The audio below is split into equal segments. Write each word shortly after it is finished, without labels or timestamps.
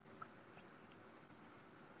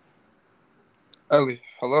Ellie,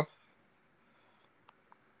 hello?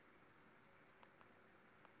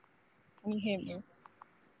 Can you hear me?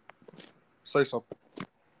 Say something.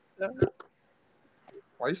 Hello?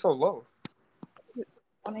 Why you so low?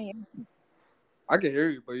 1 a.m. I can hear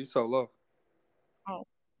you, but you so low. Oh,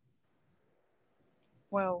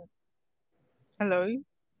 well, hello.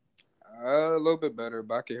 A little bit better,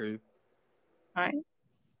 but I can hear you. Hi.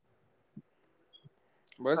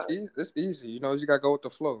 But it's easy. You know, you gotta go with the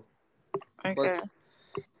flow. Okay. But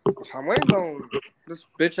I'm waiting on this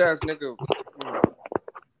bitch ass nigga.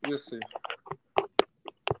 You'll see.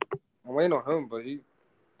 I'm waiting on him, but he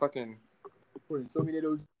fucking. Wait, so many of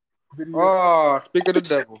those videos. Oh, speak of the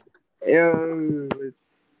devil.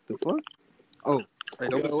 The fuck? Oh, Hey,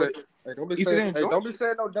 don't be yo, saying. Hey, don't be he said saying. they Hey, enjoy. don't be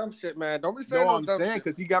saying no dumb shit, man. Don't be saying No, no I'm dumb saying shit.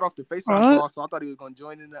 because he got off the FaceTime What? call, so I thought he was gonna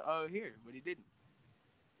join in the here, but he didn't.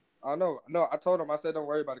 I know. No, I told him. I said don't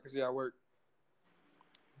worry about it because he at work.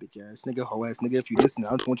 Bitch ass nigga, hoe ass nigga. If you listen,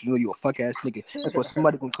 I just want you to know you a fuck ass nigga. That's why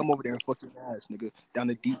somebody gonna come over there and fuck your ass, nigga, down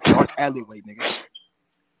the deep dark alleyway, nigga.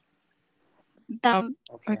 Damn.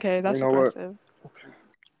 Okay, You that's know what? aggressive. Okay.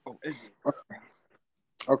 Oh, is it?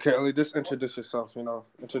 Okay, Ellie, just introduce yourself. You know,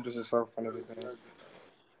 introduce yourself and everything.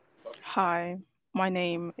 Hi, my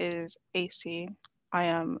name is AC. I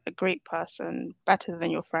am a great person, better than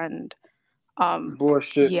your friend.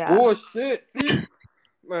 Bullshit. Yeah. Bullshit. See,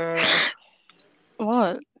 man.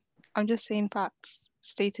 What? I'm just saying facts,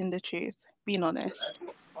 stating the truth, being honest.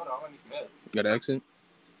 Hold on, let me smell it. You got an accent?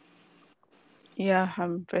 Yeah,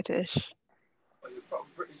 I'm British. Oh, you're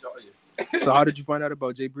probably British, are you? So how did you find out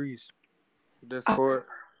about Jay Breeze? Discord.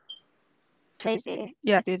 Crazy.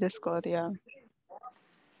 Yeah, through Discord, yeah.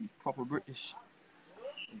 He's proper British.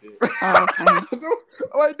 Oh, okay.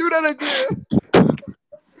 Wait, do that again.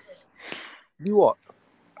 You what?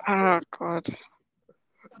 Oh, God.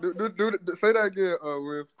 Say that again,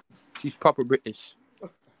 Wims. She's proper British.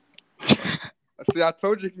 See, I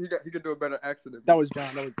told you he could do a better accent than me. That was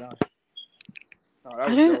John. That was John. Oh, that I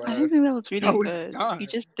was don't your ass. think that was really That was good. John. You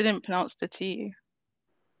just didn't pronounce the T.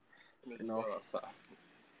 You know.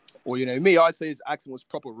 Well, you know me. I'd say his accent was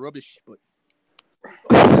proper rubbish, but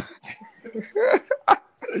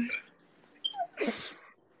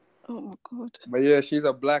Oh my God. But yeah, she's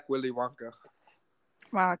a black Willy Wonka.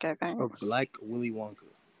 Wow, okay, a thanks. black Willy Wonka.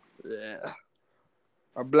 Yeah.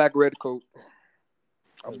 A black red coat.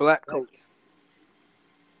 A black coat.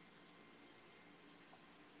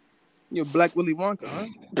 You're Black Willy Wonka, huh?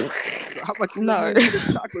 How about you No. let me into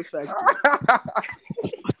the chocolate factory?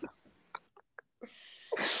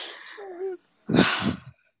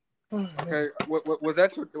 Okay, what was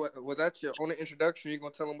that your only introduction? You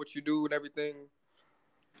gonna tell them what you do and everything?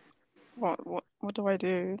 What do I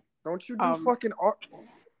do? Don't you do fucking art?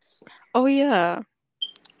 Oh yeah,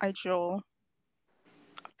 I draw,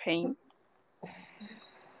 paint.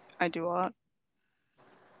 I do art.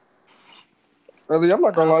 Ellie, I'm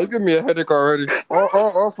not gonna lie, you give me a headache already.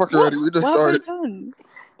 Oh, fuck already. We just What have I started. done?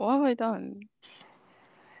 What have I done?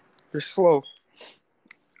 You're slow.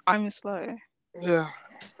 I'm slow. Yeah.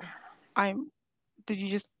 Did you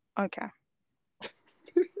just? Okay.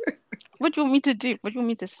 What do you want me to do? What do you want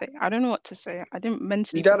me to say? I don't know what to say. I didn't You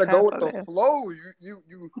mentally gotta prepare go with for the this. flow.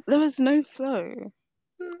 You. There was no flow.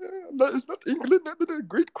 No, it's not England. Not the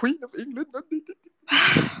great queen of England.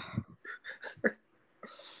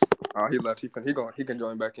 Oh, he left. He can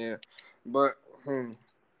join back in. But I'm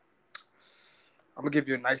gonna give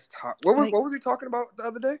you a nice talk. What was he talking about the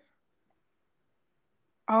other day?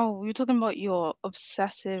 Oh, you're talking about your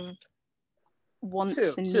obsessive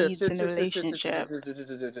wants and needs in a relationship.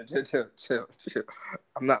 Chill.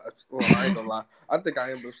 I'm not. Well, I ain't gonna lie. I think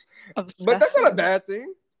I am, but that's not a Obsessive. bad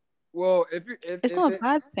thing. Well, It's not a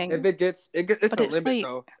bad thing. if it's But a it's limit like,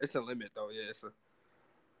 though. It's a limit though. Yeah, it's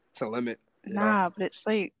a limit. You know. nah, but it's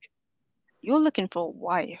like you're looking for a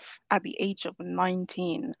wife at the age of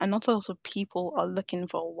 19, and not also people are looking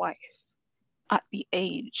for a wife at the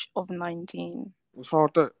age of 19. What's wrong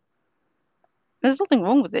with that? There's nothing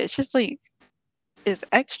wrong with it. It's just like it's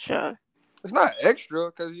extra. It's not extra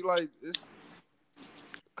because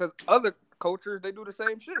because other cultures they do the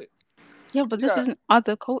same shit. Yeah, but this isn't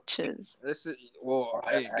other cultures.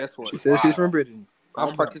 Hey, guess what? She says she's from Britain.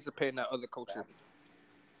 I'm participating in that other culture.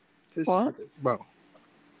 What? Bro.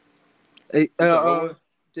 Hey,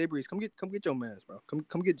 Jay Breeze, come get your mans, bro.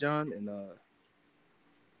 Come get John and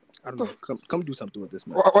I don't know. Come do something with this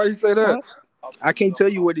man. Why you say that? What? I can't tell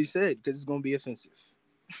you what he said because it's gonna be offensive.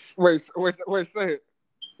 Wait, say it.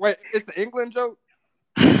 Wait, it's an England joke?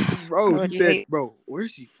 Bro, God, he you said, hate. bro,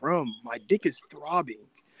 where's she from? My dick is throbbing.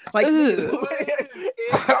 Like, what?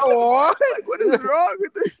 Like, what is wrong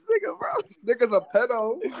with this nigga, bro? This nigga's a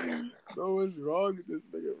pedo. Bro, what's wrong with this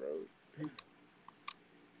nigga, bro?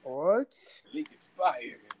 What? Link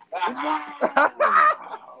expired.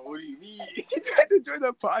 What do you mean? He tried to join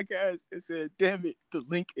the podcast and said, "Damn it, the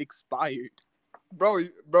link expired." Bro,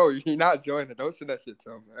 he not joining. Don't send that shit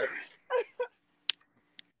to him, man.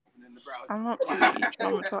 And then the browser. I'm absolutely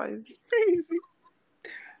traumatized. Crazy.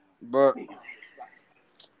 But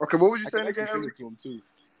okay, what was you I can saying actually again, send Ellie? it to him too.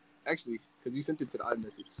 Actually, because you sent it to the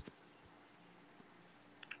iMessage.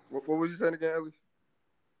 What was you saying again, Ellie?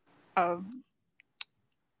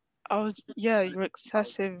 Your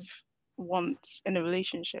excessive wants in a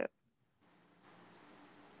relationship.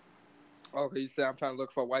 Okay, you said I'm trying to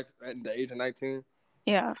look for a wife at the age of 19.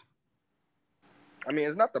 Yeah, I mean,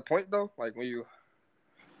 it's not the point though. Like when you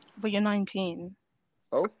but you're 19.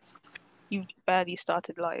 so You've barely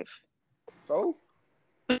started life.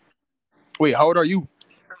 Wait, how old are you?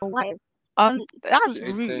 That's She's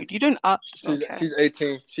 18. rude. You don't ask. She's Okay. she's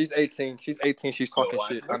 18. She's 18. She's 18. She's talking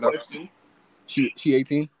shit. I know. She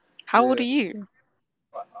 18. How old Yeah. are you?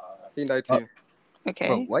 He's 19. Okay.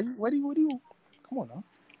 Bro, what do you? Come on now.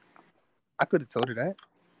 I could have told her that,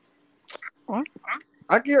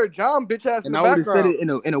 I can hear John bitch ass in and the I would have said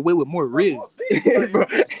background. it in a way with more riz. Bro,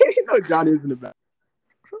 you know John is in the back.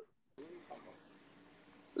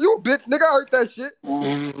 You a bitch, nigga. I heard that shit.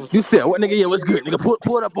 You said what, nigga? Yeah, what's good, nigga?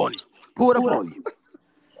 Pull it up on you. Pull it up on you.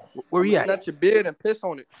 Where we at? Snatch your beard and piss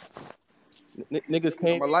on it. Niggas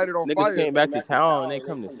I'ma light it on fire. came back to town and they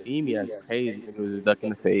come to see me. That's crazy. Niggas was ducking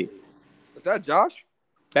the fade. Is that Josh?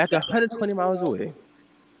 Back 120 miles away.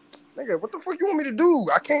 Nigga, what the fuck you want me to do?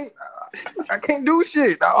 I can't do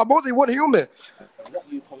shit. I'm only one human.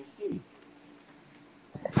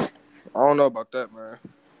 I don't know about that, man.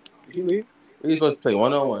 We were supposed to play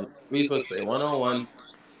 1-on-1. We were supposed to play 1-on-1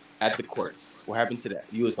 at the courts. What happened to that?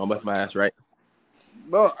 You was gonna bust my ass, right?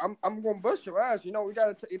 Look, I'm gonna bust your ass. You know, we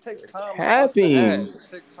gotta. It takes time. Capping.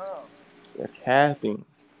 It takes time. You're capping.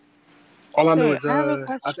 All I know So, is I have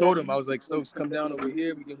a I told him, I was like, Stokes, come down over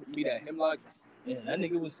here. We can meet at Hemlock. And that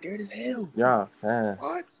nigga was scared as hell. Yeah, fast.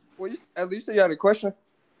 What? Well, at least you had a question.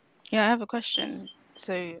 Yeah, I have a question.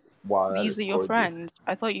 So Wow, that these is are your gorgeous. friends.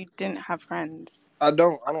 I thought you didn't have friends. I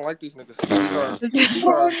don't like these niggas. These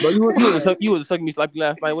are- Bro, you was sucking me like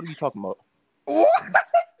last night. What are you talking about? What?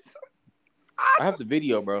 I have the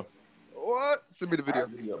video, bro. What? Send me the I have video.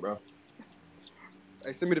 the video, bro.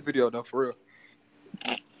 Hey, send me the video though, for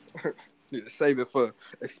real. Need to save it for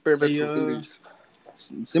experimental Hey, release.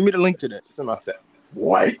 Send me the link to that. It's in my stat.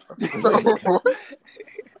 What? But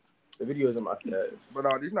The video is in my stat.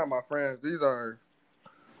 no, these not my friends. These are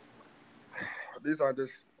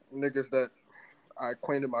just niggas that I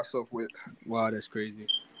acquainted myself with. Wow, that's crazy.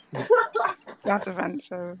 That's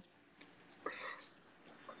offensive.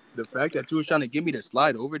 The fact that you was trying to get me to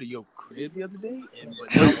slide over to your crib the other day.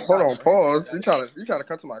 Wait, hold on, pause. You trying to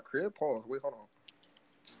come to my crib? Pause. Wait, hold on.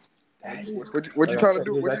 What you trying to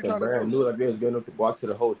do? What you trying to do? Knew like they was good enough to walk to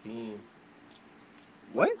the whole team.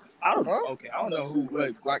 What? I don't. Huh? Okay, I don't know who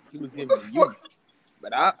like he was giving to you,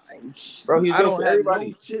 but Bro, he's I don't for have everybody.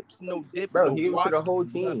 no chips, no dip, Bro, no he was to guac, the whole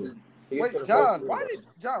team. nothing. Wait, John. Why did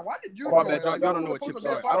you? My join? bad, John. Like, Y'all you don't know what supposed chips to be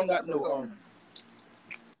a are. part I of don't got this no episode.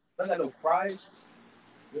 I got no fries.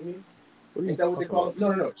 You know What Ain't that what they call it?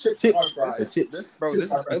 No. Chips Chips. are fries. The chips. This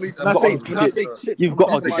is at least When I say episode. chips, You've I'm got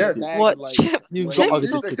talking other about guests. a bag What? of, like, You've Lay's. got other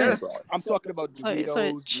This is chips. the guest. I'm talking about Sorry,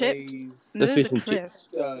 Doritos, chips. Lay's, The Those fish are and crisps.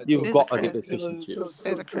 chips. uh, You've Those got are other crisps. fish and chips.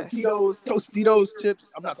 Those are crisps. Tostitos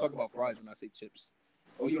chips. I'm not talking about fries when I say chips.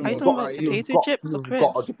 Oh, you Are don't you know talking what about fries is? potato chips or You've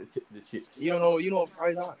got crisps? to get the chips. You know what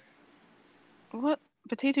fries are. What?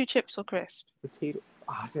 Potato chips or crisps? Potato.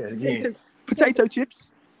 Ah, say that again. Potato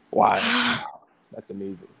chips. Wow. That's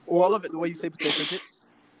amazing. Or I love it the way you say potato chips.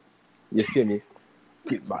 You see me?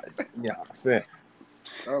 Get by. Yeah, I said.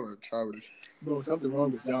 That was childish. Bro, something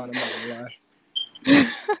wrong with John. I'm not gonna lie.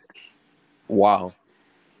 Wow.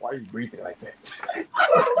 Why are you breathing like that?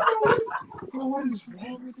 Bro, what is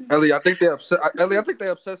wrong with this? Ellie, I think they're upset. Ellie, I think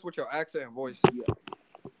they're obsessed with your accent and voice.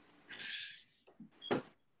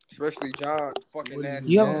 Especially John, fucking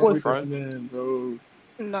nasty. You have a wrong with boyfriend? this man, bro.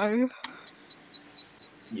 No.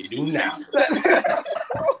 You do now.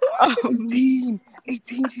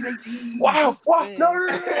 18, she's 18. Wow. What? No.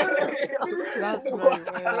 That's very weird.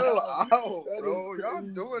 Chill out, bro. Y'all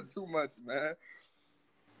doing too much, man.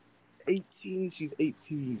 18, she's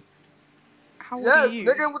 18. How old Yes, are you?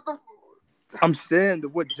 nigga, what the? I'm saying that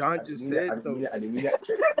what John just said, I though. didn't mean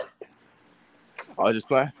that. I was just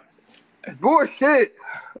playing. Bullshit.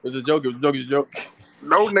 It was a joke. It was a joke.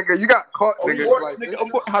 No, nigga, you got caught, nigga. Like,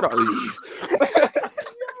 How do I leave?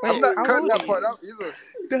 Wait, I'm not how cutting old that are part you? out either.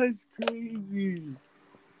 That's crazy.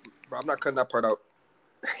 Bro, I'm not cutting that part out.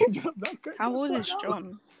 How old is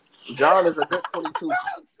John? John is a good 22.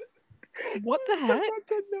 What the heck?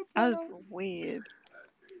 That's weird.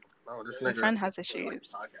 Oh, this My nigga. friend has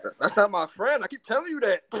issues. That's not my friend. I keep telling you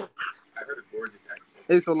that. I heard a gorgeous accent.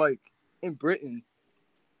 Hey, so like in Britain,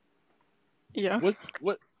 Yeah.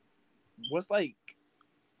 what's like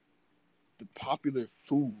the popular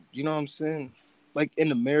food? You know what I'm saying? Like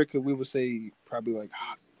in America, we would say probably like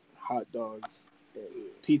hot dogs,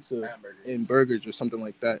 pizza, and burgers or something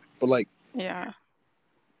like that. But like, Yeah.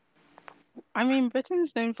 I mean,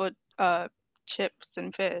 Britain's known for chips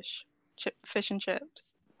and fish. Fish and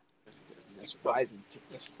chips. that's fries and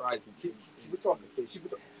chicken. We're talking fish.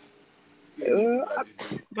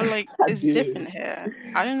 But like, I it's did. different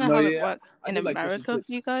here. I don't know No, how yeah, it works I in do like fish and America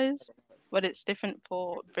for you chips. guys, but it's different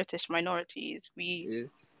for British minorities. We Yeah.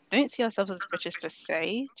 don't see ourselves as British per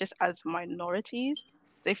se, just as minorities.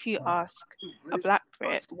 So if you ask a black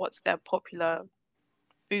Brit what's their popular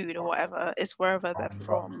food or whatever, it's wherever they're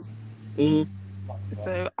from. Mm-hmm.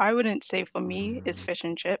 So I wouldn't say for me it's fish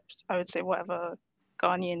and chips. I would say whatever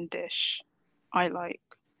Ghanaian dish I like.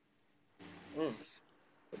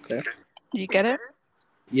 Okay. You get it?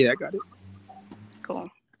 Yeah, I got it. Cool.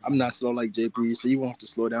 I'm not slow like Jay Breeze, so you won't have to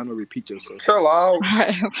slow down or repeat yourself. Chill out.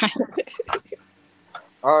 Right.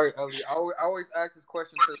 All right, Ellie. I always ask this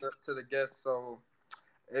question to the guests. So,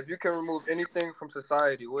 if you can remove anything from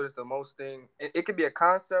society, what is the most thing? It could be a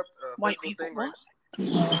concept, a White physical people, thing, what?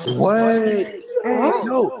 right? What? Bro,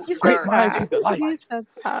 No, Who great said minds that? think alike. Who said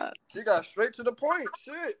that? she got straight to the point.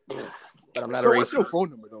 Shit. But I'm not So a what's your racist. phone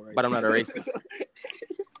number though, right? But I'm not a racist.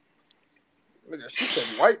 Nigga, she said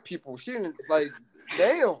white people. She didn't like.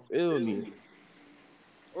 Damn. Feel me.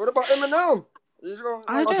 What about Eminem? You gonna,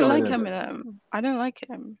 I Fuck don't like Eminem. Eminem. I don't like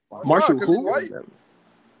him. Marshall Why? 'Cause he who? white?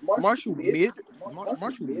 Marshall Mid?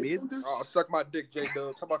 Marshall Mid? Oh, suck my dick, J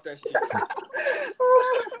Dub. How about that shit?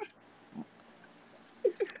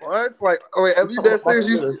 What? Like, oh wait, are you dead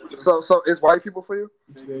serious? So it's white people for you?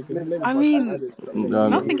 I mean, No.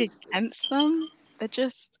 nothing against them.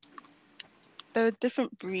 They're a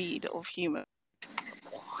different breed of human.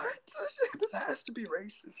 What? This has to be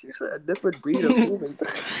racist. She said a different breed of human.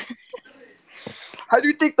 How do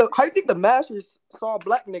you think the masters saw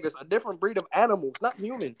black niggas a different breed of animals, not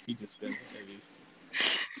human? He just spent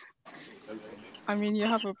I mean, you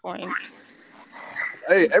have a point.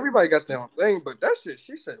 Hey, everybody got their own thing, but that shit,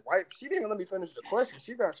 she said white. She didn't even let me finish the question.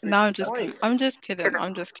 She got straight No, to I'm the just point. kidding.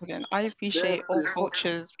 I'm just kidding. I appreciate all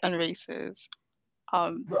cultures and races.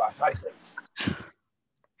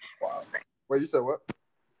 Wait, you said what?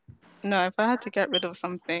 No, if I had to get rid of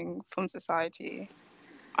something from society,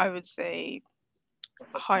 I would say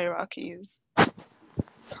hierarchies.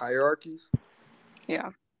 Hierarchies? Yeah,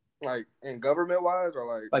 Like in government wise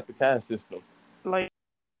or Like the caste system. like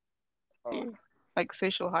uh,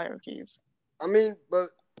 social hierarchies. I mean, but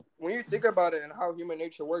when you think about it and how human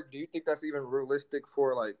nature works, do you think that's even realistic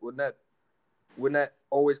for like wouldn't that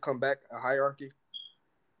always come back a hierarchy?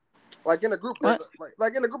 Like in a group, What?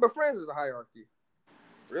 like in a group of friends, there's a hierarchy.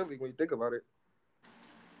 Really, when you think about it,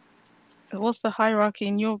 What's the hierarchy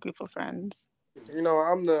in your group of friends? you know,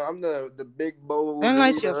 I'm the big bold Don't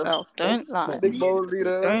lie to leader. yourself. Don't lie. The big bold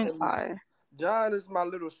leader. Don't and lie. John is my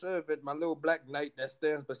little servant, my little black knight that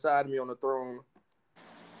stands beside me on the throne.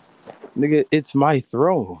 Nigga, it's my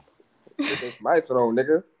throne. It's my throne,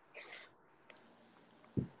 nigga.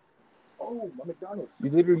 Oh, my McDonald's. You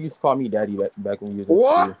literally used to call me daddy back when you was in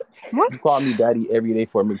What? school. What? You called me daddy every day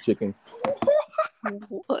for a McChicken.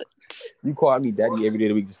 What? You called me daddy every day of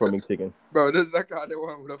the week just for a McChicken. Bro, this is that guy that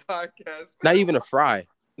went with a podcast. Not even a fry.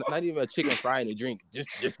 Not even a chicken fry and a drink. Just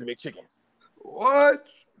the McChicken. What?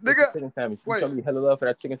 Just Nigga, a chicken sandwich. You wait. show me hella love for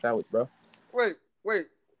that chicken sandwich, bro. wait.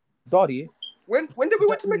 Dottie. When did we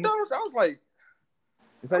went to McDonald's? I was like,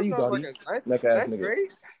 Is that you, I was Dottie? like Neck in ass ninth nigga. grade.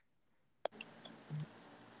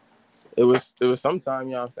 It was sometime,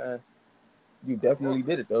 you know what I'm saying? You definitely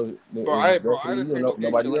did it though. Bro, I didn't Definitely say you, no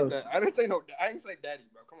nobody gangster else. like that. I didn't say no. I didn't say daddy,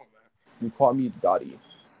 bro. Come on, man. You called me Dottie.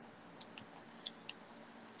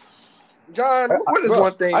 John, what is Bro,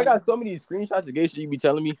 one thing? I got so many screenshots of gay shit you be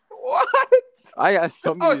telling me. What? I got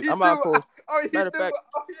so Oh, many. he I'm do. out post. Oh, he do. Matter of fact-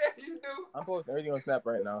 Oh, yeah, he do. I'm posting everything on Snap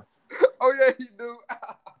right now. Oh, yeah, he do.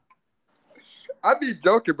 I be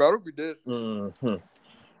joking, bro. I don't be this. Mm-hmm. You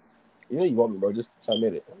know you want me, bro. Just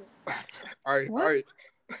admit it. All right, What? all right.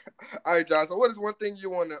 All right, John. So what is one thing you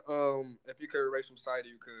want to, if you could erase from society,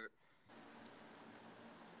 you could?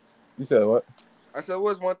 You said what? I said,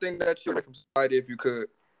 what's one thing that you erase from society if you could?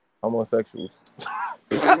 Homosexuals.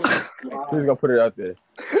 Just gonna put it out there.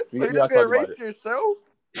 So you're We gotta just gonna talk about erase it. yourself?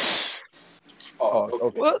 Oh,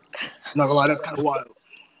 okay. What? Not gonna lie, that's kind of wild.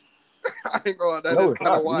 I ain't going. That No, is it's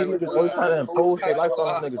kind of not. These wild. niggas always trying to impose their lifestyle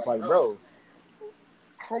on niggas. Like, bro,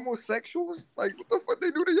 Homosexuals? Like, what the fuck they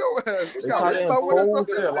do to your ass? they Got try to raped by one or impose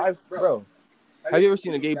something? their life, bro. Have you ever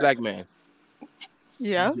seen a gay black man?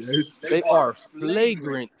 Yes. They are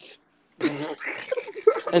flagrant,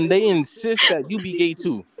 and they insist that you be gay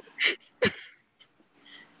too.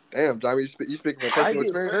 Damn, Johnny, you speaking from I personal get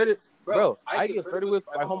experience? flirted, bro. I get flirted with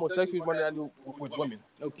by homosexuals more than I do with women.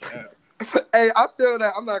 Okay. Hey, I feel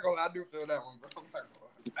that. I'm not gonna lie, I do feel that one, bro. I'm not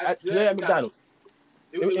gonna lie. Today at McDonald's,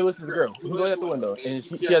 it was this girl who was at the window, and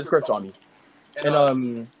she has a crush on me.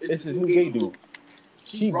 And it's this new gay dude.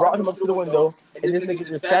 She brought him up to the window, and this nigga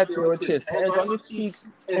just sat there with his hands on his cheeks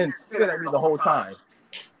and stared at me the whole time.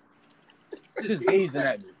 Just gazing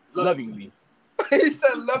at me, lovingly. He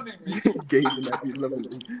said loving me. Gazing at me, loving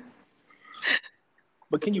me.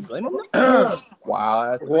 But can you blame him?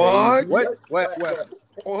 Wow. That's What? crazy.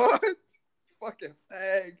 What? Fucking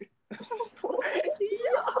fag.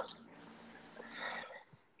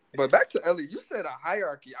 But back to Ellie, you said a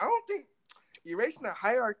hierarchy. I don't think erasing a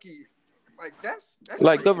hierarchy, like that's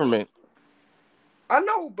Like government. I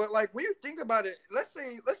know, but like when you think about it, let's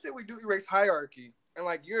say we do erase hierarchy, and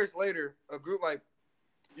like years later, a group like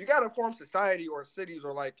you gotta form society or cities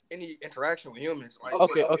or like any interaction with humans. Like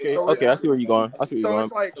Okay. so I see where you're going. So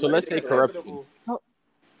it's like So let's say it's corruption. inevitable.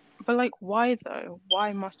 But like, why though?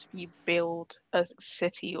 Why must we build a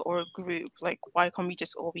city or a group? Like, why can't we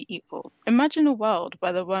just all be equal? Imagine a world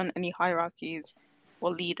where there weren't any hierarchies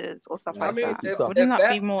or leaders or stuff I like mean, that. if Wouldn't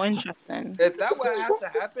that be that more interesting? if that would have to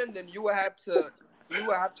happen, then you would have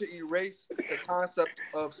to erase the concept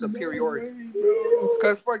of superiority.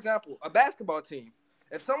 Because, for example, a basketball team,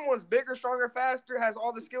 if someone's bigger, stronger, faster, has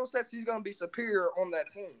all the skill sets, he's gonna be superior on that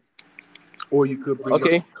team. Or you could bring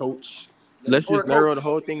Okay. up a coach. Let's Or just a narrow coach. the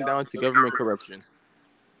whole thing down to government corruption.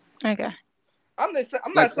 Okay. I'm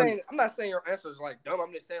not saying your answer is like dumb.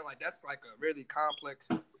 I'm just saying like that's like a really complex.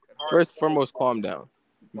 And hard First, foremost, calm down.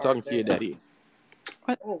 I'm talking to your daddy.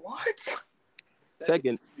 Oh, what?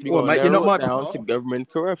 Second, we're Well, going mate, to you're not narrow my it down papa. to government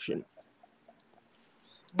corruption.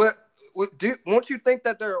 But won't you think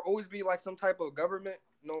that there will always be like some type of government,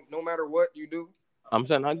 no matter what you do? I'm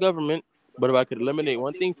saying not government, but if I could eliminate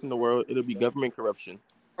one thing from the world, it'll be government corruption.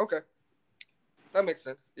 Okay, that makes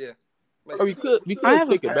sense. Yeah. Or we could I have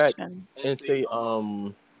a take it back question. and say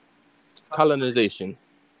colonization.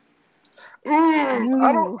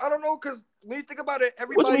 I don't know, because when you think about it,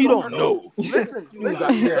 everybody. What you don't know? Listen. got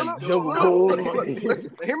that double gold money.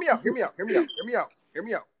 Listen. Hear me out.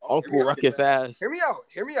 Uncle Ruckus ass. Hear me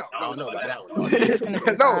out. I don't know about that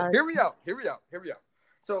one. No, hear me out.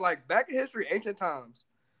 So, like, back in history, ancient times,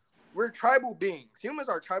 we're tribal beings. Humans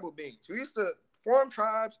are tribal beings. We used to form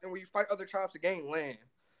tribes and we fight other tribes to gain land.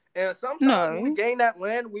 And sometimes when we gain that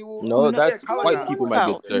land, we will No, that's get white colonized. people, my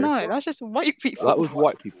good sir. No, that's just white people. That was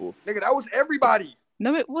white people. Nigga, that was everybody.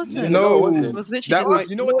 No, it wasn't. No, It was literally that was. like-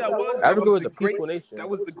 You know what that was? That Africa was the a peaceful nation. That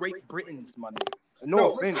was the Great Britain's money.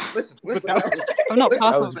 No offense. Listen. I'm not Listen,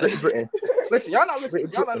 part That of was it. Great Britain. Listen, y'all not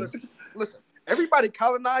listening. Listen. Everybody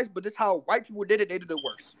colonized, but this how white people did it. They did it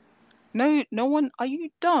worse. No one. Are you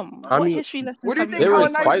dumb? I What mean, history lessons what do you have think There was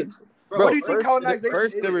colonization- fights. What Bro, do you think first, colonization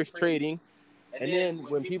first is? there was trading, and then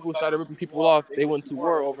when people started ripping people off, they went to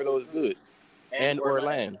war over those goods and or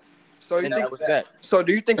land. So you And think? that was that. So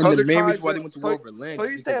do you think And other the main tribes? reason why they went to war over So land. you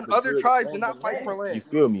is saying because the other goods tribes owned did not the fight land. for You land?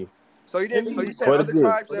 feel me? So you said For the other goods.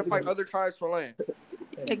 tribes didn't fight other tribes for land.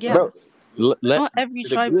 Again, Bro, let not every the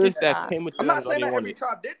tribe did goods that that. came with I'm them not is all saying they that every wanted.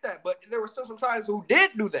 tribe did that, but there were still some tribes who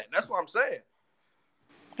did do that. That's what I'm saying.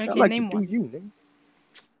 I Okay, like to name do one. you, nigga.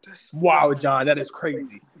 Wow, John, that is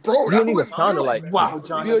crazy. Bro, You that don't even was sound real. alike. Wow,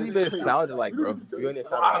 John, You don't that is even crazy. sound alike, bro. You don't even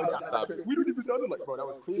sound Wow, alike. John, Stop it. we don't even sound like, bro. That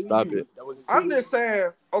was clearly Stop you. it. That was I'm just saying,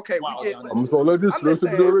 okay, Wow, we get. John, I'm just gonna let this I'm rest just of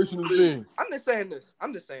the saying- duration of the thing. I'm just saying this.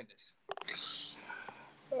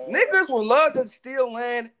 Niggas will love to steal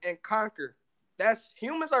land and conquer.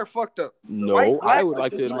 Humans are fucked up. No, White, I black, would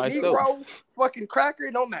like to myself. Negro, fucking cracker,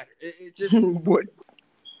 it don't matter. It just what?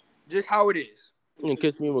 just how it is. You can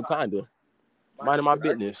catch me in Wakanda. Minding my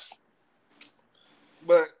business.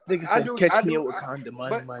 But Nigga I said, do, catch I me do, in I- Wakanda,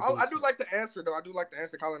 but my I do like the answer though. I do like the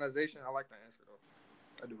answer colonization. I like the answer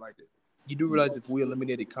though. I do like it. You do realize if we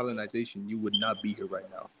eliminated colonization, you would not be here right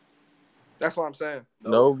now. That's what I'm saying.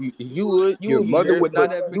 No, you would. You Your would be mother here, would not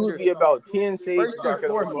but have you would picture- be about 10 shades First and darker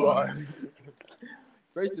than what you are. foremost.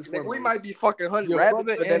 First and Nigga, foremost, we might be fucking hunting your rabbits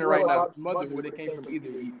brother for and dinner right now. your mother would have came from either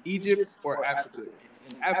Egypt or Africa.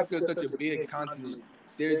 And Africa is such a big continent.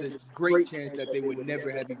 There's a great chance that they would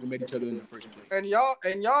never have even met each other in the first place. And y'all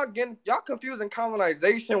confusing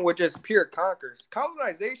colonization with just pure conquers.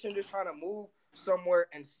 Colonization just trying to move somewhere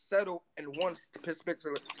and settle in one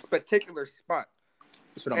particular spot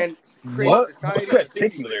That's what and create What? a society.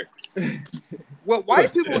 Particular. What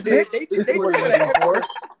white people did, they This took is what it you're an looking for.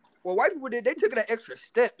 extra. What white people did, they took it an extra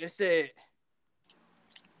step and said,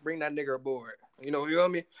 "Bring that nigga aboard." You know what I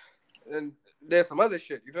mean? And there's some other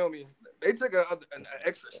shit. You feel me? They took an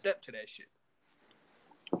extra step to that shit.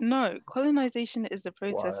 No, colonization is the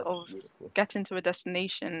Wow, process that's of beautiful. getting to a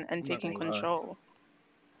destination and not taking gonna lie. control.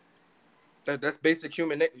 That's basic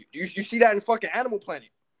human. You see that in fucking Animal Planet.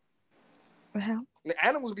 The hell? The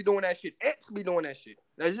animals be doing that shit. Ants be doing that shit.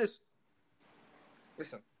 That's just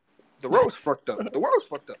listen. The world's fucked up. The world's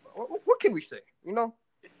fucked up. What can we say? You know.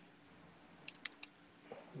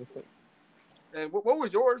 And what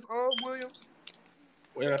was yours, Williams?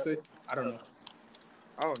 What did I say? I don't know.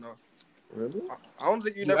 I don't know. Really? I don't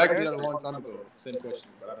think you You never asked me that a answered. long time ago. Same question,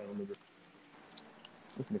 but I don't remember.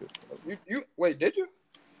 You wait, did you?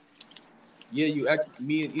 Yeah, you asked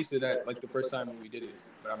me and Issa that like the first time when we did it,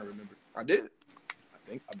 but I don't remember. I did.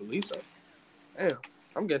 I believe so. Damn,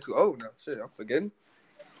 I'm getting too old now. Shit, I'm forgetting.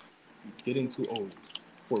 Getting too old.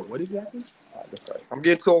 For what exactly? That's right. I'm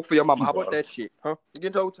getting too old for your mama. How about that shit, huh? You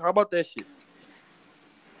getting too old? How about that shit?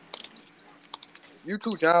 You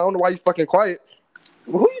too, John. I don't know why you fucking quiet.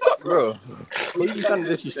 Who you talking, bro? Who you trying to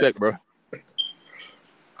disrespect, bro?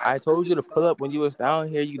 I told you to pull up when you was down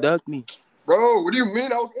here. You ducked me. Bro, what do you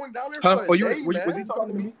mean? I was only down there Huh? for Oh, a you day, man. was he talking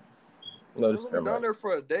to me? No, I this was is only down there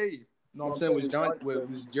for a day. No, I'm saying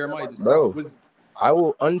was Jeremiah just Bro. was I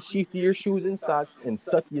will unsheath your shoes and socks and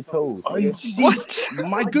suck your toes. nigga. unsheathed.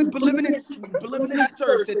 My good beloved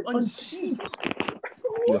sir said unsheathed.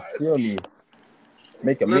 You feel me?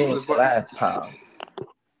 Make a Listen, man but- last time.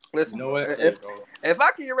 Listen, You know what? if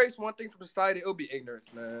I can erase one thing from society, it'll be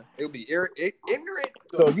ignorance, man. It'll be ignorant.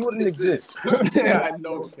 So you wouldn't exist. Yeah, I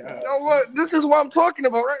know. You know what? This is what I'm talking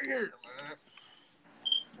about right here, man.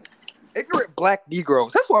 Ignorant black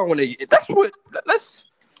Negroes. That's what I want to eat. That's what. Let's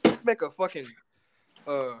make a fucking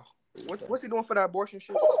what's he doing for that abortion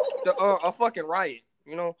shit? A fucking riot.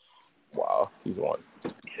 You know. Wow, he's one.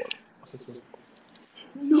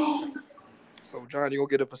 No. So John, you gonna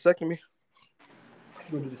get a vasectomy?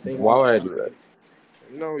 Why would I do that?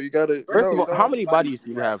 No, you gotta. First of all, how many bodies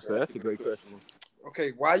do you have, sir? That's a great question.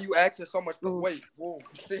 Okay, why you asking so much? Wait, whoa.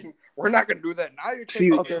 See, we're not gonna do that. Now you're See,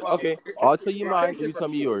 chasing. Okay. I'll tell you You're mine if chasing you tell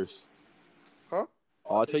me for- yours. Huh?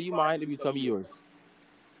 I'll tell you mine if you tell me yours.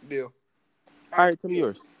 Deal. All right, tell me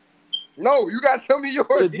yours. No, you gotta tell me yours.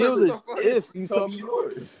 The first. deal What is the fuck? if you tell me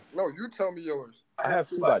yours. No, you tell me yours. I have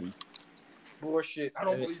 2 bodies. Bullshit. I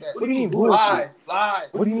don't believe that. What do you mean bullshit? Lie.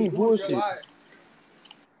 What do you mean bullshit? You're lying.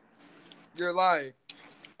 You're lying.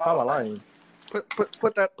 How am I lying? Put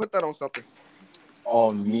that on something.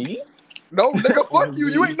 On me? No, nigga, fuck you.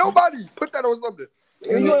 You ain't nobody. Put that on something.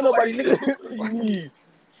 You ain't nobody, nigga. Me.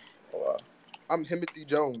 Oh, wow. I'm Timothy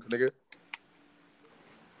Jones, nigga.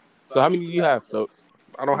 So how many do you have, folks?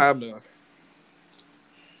 I don't have none.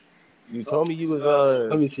 You told me you was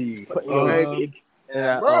Let me see. putting your Um, and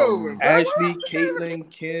I, Bro, Ashley, Caitlin,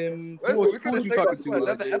 Kim. Listen, Who we was could you have saved talking this for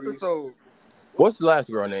another to? episode. what's the last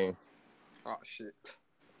girl name? Oh shit.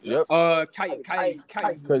 Yep. Kai.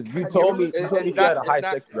 Because you told me you had a high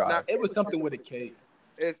sex drive. It was something with a K.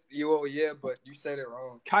 It's you. Oh yeah, but you said it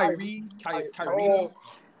wrong. Kyrie. Oh.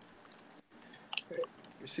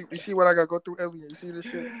 You see what I got to go through, Ellie? You see this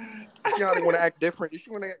shit? You see how they want to act different? You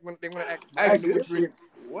see when they want to act different?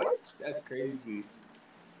 What? That's crazy.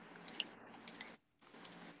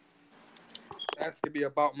 That's gonna be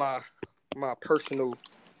about my personal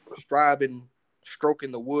striving,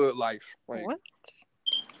 stroking the wood life. Like, What?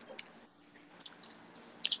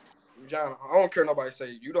 John, I don't care nobody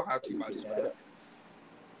say you don't have 2 bodies, man.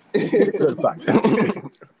 Good fact.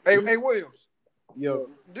 Hey, Williams, Yo,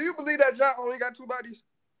 do you believe that John only got 2 bodies?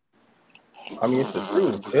 I mean, it's the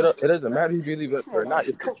truth. It doesn't matter if you believe it or not.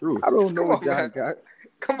 It's the truth. I don't know Come what on, John man. got.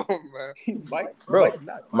 Come on, man. He might, Bro, might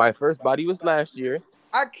not. my first body was last year.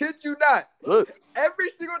 I kid you not. Look, Every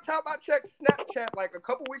single time I checked Snapchat, like a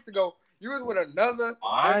couple weeks ago, you was with another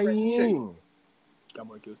I different chick. mean, Got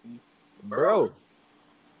more kills than you. bro.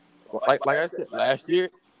 Like I said, last year,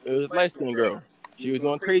 it was a light-skinned girl. She was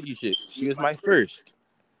doing crazy shit. She was my first.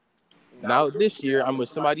 Now this year, I'm with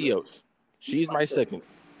somebody else. She's my second.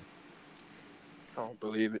 I don't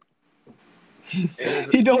believe it.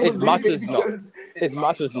 He don't It's believe Macho's it no. because It's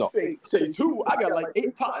Macho's no. say 2. I got like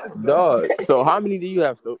 8 times. Dog. So how many do you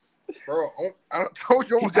have, Stokes? Bro, I told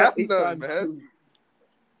you I He don't got have 8 none, times man. too.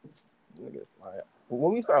 Nigga, alright.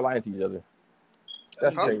 When we start lying to each other,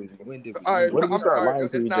 that's Huh? crazy. When did we? All right, When do we start lying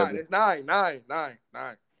it's to each 9. other? It's 9.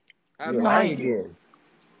 You're lying again.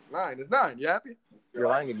 9. It's 9. You happy? You're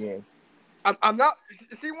lying again. I'm not.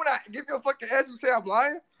 See, when I give you a fucking answer, you say I'm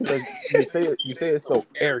lying. Because you say it so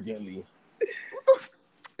arrogantly.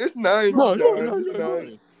 It's 9. No. It's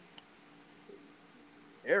 9.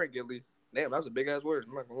 Arrogantly. Damn, that's a big ass word.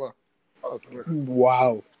 I'm not gonna lie. Okay.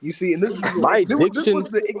 Wow. You see, and this was My this diction. was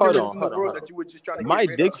the ignorance Hold in the on. world that you were just trying to My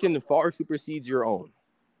get rid of. diction far supersedes your own.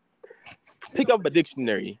 Pick up a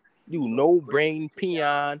dictionary. You no brain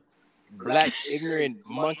peon, black ignorant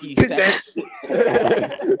monkey sack.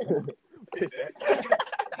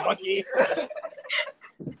 Monkey.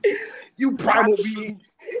 You primal being.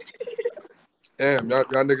 Damn, y'all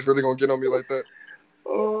niggas really gonna get on me like that.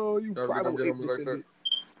 Oh, you Y'all really primal gonna get on me like ignorant. that.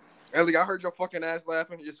 Ellie, I heard your fucking ass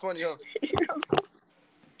laughing. It's funny, huh?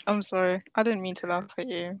 I'm sorry. I didn't mean to laugh at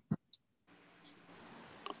you.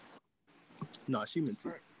 Nah, she meant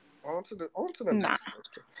to. On to the Nah. next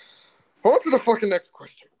question. On to the fucking next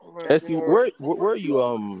question. Oh, man, Essie, you know where are you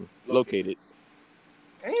located?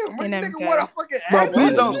 Damn, what In nigga MK. want a fucking Bro, ass?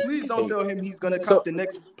 please don't tell him he's gonna So- cop the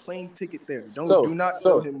next plane ticket there. Do not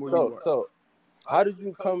tell him where you are. So, how did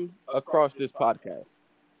you come across this podcast?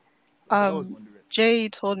 I was wondering. Jay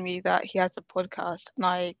told me that he has a podcast, and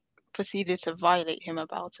I proceeded to violate him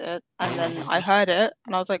about it. And then I heard it,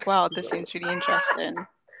 and I was like, "Wow, this seems really interesting."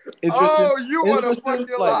 Interesting. Oh, you want to Interesting,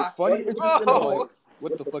 fucking like lie? funny, interesting. Oh. Or like,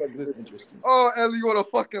 what the fuck is this interesting? Oh, Ellie, you want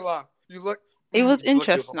to fucking lie? You look. It was you lucky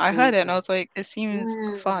interesting. I heard it, and I was like, "It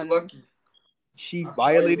seems fun." Lucky. She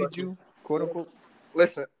violated you, quote unquote.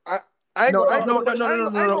 Listen, I ain't No. gonna. Did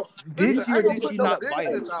Listen, she I or ain't gonna did put she no not business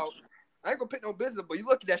violate you? out. I ain't gonna put no business, but you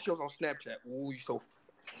lucky that shit was on Snapchat. Ooh, you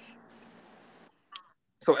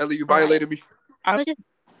so Ellie, you violated me. I was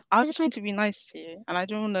just trying to be nice to you, and I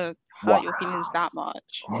don't want to hurt your feelings that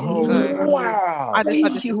much. Oh, So wow! I just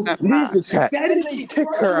had to step back. Leave the chat. That is a Kick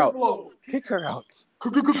her out. blow. Kick her out.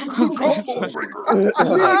 Combo breaker.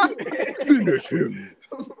 Finish him.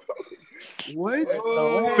 What?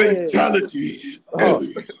 Fatality.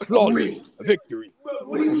 Flawless victory.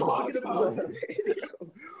 What are you talking about?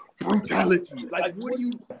 Brutality. Like, what do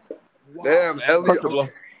you? Damn, Ellie. Crush the blow.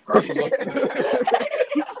 Crush the blow.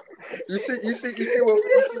 You see what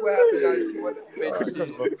happened now. You see what the bitch did.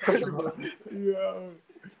 Yeah.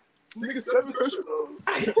 Nigga, seven crush blows.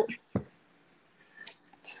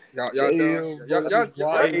 Y'all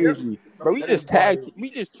Crazy. Bro, we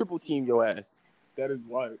just triple team your ass. That is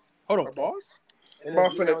wild. Hold on, boss. I'm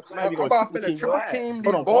about finna triple team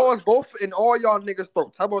these balls both in all y'all niggas'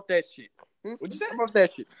 throats. How about that shit? What'd you say? How about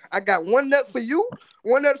that shit? I got one nut for you,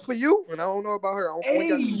 and I don't know about her. I only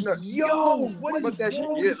got 2 nuts. Yo, what How about is that shit?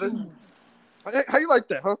 wrong Yeah, with you? how you like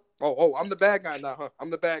that, huh? Oh, I'm the bad guy now, huh? I'm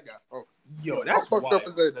the bad guy. Oh, Yo, I that's fucked wild. up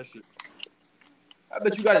and said that shit. I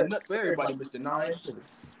bet you got a nut for everybody, Mr. Nine.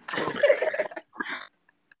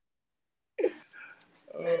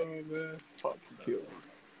 Oh, man. Fuck, you killed me.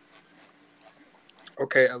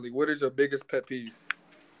 Okay, Ellie, what is your biggest pet peeve?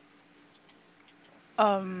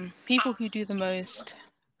 People who do the most.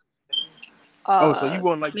 Oh, so you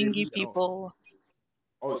won't like clingy JBs at all? people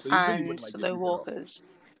Oh, so you really and wouldn't like slow JBs at all? walkers.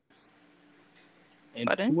 And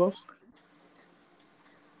Pardon? who else?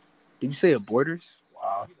 Did you say aborters?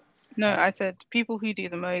 Wow. No, I said people who do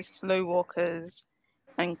the most, slow walkers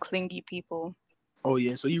and clingy people. Oh,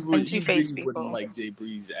 yeah, so you And really two-faced wouldn't people. like Jay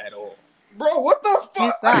Breeze at all. Bro, what the Who's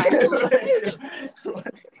fuck? that?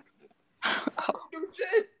 Do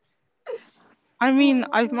shit. I mean,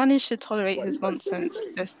 I've managed to tolerate his nonsense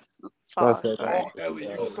this far. That's So. Oh, Ellie,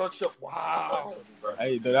 you such a wow.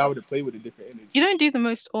 Hey, then I would have played with a different energy. You don't do the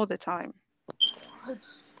most all the time. What?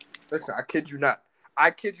 Listen, I kid you not.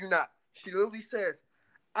 She literally says,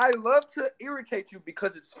 I love to irritate you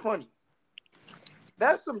because it's funny.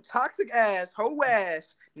 That's some toxic ass, hoe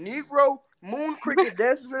ass, Negro, moon cricket,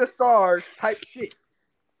 dances to the stars type shit.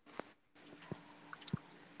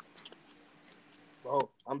 Bro,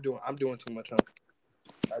 I'm doing too much, huh?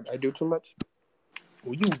 I do too much?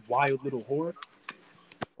 Well, you wild little whore.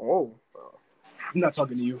 Oh. I'm not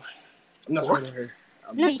talking to you. I'm not talking to her.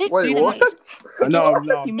 No, you don't Wait, do the what? most. No, You I'm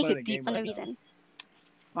make playing a it game deep for no right now. reason.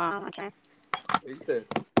 Wow, okay. He said,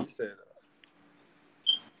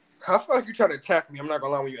 I feel like you're trying to attack me. I'm not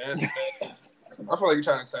gonna lie when you answer that. I feel like you're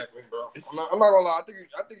trying to attack me, bro. I'm not gonna lie.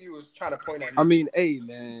 I think you was trying to point at me. I mean, hey,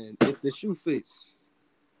 man, if the shoe fits.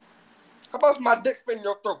 How about if my dick fit in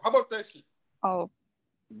your throat? How about that shit? Oh,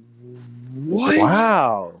 What?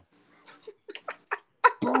 Wow.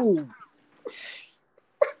 Bro.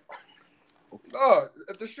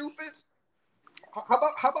 If the shoe fits, how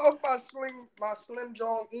about if my Slim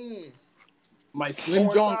Jong-un? My Slim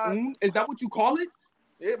Jong-un? Is that what you call it?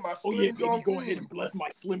 Yeah, my Oh, Slim yeah, baby, Jong-un. go ahead and bless my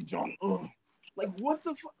Slim Jong-un. Like, what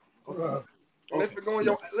the fuck? And if it go in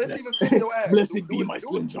your, let's even fit in your ass. Blessed Do be it, my do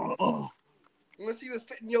Slim it. Jong-un. You want to see if it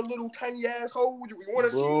fit in your little tiny ass hole? You want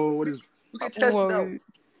to see? Bro, what is? You can test it out.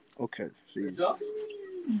 Okay, see.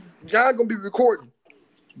 John gonna be recording.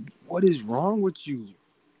 What is wrong with you?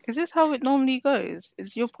 Is this how it normally goes?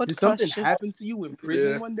 Is your podcast Did something just... happen to you in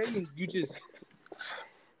prison Yeah. one day and you just?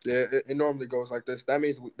 Yeah, it normally goes like this. That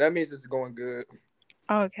means it's going good.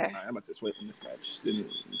 Oh, okay. Alright, I'm about to switch in this match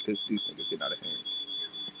because these niggas get out of hand.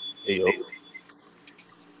 Hey,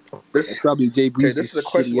 yo. This It's probably Jay Breeze's this is a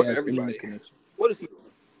question shitty for ass everybody. internet connection. What is he?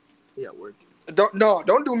 Yeah, work.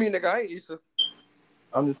 don't do me, nigga. I ain't Issa.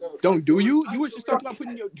 I'm just. Don't do you? You was just talking about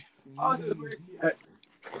putting your.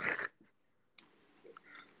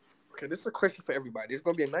 Okay, this is a question for everybody. It's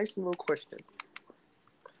gonna be a nice little question.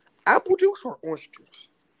 Apple juice or orange juice?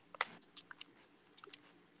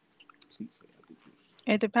 Please say apple juice.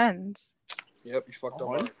 It depends. Yep, you fucked up.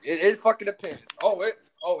 What? Right. It fucking depends.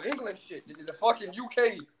 England shit. The fucking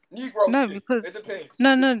UK Negro No, shit. because It depends.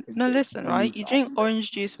 no. It's Listen, a- right? You drink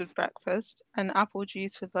orange juice with breakfast and apple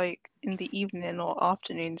juice with like in the evening or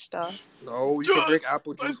afternoon stuff. No, you can drink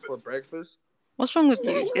apple juice for breakfast. What's wrong with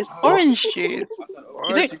you? It's orange juice. You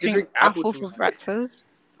Alright, don't drink apple for juice. breakfast.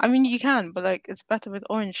 I mean, you can, but like it's better with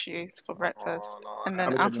orange juice for breakfast and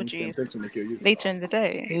then apple juice later in the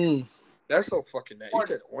day. That's so fucking nasty. You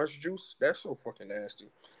said orange juice? That's so fucking nasty.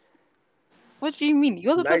 What do you mean?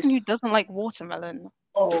 You're the person Nice. who doesn't like watermelon,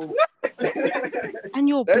 Oh, and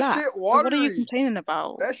you're that black. shit So what are you watery. complaining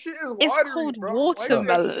about? That shit is It's watery, called bro. I don't like that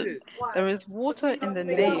watermelon. shit. There is water in the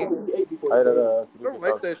name. I don't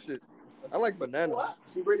like that shit. I like bananas.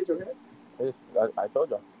 She braided your hair? I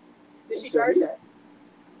told y'all. Did she charge that?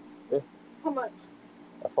 Yeah. How much?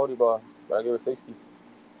 A 40 bar, but I gave her 60.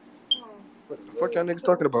 What the fuck y'all niggas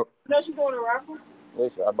talking about? No, she going to raffle? Yeah,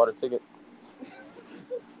 I bought a ticket.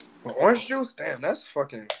 Orange juice? Damn, that's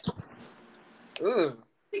fucking. Ugh.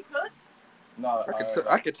 She could. No,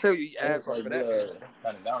 I could tell you ass off for that.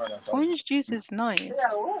 Kind of down right now. So Orange juice is nice.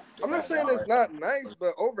 Yeah, what? I'm not saying it's not nice,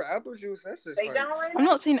 but over apple juice, that's just They like. down right I'm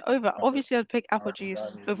now? not saying over. Obviously, I'd pick apple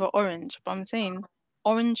juice over orange, but I'm saying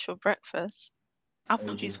orange for breakfast,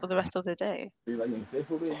 apple juice for the rest of the day. he's like, "Stay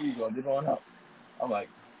for me, you gonna dip on out." I'm like,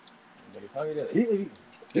 "Nigga, tell me that."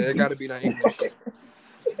 Yeah, it gotta be that English shit.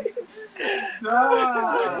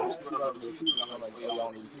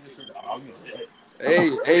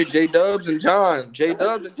 Hey, J Dubs and John.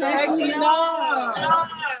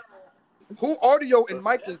 Who audio and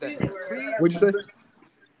mic is that? Please? What'd you say?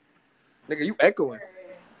 Nigga, you echoing.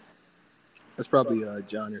 That's probably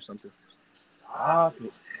John or something.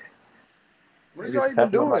 What is y'all even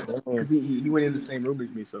doing? Because he went in the same room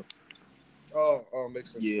as me, so. Oh,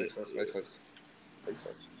 makes sense. Yeah. Makes sense.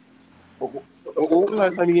 When was the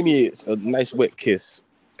last time you gave me a nice wet kiss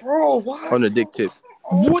Bro, what? on the dick tip?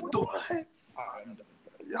 What the?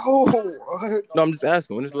 Yo, what? No, I'm just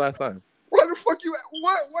asking. When is the last time? Why the fuck you?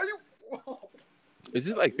 What? Why you? Is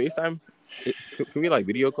this like FaceTime? Can we like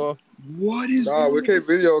video call? What is? Nah, we can't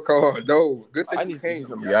video call. No, good I thing need you to see came.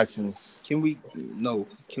 some reactions. Can we? No.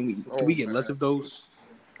 Can we get less of those?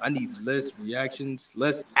 I need less reactions,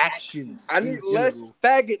 less actions. I need less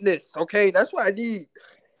faggotness. Okay, that's what I need.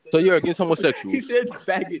 So you're against homosexuals? He said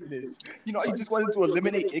faggotness. You know, you just wanted to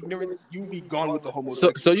eliminate ignorance. You be gone with the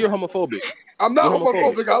homosexual. So you're homophobic? I'm not You're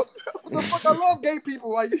homophobic. What the fuck? I love gay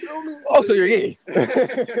people. Like, you feel me? Oh, so you're gay?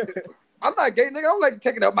 I'm not gay, nigga. I don't like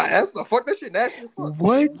taking up my ass. The fuck, that shit nasty as fuck.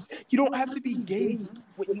 What? You don't have to be gay.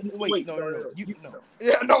 Wait, no. You no.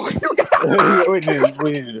 Yeah, no. Wait.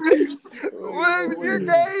 What? You're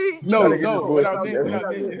gay? No. What I meant.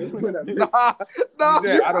 Nah. You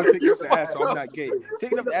said, I don't take up the ass, so I'm not gay.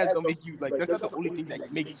 Taking up the ass don't make you like. That's not the only thing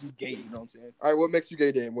that makes you gay. You know what I'm saying? All right, what makes you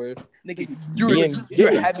gay then, Win? Nigga, Being-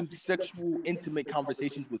 you're having sexual, intimate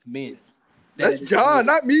conversations with men. That's John,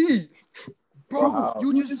 not me. Bro, Wow.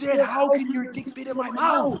 you just said, how can your dick fit in my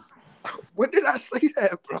mouth? When did I say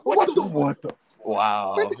that, bro? What the?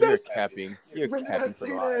 Wow, When did you're that- capping. You're When did I capping for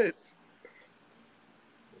say life. that?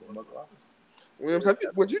 Williams,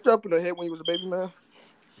 would you jump in the head when you was a baby, man?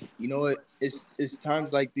 You know what? It's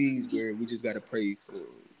times like these where we just gotta pray for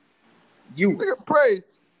you. Nigga, pray.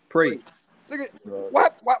 Pray. Nigga, why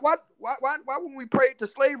when we prayed to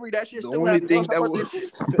slavery, that shit The still only happened? thing that Fuck will this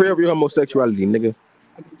shit. Pray over your homosexuality, nigga.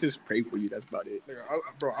 I can just pray for you. That's about it. Nigga,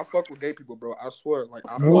 bro, I fuck with gay people, bro. I swear. Like,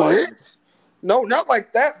 I What? No, not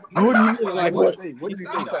like that. What do you mean? Like What? what? What did you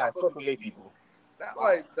say? Fuck with gay people. Not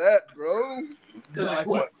like that, bro. They're like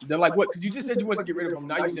what? They're like what? Because you just said you want to get rid of them.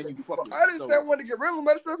 Now you saying you fuck with them. I didn't say I wanted to get rid of them.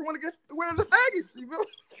 I just said I want to get rid of the faggots. You feel?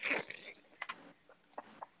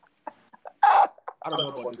 I don't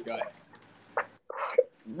know about this guy.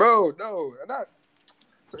 Bro, no, not.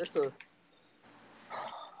 It's a.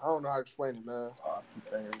 I don't know how to explain it, man.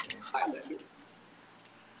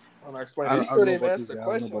 I'm not explaining. I You don't still know didn't about answer this the guy. I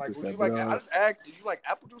don't know question. about Like, this would guy, you like? but, I just asked. Did you like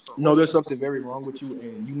apple juice or no, orange there's juice? something very wrong with you,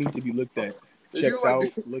 and you need to be looked at, Did you checked like?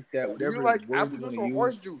 out, looked at, Do whatever you like word apple you're juice gonna or use.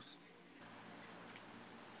 orange juice?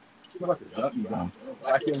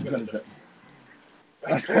 I can't gonna jump.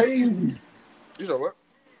 That's crazy. You said what?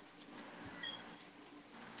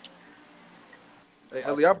 Hey,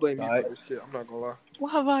 Ellie, I blame you for this shit. I'm not gonna lie.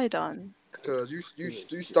 What have I done? Because you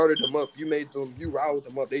started them up. You made them. You riled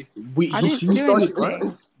them up. They I didn't You do started,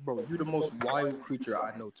 anything. bro. You're the most wild creature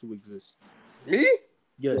I know to exist. me?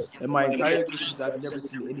 Yes, in my entire existence, I've never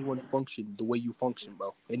seen anyone function the way you function,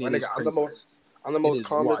 bro. And My it is nigga, crazy. I'm the It most is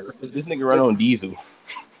calmest. wild. This nigga run on diesel.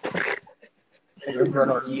 Niggas run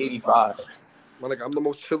on E85. My nigga, I'm the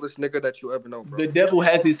most chillest nigga that you ever know, bro. The devil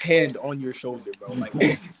has his hand on your shoulder, bro.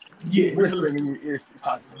 Like, yeah, Whispering in your ear.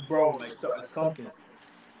 bro. Like something.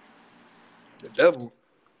 The devil.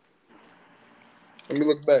 Let me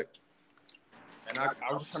look back. And I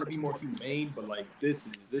was trying to be more humane, but like this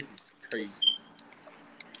is crazy.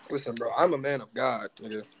 Listen, bro, I'm a man of God,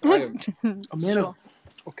 nigga. I am. A man of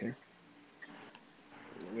okay.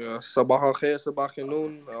 Yeah, sabah al khair, sabah al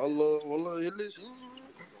noon. Allah,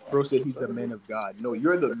 Bro said he's a man of God. No,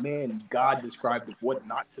 you're the man God described of what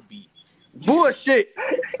not to be. bullshit.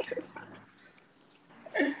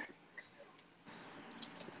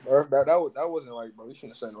 Bro, that wasn't right, bro. You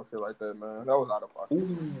shouldn't have said no shit like that, man. That was out of pocket.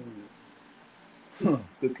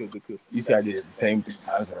 Good kill, good kill. You said I did it the same 3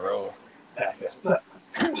 times in a row. That's it.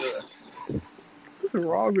 What's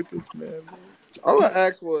wrong with this man? All I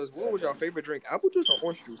asked was, what was your favorite drink? Apple juice or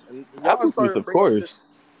orange juice? And y'all Apple started juice, of bringing up course.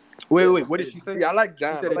 Wait. What did she say? See, I like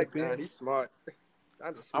John. She said I it like depends. John. He's smart.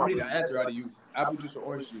 I'm just I'm smart. gonna need an answer out of you. Apple juice or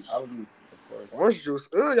orange juice? Apple juice, of course. Orange juice.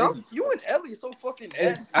 Y'all, you and Ellie so fucking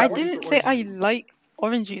nasty. I Apple juice didn't or say orange I juice? like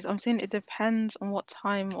orange juice. I'm saying it depends on what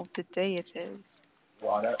time of the day it is.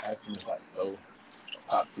 Wow, that actually is like so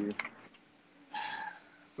top tier.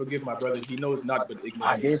 Forgive my brother. He knows not but I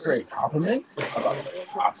ignorance. gave her a compliment about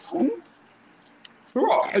top foods.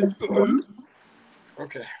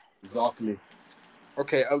 Okay. Exactly.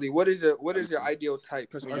 Okay, Ellie, what is your ideal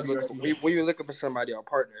type when you're looking for somebody or a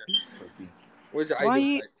partner? What is your Why ideal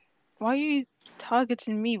you- type? Why are you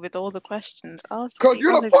targeting me with all the questions? Ask Because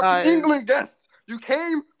you're the other fucking guys. England guest. You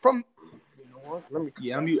came from. You know what? Let me.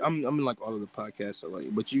 Yeah, I'm in like all of the podcasts, so like,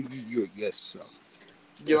 but you're a guest, so.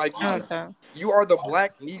 You're like Okay. you are the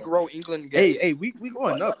black Negro England guest. Hey, we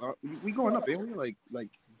going up. We going up, ain't we? Like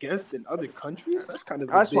guests in other countries. That's kind of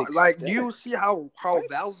a That's big why, like, step. do you see how What?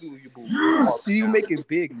 valuable? I see you making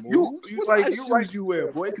big You- moves. you What like- size you shoes right- you wear,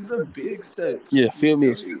 boy? Because they're big steps. Yeah, feel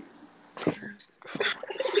me.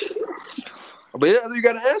 But yeah, you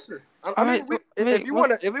got to answer. I Alright, mean, wait, if you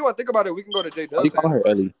want to think about it, we can go to J What do you call Dubs. her,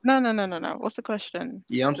 Ellie? No. What's the question?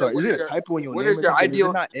 Yeah, I'm So sorry. what Is is it a your- typo in your what name is or your something? ideal- Is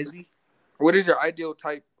it not Ezzy? What is your ideal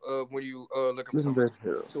type when you looking for Listen somebody? to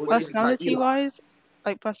her. So what is your type? Personality wise,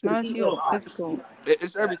 like personality or physical?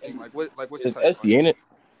 It's everything. Like what's your It's type? Essie, ain't it?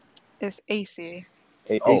 It's AC.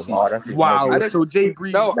 Hey, oh, wow, that's even Wow. I more- just- So Jay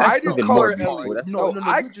Breeze. No, That's I just even call more her beautiful. Ellie. That's No,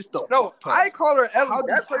 I you just the no, fuck I call her Ellie. How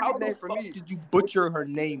That's her how nickname the for fuck me. did you butcher her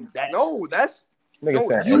name? That No, that's Nigga No,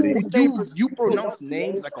 saying you- Ellie. you pronounce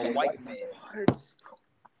names like a white man.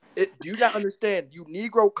 it. Do you not understand? You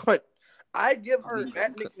Negro cunt. I give her Negro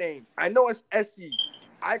that cunt. nickname. I know it's Essie.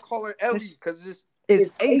 I call her Ellie because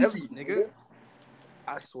It's Ellie, Ellie, nigga.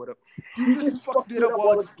 I swear to. You just fucked it up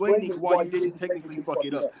while explaining why you didn't technically fuck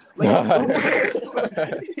it up. Like,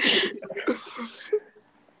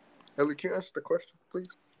 Ellie, can you answer the question, please?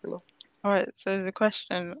 Alright, so the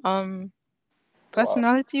question,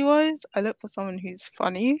 personality wise, I look for someone who's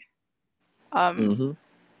funny, Mm-hmm.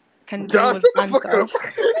 can deal John, with shut the fuck banter, up.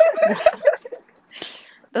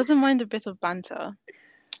 doesn't mind a bit of banter.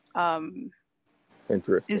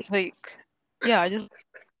 Interesting. It's like, yeah, I just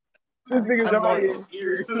This nigga's I'm already loyal.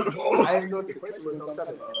 ears to the phone. I didn't know what the question was. I'm trying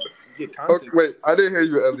to get Okay, context. wait, I didn't hear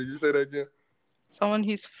you, Ellie. You say that again. someone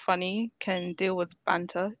who's funny, can deal with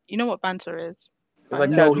banter. You know what banter is? It's like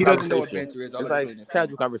No, casual he doesn't know what conversation. banter is. It's like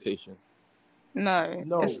casual conversation. No,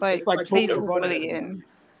 No, it's like poking playful fun at bullying.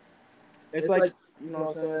 It's like, you know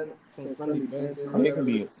what I'm saying? Some friendly banter. I mean, it can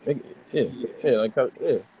be,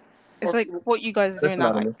 yeah. It's like what you guys are doing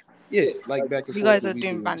now. Like, Synonymous. Yeah, like back and You forth guys what are we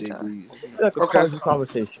doing do with Jay banter. Breeze. Like a Okay. casual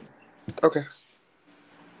conversation. Okay.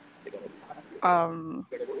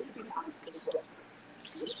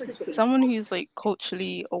 someone who's like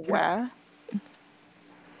culturally aware,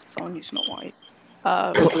 someone who's not white.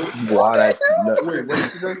 Wow, that's nuts. Wait, what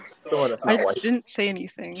did she say? Someone that's I not white. didn't say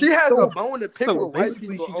anything. She has So- a bone to pick So with white basically,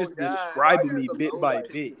 people. she just Oh, God. describing She me has a bit bone by to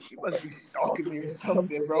pick. bit. She must be stalking me or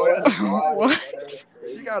something, bro. That's wild. What?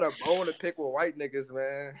 She got a bone to pick with white niggas,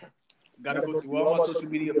 man. Gotta go. Well, I'm on social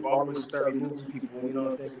media followers and start removing people. You know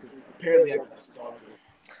what I'm saying? Because apparently I got stalked.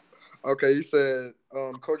 Okay, you said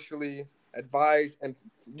culturally advised, and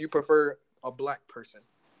you prefer a black person.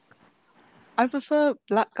 I prefer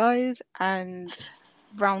black guys and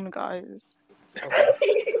brown guys.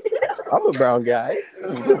 Okay. I'm a brown guy.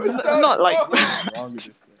 Not like up. that. Wrong with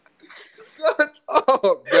this thing. Shut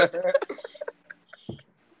up, man.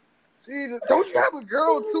 Jesus, don't you have a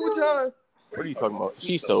girl too, John? What are you talking about?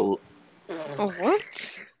 She sold. Oh, what?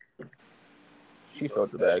 She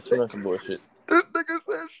sold the bag. She on some bullshit. This nigga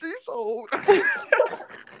said she sold.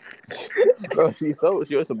 Bro, she sold.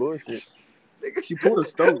 She on some bullshit. Nigga, She pulled a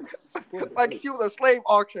Stokes. like she was a slave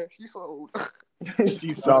auction. She sold.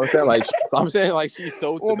 She So I'm saying like she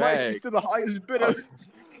sold the Oh my, she's bag. to the highest bidder.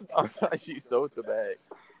 I'm saying she sold the bag.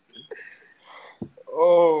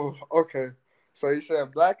 Oh, okay. So you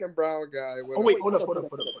said black and brown guy. Oh wait, hold up.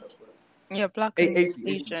 Yeah, black Hey, and AC,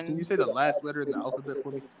 Asian. can you say the last letter in the alphabet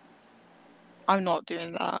for me? I'm not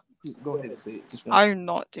doing that. Go ahead and say it. Just one. I'm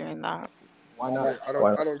not doing that. Why not? I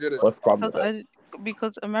Why not? don't get it. What's the problem with that?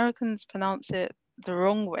 Because Americans pronounce it the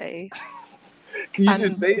wrong way. Can you And-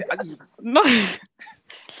 just say it? I just, No.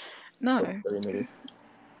 No,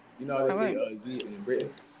 you know how they say Z in Britain?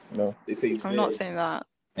 No. They say I'm Z. not saying that.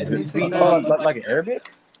 As in Z. Oh, like in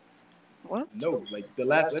Arabic? What? No, like the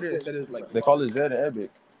last letter instead is like. They call it Z in Arabic.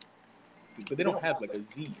 But they don't have like a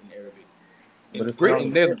Z in Arabic. But In it's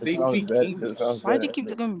Britain, pronounced- they it sounds speak bad. English. It sounds Why bad. do you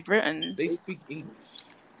keep going Britain? They speak English.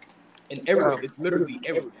 In Arabic, it's literally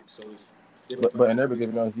Arabic, so it's different. But in Arabic,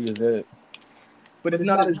 it's not Z is Z. But it's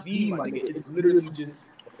not a Z, my nigga. It's literally just.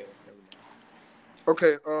 Okay, never mind.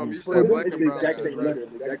 Okay, you said black and brown guys, right?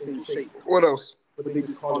 the exact same shape, What else? but they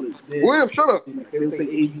just call it Z. William, shut up. They'll say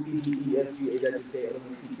A, B, C, D, E, F, G, H, I, J, K, L, M,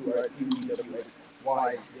 N, P, Q, R, S, T, U, V, W, X,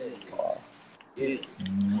 Y, Z. Yeah.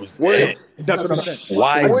 William, That's what I'm saying.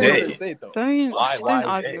 Why Z? Say it though. Don't Why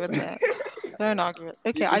argue Z? with it. Don't argue with it.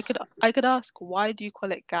 Okay, I could ask, why do you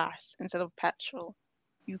call it gas instead of petrol?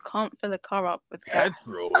 You can't fill a car up with gas.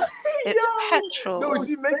 Petrol. It's petrol. No,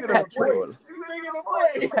 she's making a point. Petrol. She's making a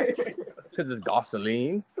point. Because it's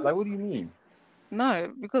gasoline. Like, what do you mean?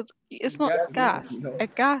 No, because it's not Gasoline, gas. you know. A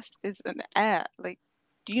gas is an air. Like,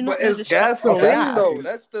 do you not but know it's the structure of gasoline gas? though.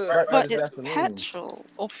 That's the. Right, But it's it's gasoline. petrol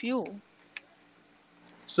or fuel.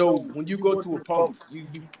 So when you go to a pump, you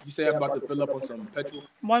say I'm about to fill up on some petrol.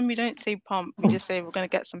 When we don't say pump, we just say we're gonna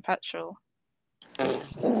get some petrol.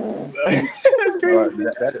 That's Right,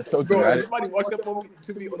 that is so Bro, if dramatic. somebody walked up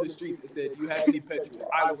to me on the streets and said, "Do you have any petrol?"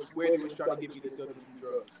 I would swear they was trying to get me to sell them some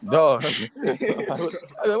drugs. No.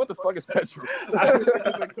 I mean, what the fuck is petrol? I was like,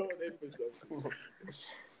 it's a code name for something.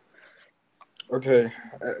 Okay,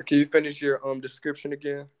 can you finish your description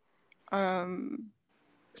again?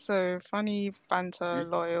 So funny, banter,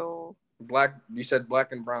 loyal, Black. You said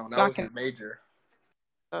black and brown. That Black was and- major.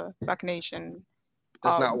 Black Nation.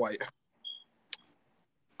 That's Um, not white.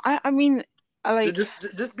 I mean, I like. Just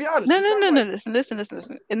be honest. No, It's no, not no, no. white. Listen. It's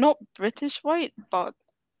not British white, but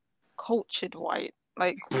cultured white.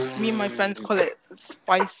 Like me and my friends call it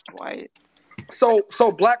spiced white. So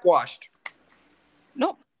blackwashed.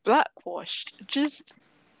 Not blackwashed, just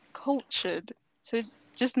cultured. So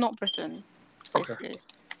just not Britain. Okay.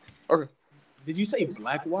 Basically. Did you say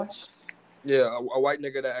blackwash? Yeah, a white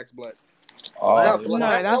nigga that acts black. Oh, Not yeah. black. No,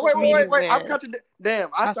 not- that's wait. really I'm weird. contradicting. Damn,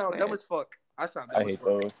 I That's sound dumb weird. as fuck. I sound I dumb as hate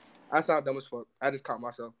fuck. those. I sound dumb as fuck. I just caught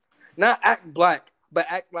myself. Not act black, but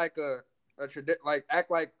act like act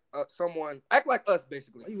like someone. Act like us,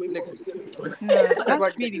 basically. Niggas. No, that's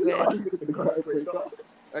like really niggas. weird.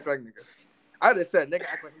 Act like niggas. I just said nigga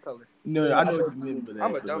act like a color. No, I know what you mean, but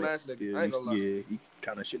I'm a dumbass nigga. I ain't gonna lie. Yeah, you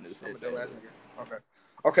kind of shouldn't have I'm a said dumbass that. nigga. Okay.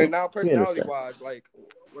 Okay, now personality wise, like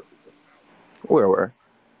Where?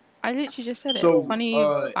 I literally just said it. So, Funny,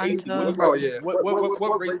 AC, banter. Oh, yeah.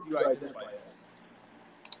 What race do you identify as?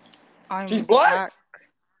 I'm She's black.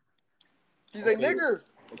 He's a nigger.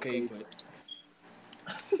 Okay, but...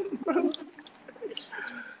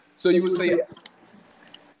 So you would say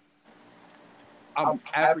I'm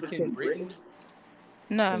African Britain,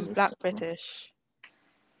 No, I'm black British.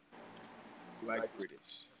 Black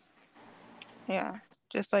British, Yeah,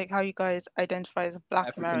 just like how you guys identify as black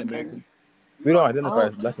African American. American. We don't identify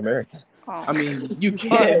as Black American. Oh. I mean, you But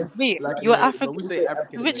can. wait, Black you're American, African. but we say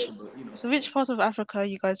African Which- American, but you know, So which part of Africa are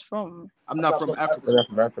you guys from? I'm not from We're Africa. not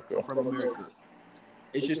from Africa. I'm from America.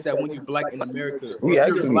 It's just that when you're black in America, We if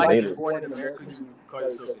actually you're black and natives. born in America, you call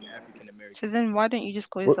yourself an African American. So then why don't you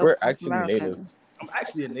just call We're, yourself we're North actually American? natives. I'm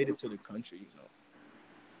actually a native to the country, you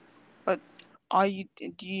know. Are you?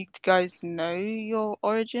 Do you guys know your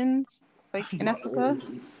origins, like in Africa?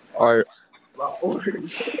 Our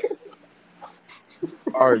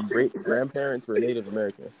Our great grandparents were Native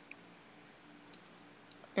Americans.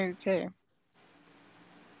 Okay.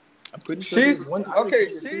 I'm pretty sure She's there's one okay.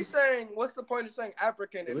 Irish nigga, She's too. saying, what's the point of saying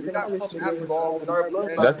African There if was you're an not Irish from nigga Africa? involved in our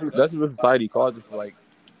bloodline. That's what society calls us, like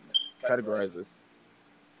categorize us.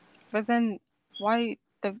 But then why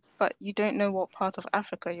but you don't know what part of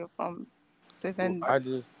Africa you're from. So then I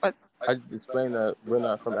just but explained that we're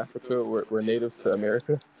not from Africa. We're natives to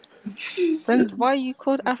America then why are you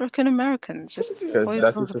called African Americans? Just because both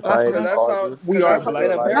that's of what the black society Because Americans? that's calls how. us. We Because are that's how black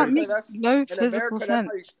in Americans. That America. makes That's no in physical America. That's sense.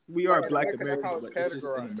 how. You, We like are in black America, that's how Americans, it's but it's just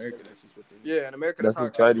in categorized. America. That's just what they Yeah, in America, That's that's how what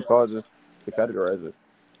it's society categorized. calls us to categorize us.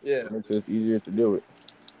 Yeah, It makes it easier to do it.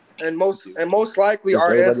 and most likely Puts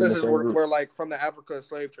our everybody in the ancestors same group. were like from the Africa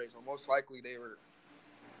slave trade, so most likely they were.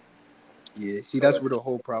 Yeah, see, that's where the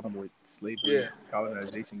whole problem with slavery, Yeah.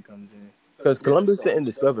 colonization comes in. Because Columbus didn't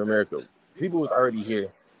discover America. People was already here.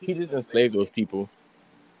 He just enslaved those people.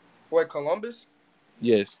 What, Columbus?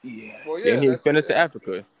 Yes. Yeah. Well, yeah. Then he That's, expanded to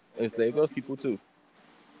Africa. Enslaved those people too.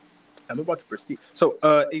 I'm about to proceed. So,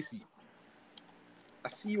 AC, I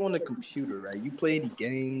see you on the computer, right? You play any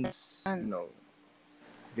games,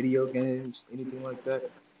 video games, anything like that?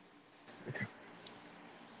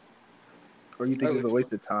 Or you think it's a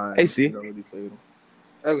waste of time? AC. You don't really play with them?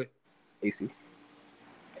 Ellie. AC.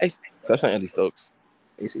 Stop saying Ellie Stokes.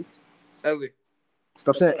 AC. Ellie.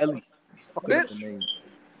 Stop saying Ellie. You fucking up the Bitch.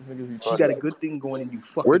 name. She got a good thing going and you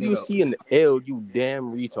fucking Where do you it up. see an L, you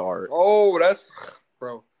damn retard? Oh, that's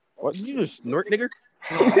bro. What did you just snort, nigger?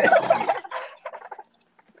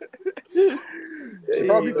 She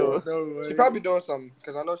probably No, doing. no way. She probably doing something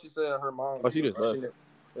because I know she said her mom. Oh, she just left.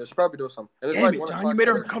 Yeah, she probably doing something. And it's Damn like it, 1 John, o'clock. you made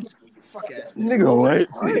her uncomfortable. You fuck ass. Nigga, what?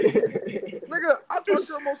 Nigga, I talk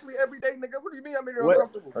to her mostly every day, nigga. What do you mean I made her What?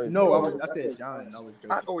 uncomfortable? No, I said John. I was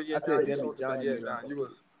joking. Oh yeah, I said John, Debbie. John, yeah, John,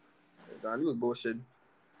 you was bullshitting.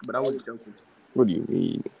 but I was joking. What do you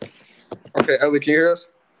mean? Okay, Ellie, can you hear us?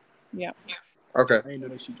 Yeah. Okay. I ain't know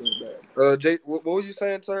that she joined back. Jay, what was you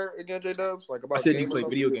saying to her again, J Dubs? Like about I said you games or play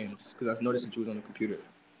something? video games because I noticed that you was on the computer.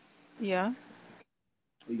 Yeah.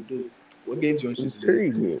 What you do? What games you It's interested in?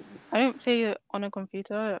 intriguing. I don't play it on a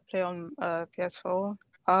computer. I play on PS4.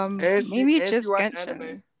 And Maybe she just watch Genshin.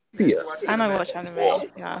 anime. Yeah. And I watch anime.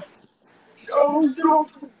 Yeah.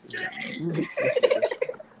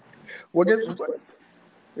 What games you play?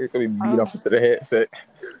 You're gonna be beat up into the headset.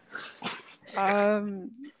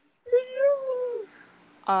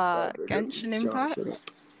 Genshin Impact.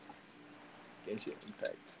 Genshin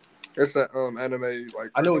Impact. It's an anime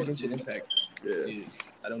like. I know what Genshin Impact Yeah. is.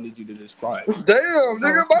 I don't need you to describe. Damn,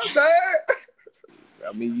 nigga, my bad.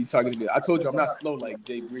 I mean, you talking to me. I told you I'm not slow like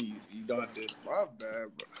Jay Breeze. You don't have to. My bad,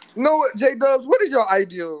 bro. You know what, J Dubs? What is your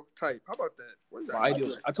ideal type? How about that? What is that? My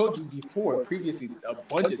ideal. I told you before, previously, a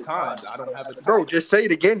bunch of times. I don't have a type. Bro, just say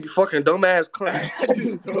it again, you fucking dumbass cunt. I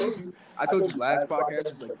just told you. I told you last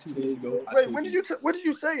podcast was like 2 days ago. I Wait, told when did you? What did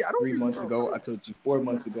you say? I don't. 3 months ago. I told you 4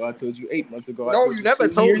 months ago. I told you 8 months ago. I No, told you never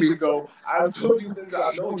 2 told years me. ago. I've told you since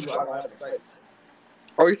I know you. I don't have a type.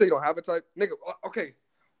 Oh, you say you don't have a type, nigga? Okay,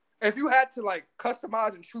 if you had to like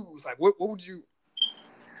customize and choose, like what would you?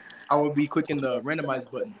 I would be clicking the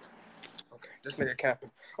randomize button. Okay, this nigga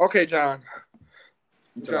capping. Okay, John.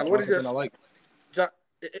 John, what is your? I like? John,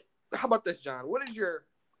 how about this, John? What is your?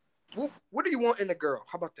 What do you want in a girl?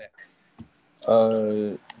 How about that?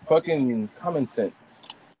 Fucking common sense.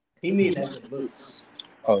 He means as in looks.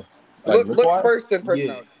 Oh, like Looks why? first then Yeah,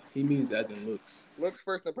 personality. he means as in looks. Looks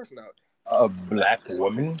first then personality. A black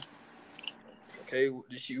woman. Okay,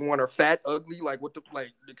 does she want her fat, ugly? Like what the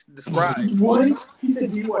describe? What? He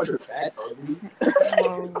said you want her fat, ugly.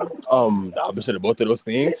 Whoa. The opposite of both of those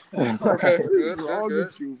things. Okay, good, What's wrong good.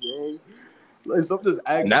 with you, bro? Like something's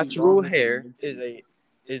actually Natural wrong with hair you.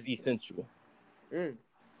 is essential. Mm.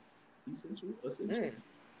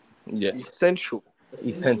 Yes, Essential.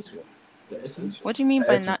 essential. What do you mean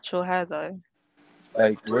by natural hair, though?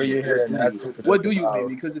 Like where your hair natural. What do you mean?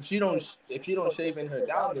 Because if you don't shave in her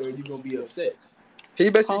down there, you're gonna be upset. He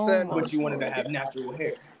basically Oh. saying, But you wanted to have natural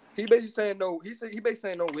hair. he basically saying no. He basically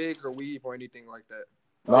saying no wigs or weave or anything like that.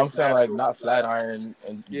 No, I'm saying like not flat iron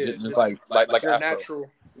and Yeah, just like Your afro. natural.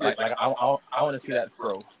 Like I want to see that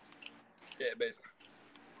fro. Yeah, basically.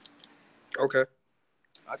 Okay.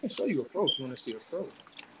 I can show you a fro if you want to see a fro.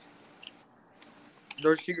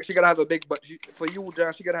 No, she gotta have a big butt. For you,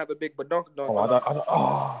 John, she gotta have a big butt. Dunk.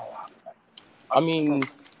 I mean,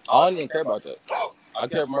 I don't even care about that. I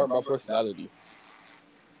care more about personality.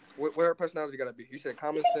 What her personality gotta be? You said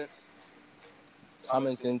common sense.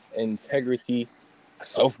 Integrity,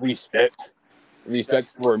 self-respect,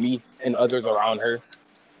 respect for me and others around her.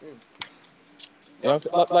 You know,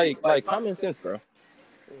 like common sense, bro.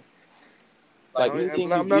 Like I'm anything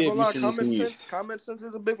not you gonna give, you lie. should receive. Common sense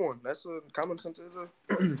is a big one. Common sense is a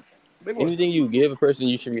big one. Anything you give a person,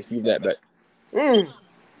 you should receive that back.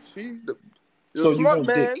 See, So you're a you smart want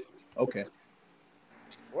man. dick? Okay.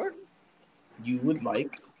 What? You would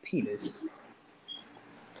like penis.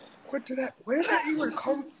 Where did that even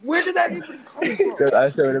come? Where did that even come from? Because I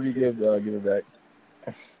said whatever you give it back.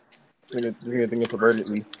 This nigga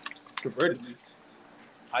pervertedly. Pervertedly.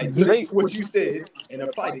 I Do took they- what you said and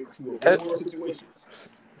applied it to a real situation.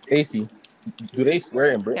 AC, do they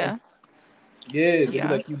swear in Britain? Yeah, they be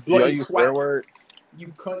Yeah. like you Do y'all bloody use swear twat, words? you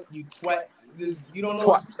cunt, you twat. This you don't know.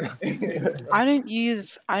 Twat. I don't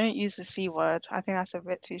use the C word. I think that's a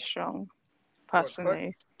bit too strong,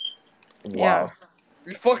 personally. Yeah. Wow.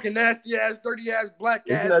 You fucking nasty ass, dirty ass, black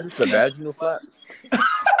Isn't ass. that just a vaginal flap?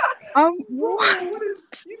 What?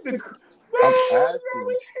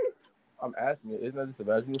 I'm asking. Isn't that just a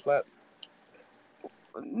vaginal flap?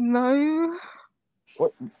 No.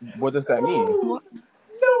 What does that mean? What?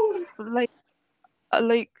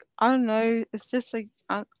 Like I don't know. It's just like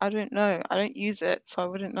I don't know. I don't use it, so I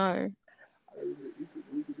wouldn't know.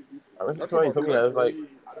 Unless somebody told me that, I was like,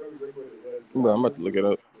 well, I'm about to look it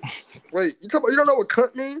up. Wait, you don't know what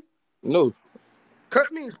cunt means? No,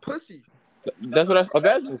 Cunt means pussy. that's what a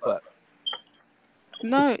vaginal flap.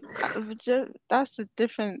 No, that's a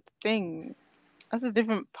different thing. That's a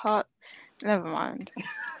different part. Never mind.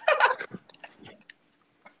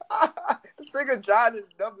 This nigga John is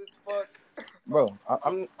dumb as fuck. Bro,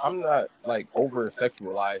 I'm not like over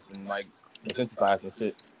sexualized and like desensitized and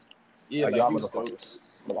shit. Yeah, Like, like y'all you motherfuckers.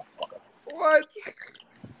 Motherfucker. What?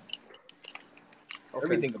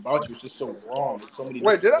 Everything about you is just so wrong. It's so many.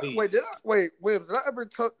 Wait, different ways. Williams, did I ever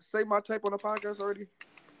say my type on the podcast already?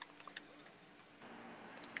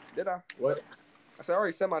 Did I? What? I said I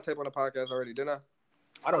already said my type on the podcast already, didn't I?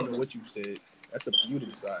 I don't know what you said. That's up to you to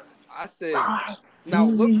decide. I said, now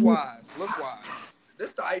look wise. This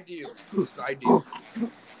is the ideal.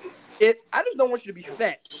 I just don't want you to be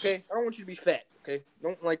fat, okay? I don't want you to be fat, okay?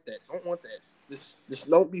 Don't like that. Don't want that. Just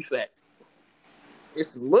don't be fat.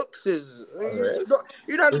 Its looks is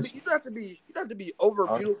you don't have to be over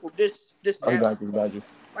beautiful. This Got you.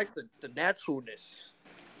 like the naturalness.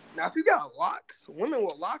 Now if you got locks, women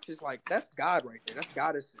with locks is like that's God right there. That's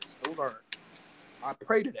goddesses. Those are I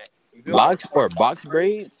pray to that. You feel Locks me? or box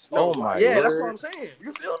braids? No, Oh my yeah, word. that's what I'm saying.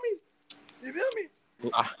 You feel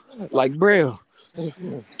me? Like Braille. You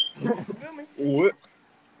feel me? What?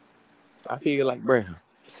 I feel like Braille.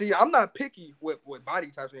 See, I'm not picky with body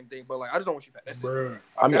types or anything, but like I just don't want you fat. That's it.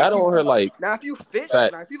 I mean, I don't want her like. Now if you fit,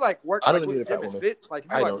 Fat. now if you like work, I don't like need with a fat gym and woman. fit, like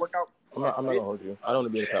if you I like don't. work out. I'm not gonna hold you. I don't want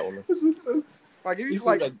to be a fat woman. Like if you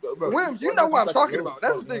like Williams, you know what I'm talking about.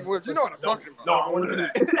 That's the thing, Williams. You know what I'm talking about. No, I want to do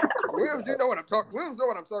that. Williams, you know what I'm talking. Williams know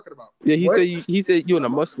what I'm talking about. Yeah, What? he said you in a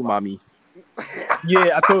muscle mommy.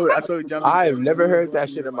 Yeah, I told John. I've never heard that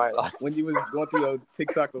shit in my life. When you was going through your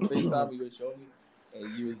TikTok or FaceTime, you were showing me, and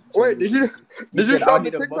you was. Wait, did you said, show "I him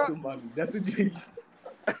the need a TikTok? muscle mommy." That's what you.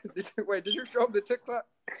 Did you show him the TikTok?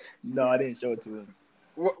 No, I didn't show it to him.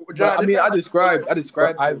 John, But, I mean, I described. I've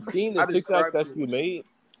seen the I TikTok described that to you him. made,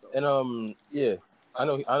 and yeah, I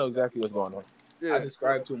know exactly what's going on. Yeah, I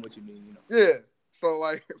described to him what you mean. You know. yeah. So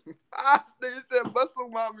like, nigga said muscle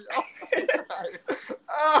mommy.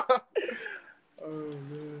 Oh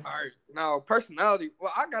man. All right, now personality.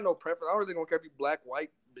 Well, I got no preference. I don't really don't care if you black, white,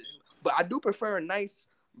 but I do prefer a nice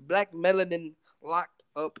black melanin locked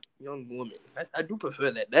up young woman. I do prefer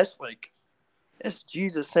that. That's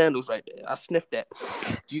Jesus sandals right there. I sniffed that.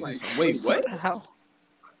 Jesus, wait, what? How?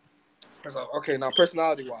 So, okay, now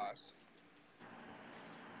personality wise,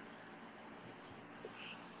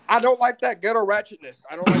 I don't like that ghetto ratchetness.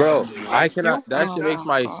 I don't like Bro, that shit. I cannot. That Oh, shit makes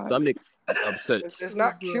my God. stomach upset. It's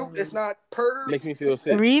not cute. It's not purr. Makes me feel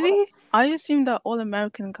sick. Really? I assumed that all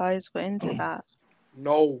American guys were into that.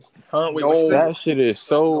 No, Huh? Wait, No. what you said? That shit is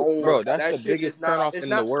so, no, bro. That's that the shit biggest is not- turnoff it's in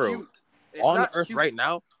not the world. cute. It's On the not earth cute. right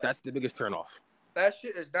now, that's the biggest turnoff. That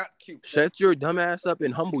shit is not cute. Shut your dumb ass up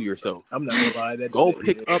and humble yourself. I'm not gonna lie. That Go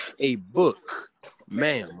pick up a book,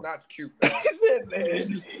 ma'am. It's not cute, man.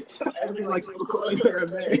 man. Acting like you were calling her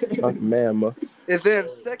a man. Ma'am. And then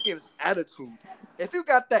second is attitude. If you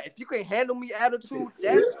got that, if you can handle me attitude,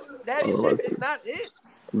 that shit is not it.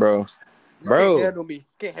 Bro, You Bro. can't handle me. You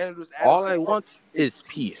can't handle this attitude. all I want is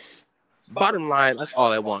peace. Bottom line, that's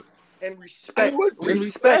all I want. and respect.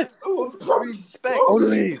 Respect.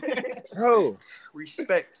 Bro,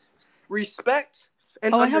 Respect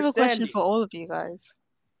and Oh, I have a question understanding. for all of you guys.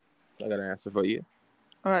 I got an answer for you.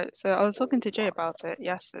 All right, so I was talking to Jay about it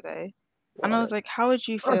yesterday, and I was like, "How would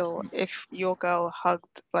you feel if your girl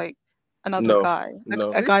hugged like another No, guy, no.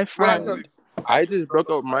 a guy What I friend?" tell you. I just broke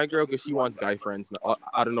up with my girl because she wants guy friends.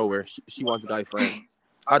 Out of nowhere, she wants guy friends.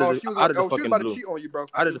 Out of the She was fucking about to blue. cheat on you, bro.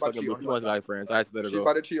 Out of the fucking blue. She wants guy friends. I had to let her She's go.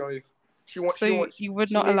 about to cheat on you. She wants. You would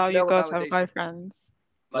she not needs allow your male girl to have validation. guy friends.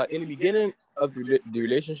 Like in the beginning of the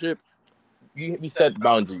relationship, we set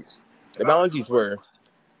boundaries. The boundaries were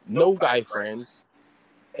no guy friends,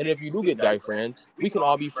 and if you do get guy friends, we can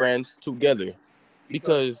all be friends together.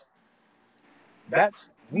 Because that's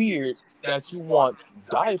weird that you want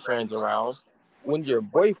guy friends around when your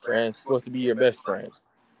boyfriend's supposed to be your best friend.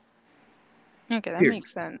 Okay, that Period.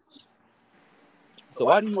 makes sense. So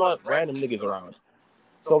why do you want random niggas around?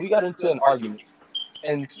 So we got into an argument,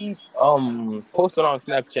 and he posted on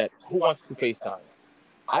Snapchat, "Who wants to FaceTime?"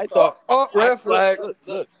 I thought, red flag.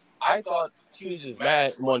 Look, I thought she was just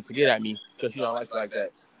mad and wanted to get at me because she don't like like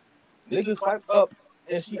that. Niggas swiped up,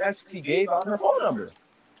 and she actually gave out her phone number.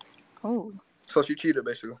 Oh, So she cheated,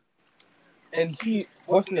 basically. And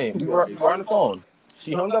what's the name? We were on the phone.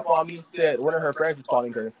 She hung up on me, said one of her friends was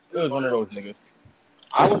calling her. It was one of those niggas.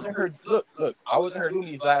 I was in her, look, I was in her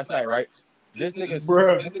Doonies last night, right? This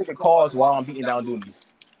nigga calls while I'm beating down Doonies.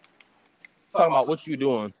 Talking about what you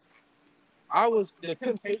doing. The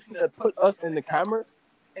temptation to put us in the camera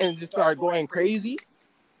and just start going crazy.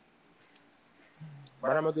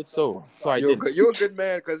 But I'm a good soul, so You're a good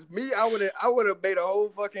man, because me, I would have made a whole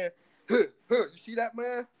fucking, you see that,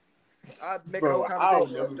 man? I'd make a whole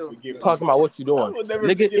conversation. Talking about what you doing.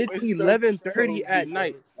 Nigga, it's 11:30 at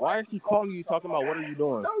night. Why is he calling you talking about what are you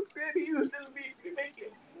doing? Stokes said he was just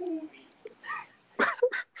making movies.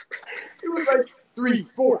 It was like 3,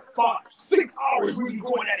 4, 5, 6 hours we were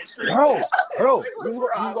going at it straight. Bro,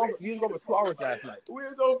 you was going for 2 hours last night. We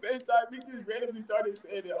was on FaceTime. We just randomly started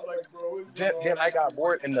saying it. I'm like, bro, what's wrong? Then I got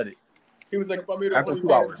bored and nutted. He was like, if I made a After whole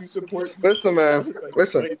 2 hours. you support. Listen, man. Like,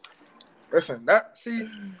 Listen. That see,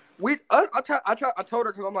 I told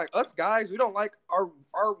her because I'm like, us guys, we don't like our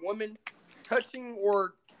women touching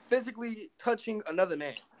or physically touching another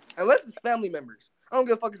man unless it's family members. I don't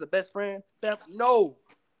give a fuck. It's a best friend. No.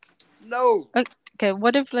 okay.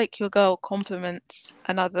 What if like your girl compliments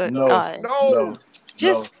another No. guy? No.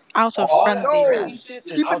 Just out of All friendliness. that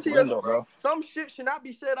Keep it to yourself, bro. Some shit should not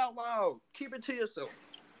be said out loud. Keep it to yourself.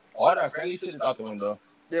 All that friendly shit is out the window.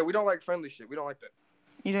 Yeah, we don't like friendly shit. We don't like that.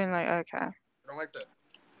 You don't like okay. We don't like that.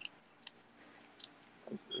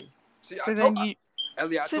 See, So then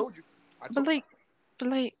Ellie, I told you. but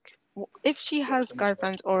if she has guy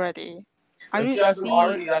friends already, I If she don't has them see.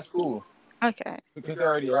 already, that's cool. Okay, Because they're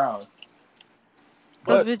already around.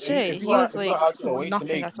 but if Vijay, you want he's like out your way to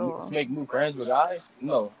nothing at all. make new friends with guys,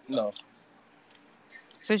 no.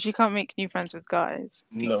 So she can't make new friends with guys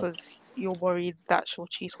No. because you're worried that she'll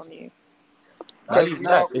cheat on you. Not even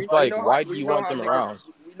that. It's like, why do you want them around?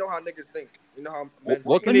 We know how niggas think. We know how men.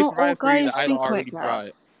 What can But they not all provide for you guys that I don't think already like that.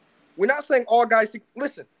 provide? We're not saying all guys think.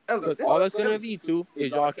 Listen, Ellie. Look, all that's gonna lead to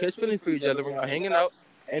is y'all catch feelings for each other when y'all hanging out,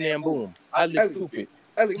 and then boom, I look stupid.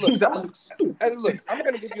 Ellie, look. I'm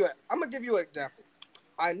gonna give you an example.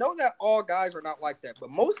 I know that all guys are not like that, but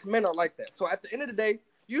most men are like that. So at the end of the day,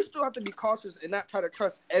 you still have to be cautious and not try to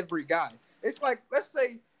trust every guy. It's like let's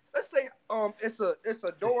say it's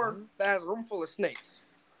a door that has a room full of snakes.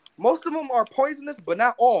 Most of them are poisonous, but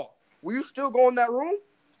not all. Will you still go in that room?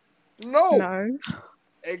 No.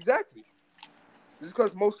 Exactly. Just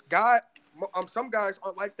because some guys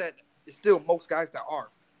aren't like that. It's still most guys that are.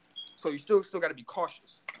 So you still got to be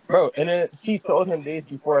cautious. Bro, and then she told him days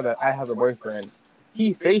before that I have a boyfriend.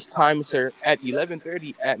 He FaceTimes her at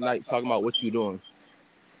 11:30 at night talking about what you doing.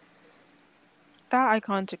 That I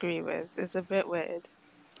can't agree with. It's a bit weird.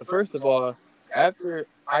 First of all, after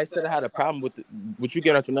I said I had a problem with you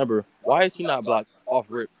getting out your number, why is he not blocked off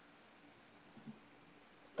rip?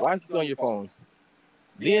 Why is he still on your phone?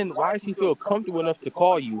 Then why does he feel comfortable enough to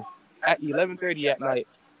call you at 11:30 at night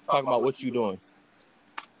talking about what you doing?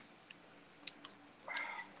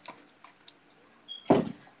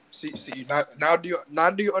 See, now do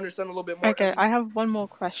you understand a little bit more? Okay, I have one more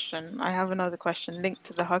question. I have another question linked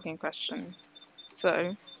to the hugging question.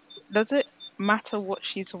 So, does it matter what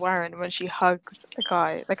she's wearing when she hugs a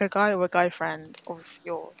guy, like a guy or a guy friend of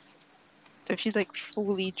yours? So if she's like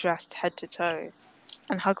fully dressed head to toe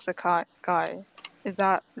and hugs a guy, is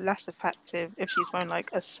that less effective if she's wearing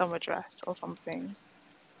like a summer dress or something?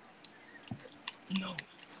 No.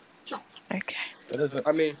 Okay. It doesn't.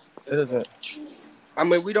 I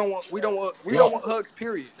mean, we don't want hugs.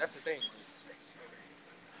 Period. That's the thing.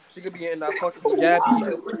 She could be in that fucking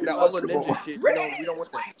jabby, that other ninja shit. We don't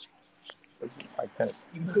want that. I can't.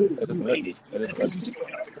 It doesn't.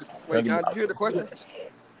 Wait, John, did you hear the question?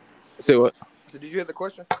 Say what? So did you hear the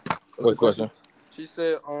question? What's the question? She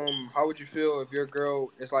said, how would you feel if your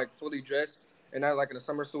girl is like fully dressed and not like in a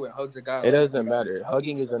summer suit and hugs a guy. It doesn't matter.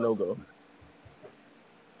 Hugging is a no-go.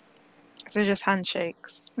 So just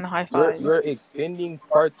handshakes and high You're fives. you're extending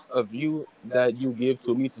parts of you that you give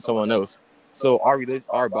to me to someone else. So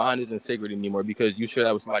our bond isn't sacred anymore because you share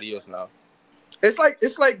that with somebody else now.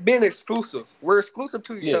 It's like being exclusive. We're exclusive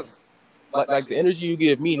to each Yeah. other. Like the energy you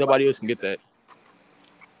give me, nobody else can get that.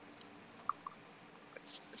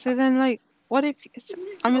 So then, like, what if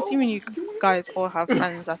I'm assuming you guys all have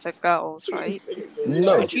friends that are girls, right?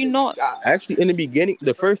 No. Would you not? Actually, in the beginning,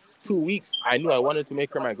 the first 2 weeks, I knew I wanted to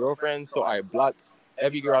make her my girlfriend, so I blocked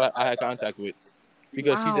every girl I had contact with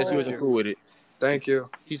because she said she Wow. wasn't cool with it. Thank you.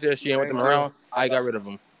 She said she didn't want them Thank you. around. I got rid of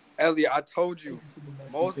them. Elliot, I told you,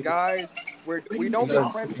 most guys, we don't be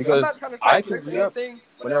Because- friends. I'm because not trying to I say can sex or be up anything.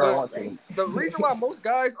 Whenever I But want to. the reason why most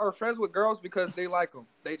guys are friends with girls because they like them.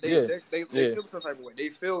 They Yeah. feel some type of way. They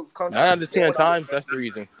feel comfortable. 9 out of 10 times, that's the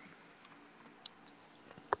reason.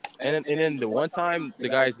 And then the one time, the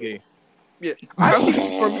guy's gay. Yeah,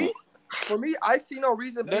 for me, I see no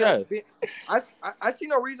reason. I see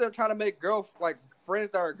no reason trying to make girls like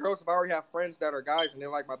friends that are girls if I already have friends that are guys and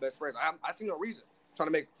they're like my best friends. I see no reason trying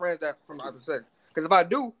to make friends that from the opposite sex. Because if I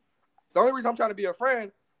do, the only reason I'm trying to be a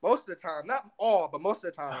friend most of the time, not all, but most of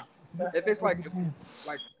the time, if it's like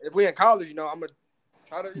if we in college, I'm gonna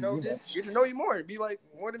try to get to know you more and be like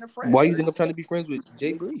more than a friend. Why you think I'm trying to be friends with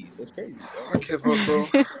Jay Breeze? That's crazy. I give up, bro.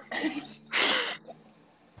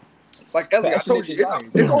 Like Ellie, I told you,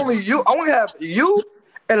 it's only you. I only have you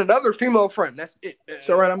and another female friend. That's it. It's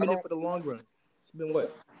all right. I'm in it for the long run. It's been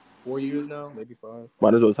what, 4 years now, maybe 5.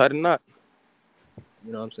 Might as well tie the knot.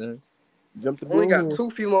 You know what I'm saying? Jump the Only got broom. 2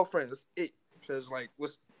 female friends. That's it. Because like,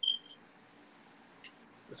 it's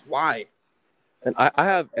why. And I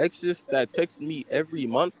have exes that text me every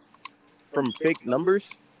month from fake numbers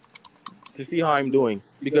to see how I'm doing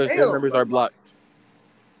because their Damn. numbers are blocked.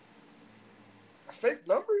 Fake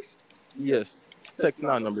numbers. Yes, text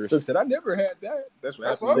non-numbers. So said I never had that. That's what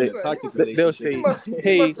That's happened what I'm in a saying. toxic They'll relationship. say,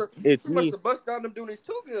 "Hey, it's You must me." have bust down them doing these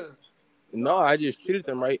too good. No, I just treated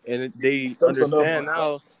them right, and they Stump's on understand the-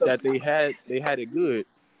 now that they had it good.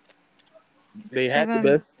 They So had the then-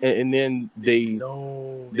 best, and then they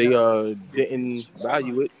No. didn't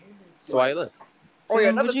value it, so I left. Oh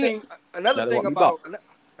yeah, then would you- another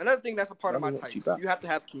thing that's a part of my Rather type. cheap out. You have to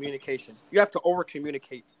have communication. You have to over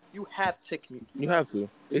communicate. You have to communicate. You have to.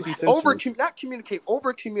 It's essential. Not communicate.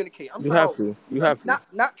 Over communicate. I'm You talking have about to. You have to.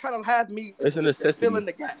 not trying to have me It's a necessity. fill in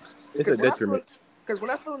the gaps. It's a detriment. Because when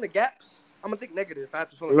I fill in the gaps, I'm gonna think negative. If I have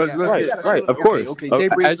to fill in Let's the gaps. Right, You gotta right, fill in the of gaps. course. Okay, Jay As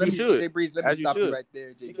Breeze, you let me, should. Jay Breeze, let me As you stop you should. right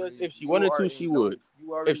there, Jay Because Breeze. if she wanted You to, are she in would.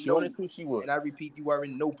 You are If in she wanted to, she would. And I repeat, you are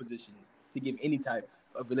in no position to give any type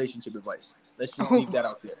of relationship advice. Let's just leave that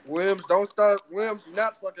out there. Williams, don't start. Williams, do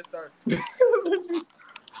not fucking start.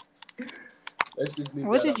 Let's just leave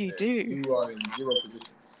What that did out you there. do? You are in zero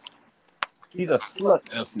position. He's a slut,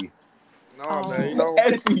 Elsie. No, Oh. man. You know,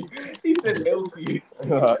 Elsie. He said Elsie. You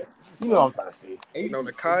know what I'm trying to say. no,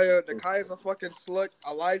 the Kaya's a fucking slut.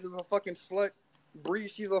 Eliza's a fucking slut. Bree,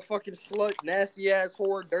 she's a fucking slut. Nasty ass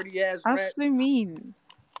whore, dirty ass rat. That's so mean.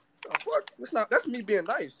 The fuck? That's me being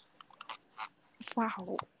nice.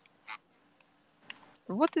 Wow.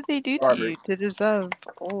 What did they do to Barbara. you to deserve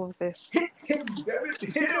all of this?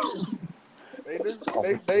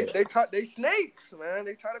 They snakes, man.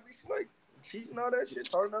 They try to be snakes. Cheating, all that shit.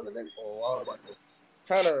 Talking other niggas. Oh, wow.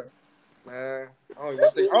 Trying to, man. I don't even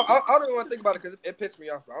think. I don't even want to think about it because it pissed me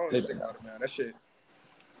off. I don't even think about it, man. That shit.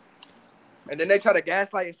 And then they try to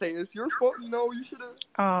gaslight and say it's your fault. No, you should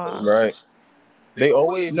have. Right. They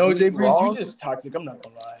always No, do Jay you Breeze, wrong. you just toxic. I'm not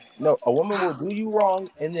gonna lie. No, a woman will do you wrong,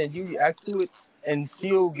 and then you react to it, and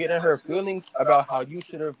she'll get in her feelings about how you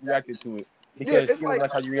should have reacted to it because it's she doesn't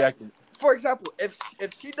like how you reacted. For example, if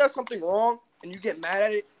she does something wrong and you get mad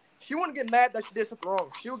at it, she wouldn't get mad that she did something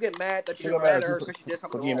wrong. She'll get mad that you She'll get get mad at her because she did for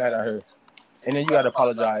something getting wrong. mad at her, and then you gotta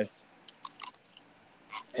apologize.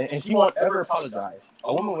 And she won't ever apologize.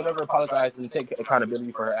 A woman will never apologize and take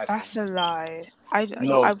accountability for her actions. That's a lie. I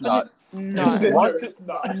No, I it's not. wouldn't. If she No. wants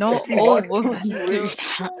to, Not if she all wants to, women she do will.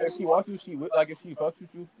 that. If she wants to, she will. Like if she fucks with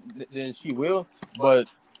you, then she will.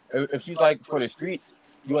 But if she's like for the streets,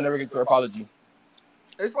 you will never get her apology.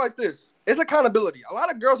 It's like this. It's accountability. A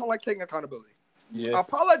lot of girls don't like taking accountability. Yeah.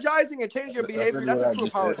 Apologizing and changing your behavior, that's a true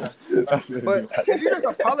apology. But if you just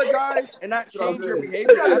apologize and not change your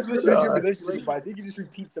behavior, that's Just just give relationship advice. You can just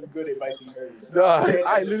repeat some good advice you heard. No,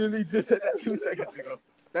 I literally just said that 2 seconds ago.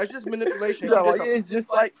 That's just manipulation. Yeah, like, it's just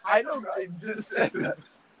like I know I just said that.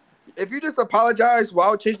 If you just apologize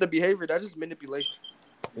while changing the behavior, that's just manipulation.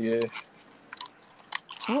 Yeah.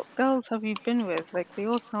 What girls have you been with? Like they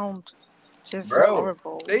all sound Just Bro,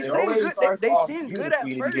 horrible. They It seem always good. starts They off seem good beautifully at in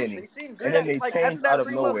the first. beginning. They seem good And then at they like change after that out of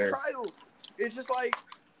 3 month nowhere. trial. It's just like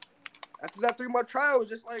after that 3 month trial, it's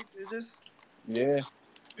just like it's just. Yeah.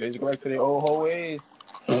 They just go back to their old whole ways.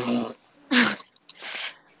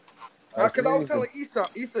 Because I was telling Issa,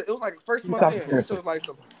 it was like the first month in. Issa was like,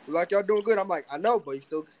 like y'all doing good. I'm like, I know, but you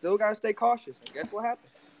still gotta stay cautious. And guess what happened?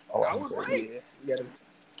 Oh, I was right. Yeah, you gotta.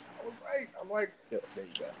 I was right. I'm like, Yeah, there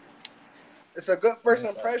you go. it's a good first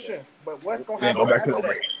impression, but what's gonna Yeah, happen go back to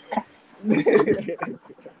after that?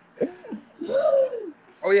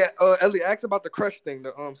 Oh yeah, Ellie, ask about the crush thing,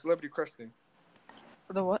 the celebrity crush thing.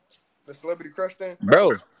 The what? The celebrity crush thing.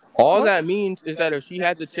 Bro, all What? that means is that if she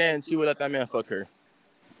had the chance, she would let that man fuck her.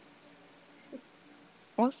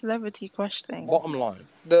 What celebrity crush thing? Bottom line.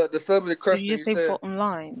 The celebrity crush Did thing. you You say said bottom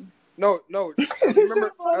line? no.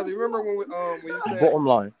 Ellie, remember when you said Bottom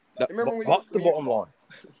line. Remember when you- What's the when you- bottom line?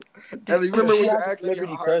 Ellie, remember If when she you had the asked me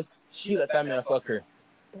celebrity how, crush, she let that man fuck her.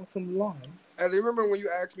 Bottom line. Ellie, remember when you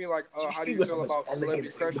asked me like how do you feel about celebrity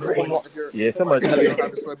crush? Yeah, so much If you don't elegance.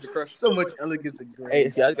 have a celebrity crush. So much elegance and grace. Hey,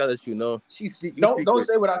 see, I just gotta let you know. She speak. You Don't speak don't with-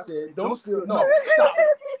 say what I said. Don't steal. No, stop it.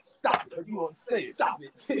 Stop it. You won't say it. Stop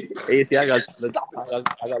it. Hey, see, I gotta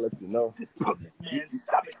let you know. This public, man.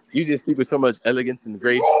 Stop it. You just speak with so much elegance and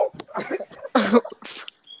grace.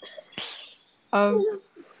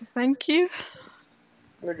 Thank you.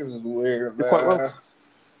 Niggas is weird, man. quite welcome.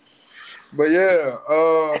 But yeah,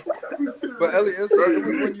 but Ellie, it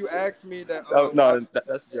was when you asked me that. No,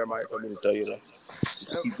 that's Jeremiah told me to tell you that.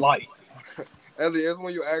 He's lying. Ellie, it's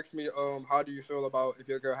when you asked me, how do you feel about if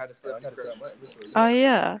your girl had a celebrity crush? Oh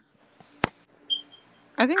yeah.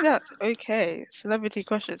 I think that's okay. Celebrity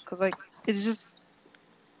crushes, because like it's just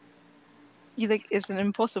it's an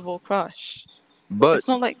impossible crush. But It's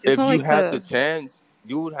not like if you like had the chance,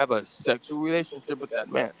 you would have a sexual relationship with that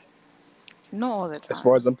man. not all the time. As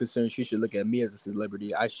far as I'm concerned, she should look at me as a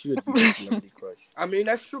celebrity. I should be a celebrity crush. I mean,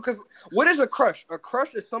 that's true. Because what is a crush? A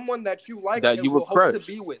crush is someone that you like That and you will would hope crush. to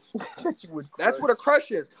be with. That you would That's what a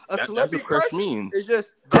crush is. A That's celebrity what crush crush means. is just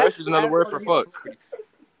Crush is another word for fuck.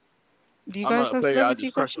 Do you I'm guys a have player. I celebrity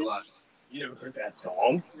just crush a crushes? lot. You never heard that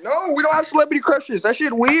song, No, we don't have celebrity crushes. That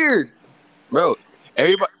shit weird. bro?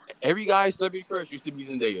 Every guy's celebrity crush used to be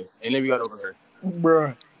Zendaya, and then we got over her.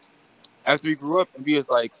 Bruh. After we grew up, we was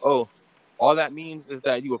like, oh, all that means is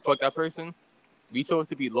that you would fuck that person. We chose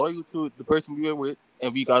to be loyal to the person we were with,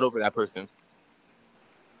 and we got over that person.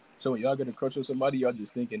 So when y'all get a crush on somebody, y'all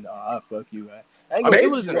just thinking, fuck you. I mean,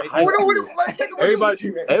 it was in high What school.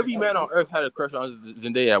 Every man on earth had a crush on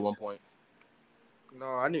Zendaya at one point. No,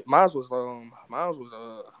 mine was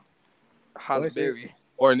Halle Berry.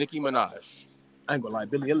 Or Nicki Minaj. I ain't gonna lie,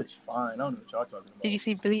 Billie Eilish, fine. I don't know what y'all talking about. Did you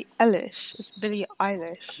see Billie Eilish? It's Billie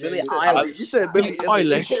Eilish. Billie Eilish. You said Billie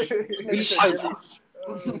Eilish. Billie Eilish.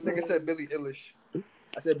 This nigga said Billie Eilish.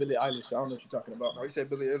 I said Billie Eilish. I don't know what you're talking about. No, he said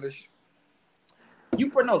Billie Eilish. You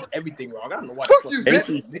pronounce everything wrong. I don't know why. Fuck you, bitch.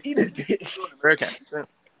 Eat it, bitch. American.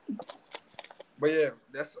 But yeah,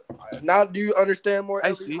 that's now. Do you understand more, I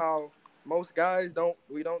Ellie, see. how most guys don't?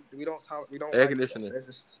 We don't. Air conditioning.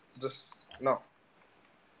 It's just no.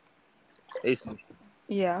 Ace, can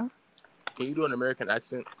Yeah. you do an American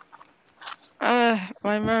accent? My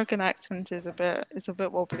American accent is a bit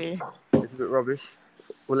wobbly. It's a bit rubbish.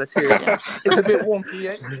 Well, let's hear it. It's a bit wonky,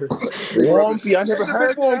 eh? Wonky. I never It's a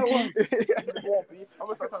heard bit that wonky. one. Wonky. I'm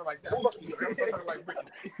gonna start talking like that. Fuck you. I'm gonna start talking like Britney.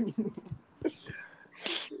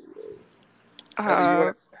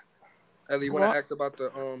 Ellie, you wanna What? ask about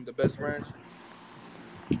the best friend?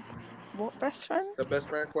 What best friend? The best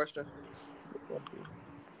friend question.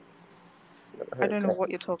 I don't know what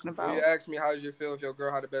you're talking When about. you asked me how you feel if your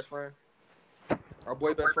girl had a best friend, a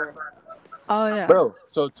boy best friend. Oh yeah. Bro,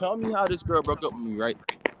 so tell me how this girl broke up with me, right?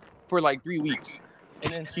 For like 3 weeks.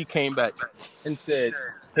 And then she came back and said,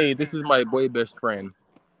 hey, this is my boy best friend.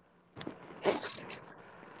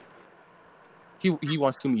 He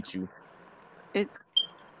wants to meet you.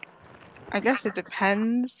 I guess it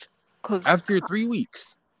depends. Cause After 3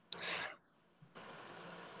 weeks.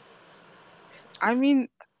 I mean,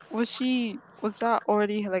 was that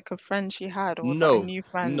already like a friend she had, or was that a No. new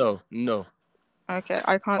friend? No. Okay,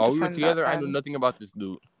 I can't While we were defend together, that I knew then. nothing about this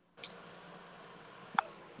dude.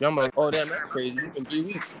 Yeah, I'm like, oh, damn, that's crazy. It's been 3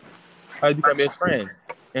 weeks. How did you become best friends?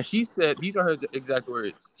 And she said, these are her exact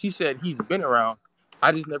words. She said, he's been around.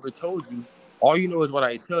 I just never told you. All you know is what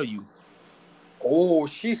I tell you. Oh,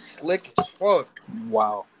 she's slick as fuck.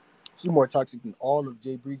 Wow. She's more toxic than all of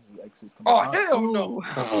Jay Breeze's exes. Oh hell no.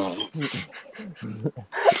 Ooh.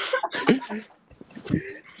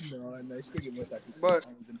 No, she can get more toxic. But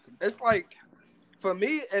it's like For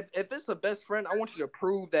me, if it's a best friend, I want you to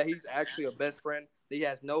prove that he's actually a best friend. That he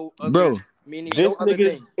has no other Bro, meaning, this no other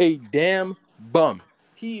nigga's thing. a damn bum.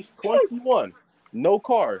 He's 21, no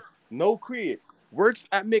car, no crib, works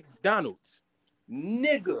at McDonald's.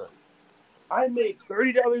 Nigga, I make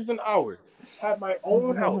 $30 an hour, have my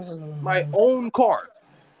own house, my own car,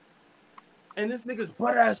 and this nigga's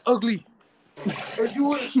butt ass ugly. If you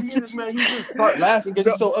would have seen this man, you just start laughing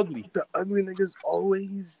because he's so ugly. The ugly niggas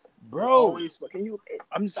always, Bro, fucking you.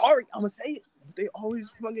 I'm sorry, I'm gonna say it. They always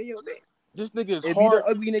fucking you. this nigga is It be hard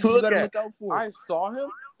the ugly niggas to you look gotta at. look out for. I saw him,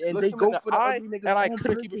 And looked they him go in the for the eye, ugly niggas and I on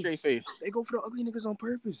couldn't keep a purpose. straight face. They go for the ugly niggas on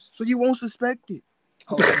purpose, so you won't suspect it.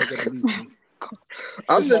 Oh, nigga, believe me.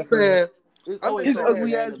 I'm just saying. His saying,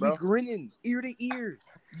 ugly ass be bro. grinning ear to ear.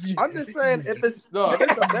 I'm just saying if it's No. if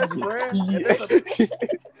it's a best friend, if it's a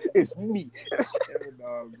It's me.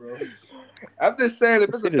 Nah, bro. I'm just saying if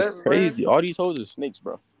it's a It is best crazy. friend, All these hoes are snakes,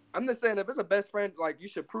 bro. I'm just saying if it's a best friend, like you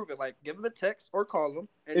should prove it. Like give him a text or call him,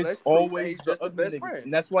 and It's let's prove that always he's the just the ugly best niggas, friend.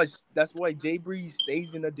 and that's why Jay Breeze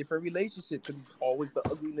stays in a different relationship because it's always the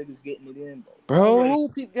ugly niggas getting it in, bro.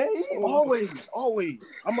 Peep game. Always.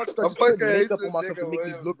 I'm about to start I putting fucking hate makeup this on myself to nigga make me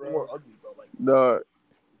Williams, look bro. more ugly, bro. Like, No.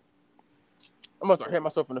 I'm gonna start hitting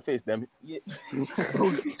myself in the face, damn it. yeah.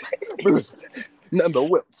 Bruce. Nothing but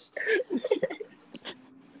whips.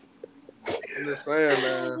 I'm just saying,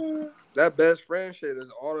 man. That best friend shit is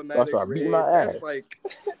automatic. start beating red. my That's ass. like,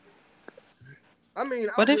 I mean,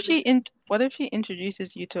 What I if really, she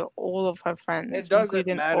introduces you to all of her friends, It doesn't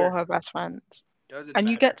including matter. all her best friends, doesn't and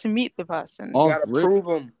you matter. get to meet the person? You Off gotta rip. prove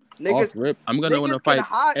them. Off Niggas, rip. I'm gonna want to niggas can fight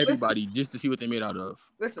hide. everybody just to see what they made out of.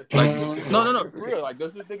 Listen. Like, no, for real. Like,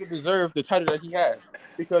 does this nigga deserve the title that he has?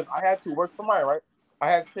 Because I had to work for mine, right? I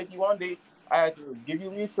had to take you on dates. I had to give you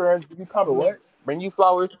reassurance, give you compliments, bring you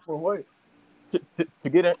flowers For what? to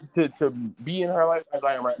get in, to be in her life as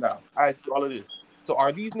I am right now. I had to do all of this. So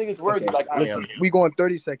are these niggas worthy like I Listen, am? we going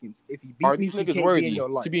 30 seconds. If he beat Are me, these he niggas can't worthy be in your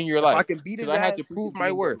life. to be in your If I life? can beat his Because I had ass, to he prove can my be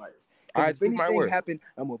in your worth. life. I 'Cause had if to prove my anything worth. happen,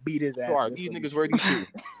 I'm gonna beat his ass. So are and it's these gonna be niggas worthy straight.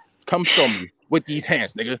 too? Come show me with these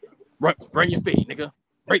hands, nigga. Run your fade, nigga.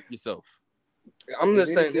 Break yourself. I'm If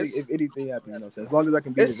just saying, anything, if anything happens, you know what I'm saying? As long as I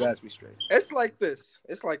can beat his ass, we straight. it's like this.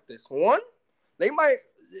 It's like this. One, they might.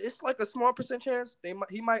 It's like a small percent chance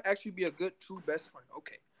he might actually be a good true best friend.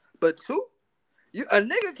 Okay, but two, a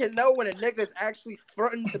nigga can know when a nigga's actually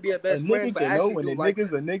fronting to be a A best friend, nigga but can know actually when do the like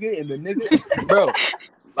nigga's a nigga and the nigga. Bro,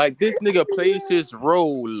 like this nigga plays his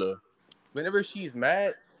role. Whenever she's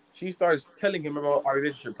mad, she starts telling him about our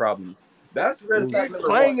relationship problems. That's red flag he's number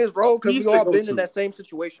playing one. his role because He's we the all been go-to. in that same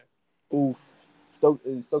situation. Oof.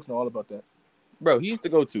 Stokes know all about that. Bro, he used to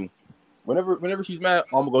go to. Whenever she's mad,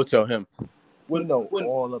 I'm gonna go tell him. We know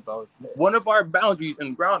all about that. One of our boundaries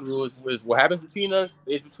and ground rules was what happens between us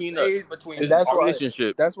is between us. Stays between It's That's our why-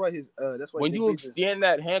 relationship. That's why When Jay you Breeze's- extend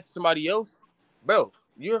that hand to somebody else, bro,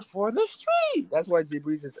 you're for the street. That's why Jay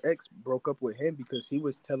Breeze's ex broke up with him because he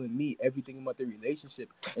was telling me everything about their relationship,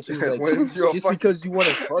 and she was like, Williams, you're a "Just fucking- because you want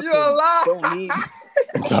to fuck You're a him, lie. don't mean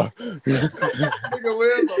Nigga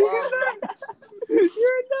Williams, a lie, bro.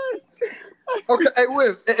 you're nuts." Okay, hey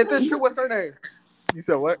Williams, if it's true, what's her name? You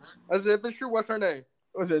said what? I said, if it's true, what's her name?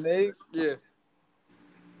 What's her name? Yeah.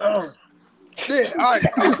 Shit. All right.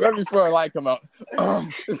 Right before a light come out.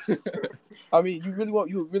 I mean, you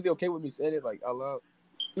really okay with me saying it like out loud?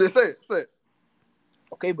 Yeah, say it.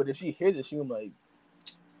 Okay, but if she hears it, she gonna be like, you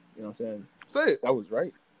know what I'm saying? Say it. That was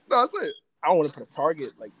right. No, say it. I don't want to put a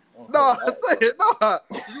target like. on her No, back. say it. No.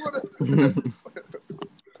 You wanna...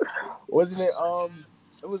 Wasn't it?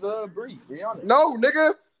 It was Brianna. No,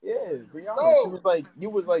 nigga. Yeah, Brianna. No. She was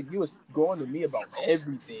like you was going to me about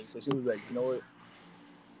everything. So she was like, you know what?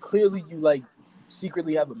 Clearly, you like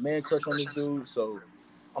secretly have a man crush on this dude. So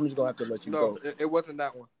I'm just gonna have to let you No, go. it wasn't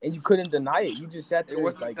that one. And you couldn't deny it. You just sat It there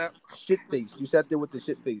wasn't like that. shit face. You sat there with the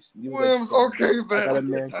shit face. You was Williams, like, okay, man. I got a I'm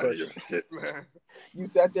man tired of crush. your shit, man. You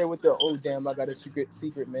sat there with the oh damn, I got a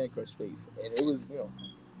secret man crush face, and it was it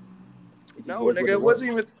just No, was what nigga, it was.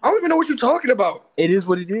 wasn't even. I don't even know what you're talking about. It is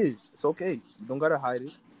what it is. It's okay. You don't gotta hide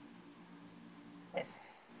it.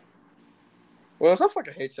 Well, I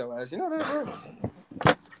fucking hate your ass. You know that,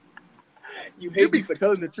 bro? You hate me for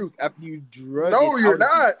telling the truth after you drug No, it you're out of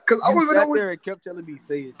not. Because I You don't even sat know what. there and kept telling me,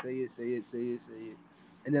 say it.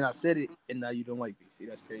 And then I said it, and now you don't like me. See,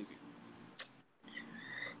 that's crazy.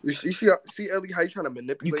 You see, Ellie, how you trying to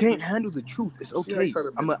manipulate? You can't me? handle the truth. It's See, I okay. try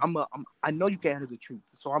to I know you can't handle the truth,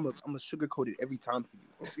 so I'm a sugarcoat it every time for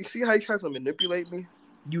you. You see how he tries to manipulate me?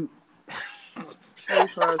 You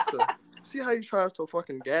See how he tries to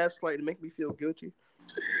fucking gaslight and make me feel guilty?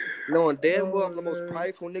 Knowing damn well I'm the most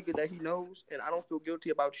prideful nigga that he knows, and I don't feel guilty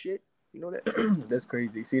about shit. You know that? That's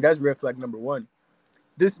crazy. See, that's red flag number one.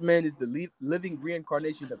 This man is the living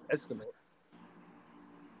reincarnation of Eskimo.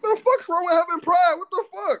 The fuck's wrong with having pride? What the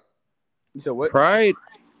fuck? You said what? Pride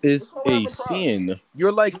is What's wrong a with pride? sin.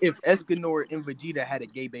 You're like if Escanor and Vegeta had a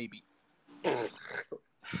gay baby.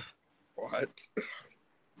 What?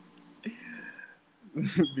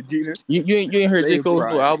 Vegeta. You ain't heard Say J. Cole's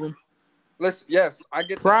pride. new album? Listen, yes, I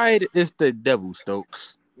get that. Pride is the devil,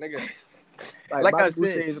 Stokes. Nigga. Like Bobby I Boo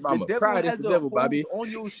said, says, the "Mama, devil pride is has the a devil, hold Bobby. on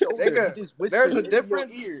your shoulder. Nigga, He just whispers there's a in your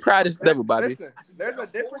difference. ear. Pride is the devil, Bobby. Listen, there's a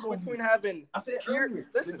difference between having. I said Here- earlier,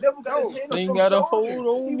 listen, the devil got no. his hand on Ain't your got a shoulder. hold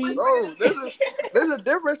on He me. whispered Bro, in there's a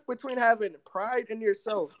difference between having pride in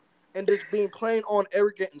yourself and just being plain on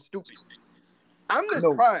arrogant and stupid. I'm just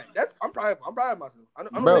No. pride. I'm prideful. I'm proud of myself. I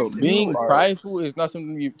don't Bro, think being you are. prideful is not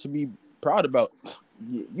something to be proud about.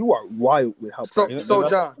 Yeah, you are wild with how So, pride. so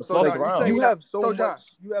John, Let's so fuck John, you around. say You have so so much. John,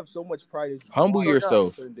 You have so much pride. As Humble want to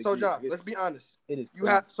yourself. a certain so degree. John, It's- let's be honest. It is. You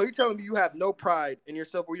have so you telling me you have no pride in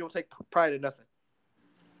yourself, or you don't take pride in nothing?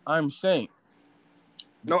 I'm saying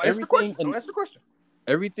No, answer the question. No, answer the question.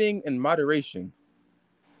 everything in moderation.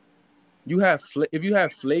 You have if you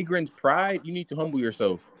have flagrant pride, you need to humble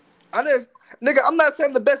yourself. Nigga, I'm not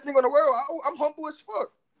saying the best thing in the world. I'm humble as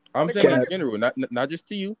fuck. I'm Nigga, saying in nigga. general, not just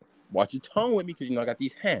to you. Watch your tone with me because you know I got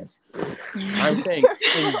these hands. I'm saying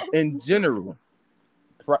in general,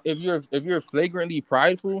 if you're flagrantly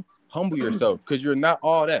prideful, humble yourself because you're not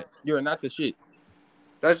all that. You're not the shit.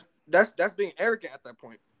 That's being arrogant at that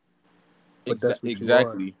point. But that's what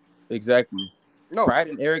you Exactly. No, Pride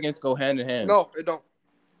and arrogance go hand in hand. no, it don't.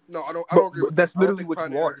 No, I don't agree But with that's that. I don't literally think what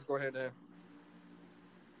pride you and are. arrogance go hand in hand.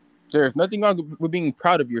 There's nothing wrong with being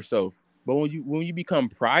proud of yourself, but when you become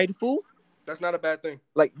prideful, That's not a bad thing.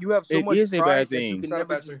 Like you have so It much is a pride bad that you thing. can It's not a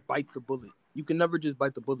never bad just thing. bite the bullet. You can never just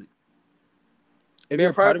bite the bullet. if Being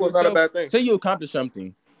you're proud of prideful is not a yourself, bad thing. say you accomplish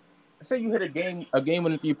something. Say you hit a game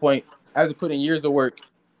winning 3-point after putting years of work,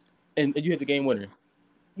 and you hit the game winner.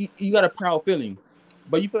 You got a proud feeling,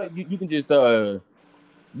 but you feel like you can just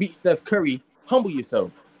beat Steph Curry. Humble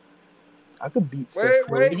yourself. I could beat. Wait, Steph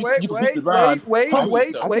Curry. You can beat LeBron. Humble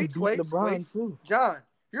yourself. I could beat LeBron too. John,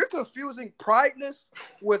 you're confusing prideness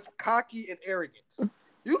with cocky and arrogance.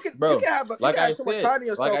 You can have so much pride in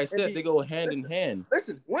yourself. They go hand in hand.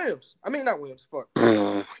 Listen, Williams. I mean, not Williams. Fuck.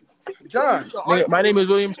 John. Nigga, my name is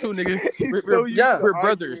Williams too, nigga. We're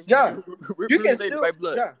brothers. John, We're you can related still, by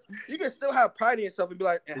blood. John, you can still have pride in yourself and be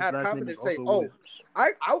like, and His have last name confidence. is Say, also oh, Williams.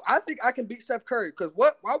 I think I can beat Steph Curry. Because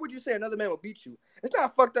why would you say another man will beat you? It's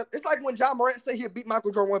not fucked up. It's like when John Morant said he'll beat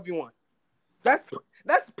Michael Jordan 1v1.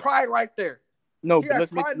 That's pride right there. No, He but has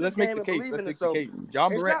let's pride in make the the game and case. believe Let's in make the himself. case.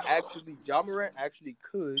 John It's Morant actually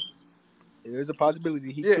could. There's a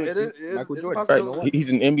possibility he Yeah, could it beat is. Michael It's a Jordan. possibility. You know what? He's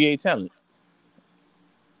an NBA talent.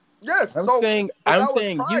 Yes. I'm so, saying but that was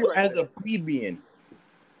you pride right as there. a plebeian,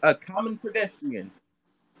 a common pedestrian.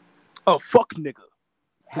 Oh fuck, nigga.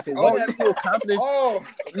 He said, What what? have you accomplished? Oh,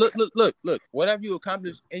 Look. What have you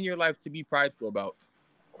accomplished in your life to be prideful about?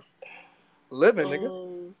 living,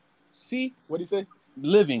 nigga. See, What do you say?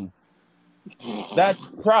 living. That's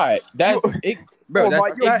pride. That's it, bro. Oh,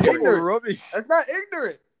 That's my, not you're ignorant. rubbish. That's not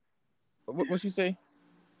ignorant. What you say?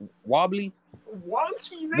 Wobbly,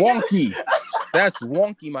 Wonky, nigga. wonky. That's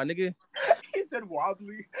wonky, my nigga. He said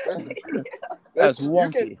wobbly. That's You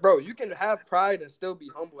wonky. can, bro. You can have pride and still be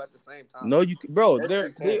humble at the same time. No, you, bro. Yes, They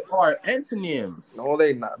you can. are antonyms. No,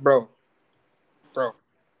 they not, bro. Bro,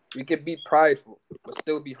 you can be prideful but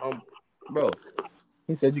still be humble. Bro.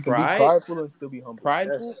 He said you can Pride- be prideful and still be humble.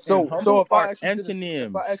 Prideful. Yes. So, and humble so if I are ask you to antonyms.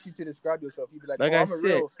 if I ask you to describe yourself, you'd be like, Like oh, I I'm a said,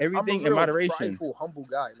 real, everything I'm a in real moderation. prideful, humble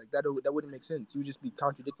guy. Like that wouldn't make sense. You would just be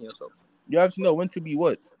contradicting yourself. You have to know when to be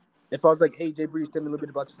what. If I was like, hey, Jay Breeze, tell me a little bit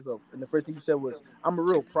about yourself, and the first thing you said was, I'm a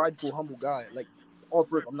real prideful, humble guy. Like, all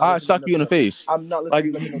for it. I'm not I'll listening shock to you in the nothing else. face. I'm not Like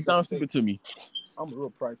listening to you nothing sound else you stupid to me. say. I'm a real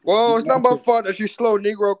prideful. Well, it's not my fault that you slow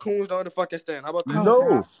Negro coons down the fucking stand. How about that?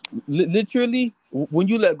 No, literally, when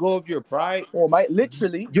you let go of your pride, Oh my,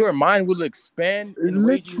 literally. your mind will expand in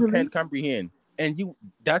ways you Literally. can't comprehend, and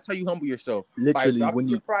that's how you humble yourself. By Literally, dropping when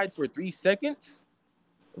your you pride for 3 seconds,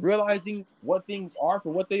 realizing what things are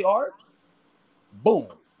for what they are, boom.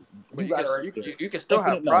 But You got it right there. you can still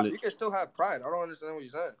have Infinite pride. knowledge. You can still have pride. I don't understand what you're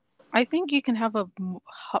saying. I think you can have a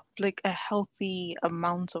healthy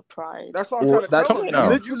amount of pride. That's what I'm Well, trying to that's tell you. now.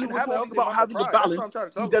 literally You can we're have a talking healthy about amount of having a pride. That's what I'm balance. trying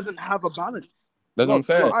to tell He you. doesn't have a balance. That's what I'm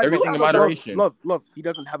saying. I do Everything have in a moderation. Love. He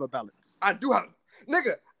doesn't have a balance. I do have,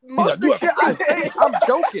 nigga. He's Most like, of the shit I say, I'm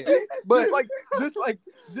joking. But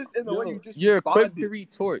Just in the way you just You're quick responded. to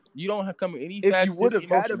retort. You don't have come with any If facts. you would have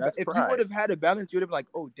just emotion. had That's if you pride. would have had a balance, you'd have been like,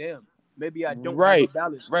 oh damn, maybe I don't Right, have a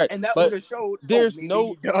balance. right. And that But would have showed. There's maybe no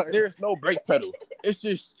he does. there's no brake pedal. It's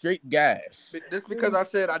just straight gas. Just because I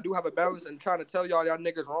said I do have a balance and trying to tell y'all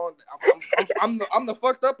niggas wrong, I'm the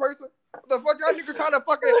fucked up person. What the fuck y'all niggas trying to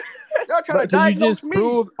fucking y'all trying to Because you diagnose just me?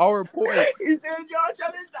 proved our point. He said y'all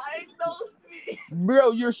trying to diagnose me.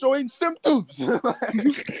 Bro, you're showing symptoms.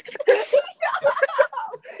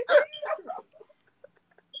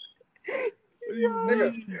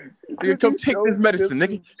 Nigga, come take this medicine,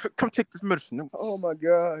 nigga. Come take this medicine. Oh my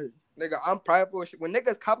god. Nigga, I'm prideful. When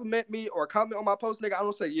niggas compliment me or comment on my post, nigga, I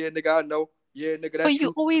don't say, yeah, nigga, I know. Yeah, nigga, that's But you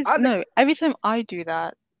true. always I no. Every time I do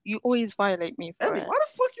that, you always violate me for Ellie, it. why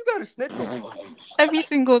the fuck you gotta snitch on me? Every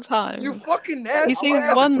single time. You fucking nasty. You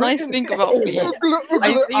say one nice thing about me.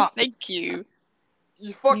 I say thank you.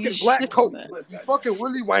 You fucking You black shit coat. on it. You fucking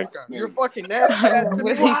Willy Wonka. You're fucking nasty ass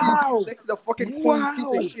Willy Wow. next to the fucking queen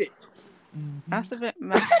piece of shit. That's a bit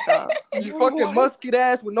messed up. You fucking musket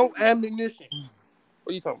ass with no ammunition.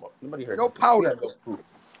 What are you talking about? Nobody heard No that. powder. You got no proof.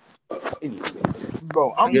 Anything.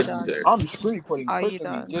 Bro, Are I'm you Good, done? sir. I'm screen recording Are you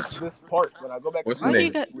personally done? just this part when I go back. What's to Why the do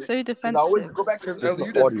you name? get so Because I always defensive? go back to Because this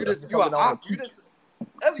Ellie, the audio. you are op. You just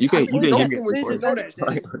Ellie, You can I hear be me joking with you. You know that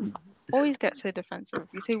shit. Always get so defensive.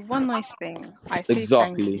 You say one nice thing. I say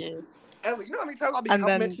Exactly. thank you. Ellie, you know how many times I be And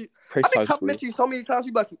complimenting then- you? I be Precisely. complimenting you so many times.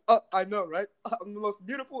 You be like, I know, right? I'm the most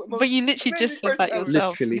beautiful. Most But you literally amazing just said that person ever.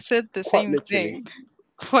 yourself. Literally. You said the Quite same literally. thing.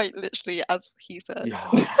 Quite literally as he said.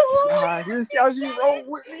 Yeah. You see how she rolled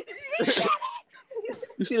with me?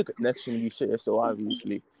 You see the connection we share so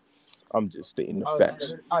obviously. I'm just stating the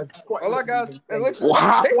facts. All I got is, and listen,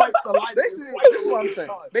 Wow. basically, this is what I'm saying.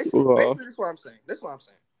 Basically, this is what I'm saying. This is what I'm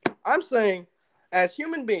saying. I'm saying, as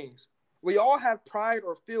human beings, we all have pride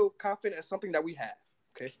or feel confident in something that we have.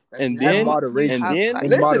 Okay. And In then, moderation. and then, In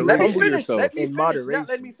Listen, let me humble finish. yourself. Let me In finish. moderation. Not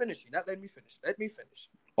let me finish. Not let me finish. Let me finish.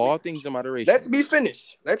 All things in moderation. Let me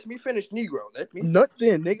finish. Let me finish, Negro. Let me.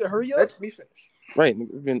 Nothing, nigga. Hurry up. Let me finish. Right.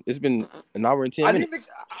 It's been an hour and 10 I minutes. didn't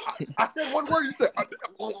even. I said one word. You said.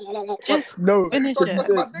 No, Finish So it.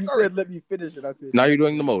 you you dick said let me finish it. I said Now you're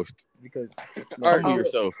doing the most. because All right. Humble Oh.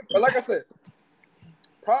 yourself. But like I said,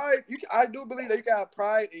 pride. I do believe that you can have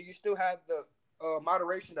pride and you still have the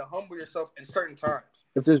moderation to humble yourself in certain times.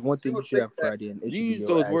 if there's one thing Still you should have think that- pride in, it should You be use your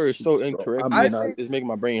those ass words cheeks, so bro. incorrectly. I mean, It's making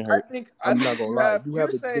my brain I hurt. think. I'm I not think gonna you lie. have. You You're have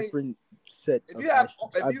a saying different set if of you have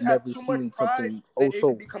actions. if I've you have never too much seen pride, something then it also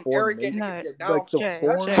can become arrogant. No, It can be a like the downfall. Jay,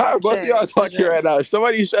 form. Jay. Hi, both of y'all talk your head out.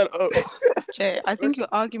 Somebody shut up. Jay, I think Listen. your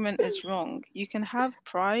argument is wrong. You can have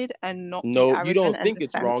pride and not be No, arrogant you don't and think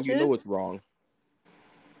it's wrong. You know defensive. it's wrong.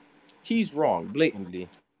 He's wrong, blatantly.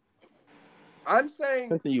 I'm saying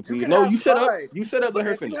Continue, you please. can No, have you shut up. pride, You shut up. Let but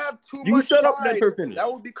her if finish. you have too You much shut up. pride, Let her finish.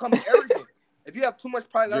 that will become arrogant. If you have too much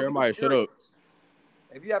pride, that will Jeremiah, become shut up. arrogance.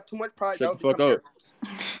 If you have too much pride, Shut that the will fuck become up. arrogance.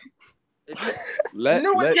 If you, Let you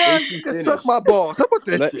know what, let John? AC You can finish. suck my balls. How about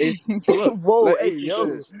that Let shit? AC look. Whoa, Let hey, AC yo.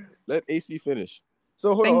 finish. Let AC finish.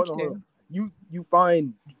 So hold Thank on. you. You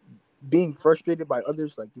find being frustrated by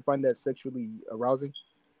others, like you find that sexually arousing?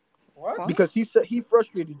 What? Because he said he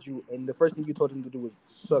frustrated you, and the first thing you told him to do was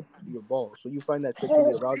suck your balls. So you find that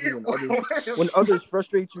sexually arousing when others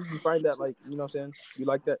frustrate you. You find that, like, you know what I'm saying? You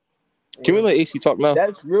like that? Can we let AC talk now?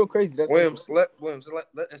 That's real crazy. That's Williams, let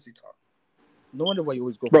Essie talk. no wonder why you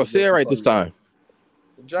always go. Bro, for say it guilty right this parties. time.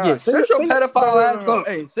 John, Yeah, shut your pedophile ass up.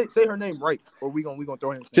 Hey, say her name right, or we gonna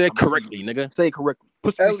throw her in. Say it correctly, nigga. Say it correctly.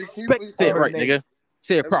 Put some Ellie, can you respect please Say on it talk? her right, name. nigga.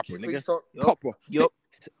 Say it Ellie, proper, can you please nigga. talk? Proper. Yup.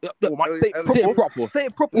 Yup. Well, say Ellie, Say it proper. proper. Say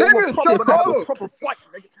it proper. Nigga, proper, shut up. proper fight,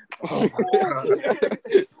 nigga.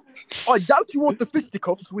 I doubt you want the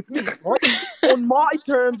fisticuffs with me, right? On my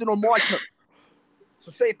terms and on my terms.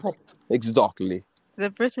 So say it proper. Exactly. The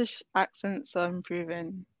British accents are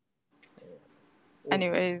improving.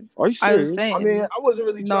 Anyways, Are you I was serious? saying. I mean, I wasn't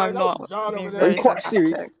really No, trying. I'm That not was John being over Are there. you very quite sarcastic.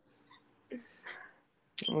 serious?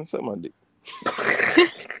 I'm gonna suck my dick.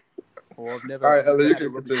 Oh, I've never. All right, Ellie, you had a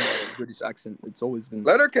can rubbish continue. British accent. It's always been.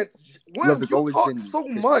 Let her continue. Love Williams, has you always talk been so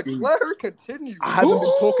much. pristine. Let her continue. I haven't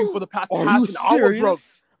been talking for the past Are half you an hour,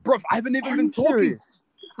 serious? bro. I haven't even Are been you talking. serious?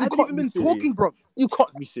 I You haven't can't even be been serious. talking, bro. You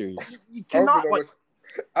can't be serious. You I don't cannot. even know Like, which.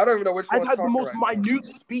 I don't even know which I've one's had the talking most right now. minute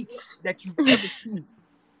speech that you've ever seen.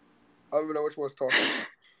 I don't even know which one's talking.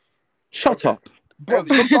 Shut Okay. up. Bro, Ellie,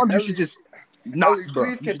 sometimes you Ellie, should just not, Ellie, bro. please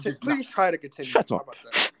You should continue. just not. Please try to continue. Shut How up. about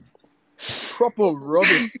that? Proper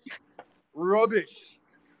rubbish. Rubbish.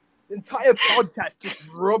 The entire podcast just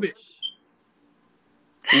rubbish.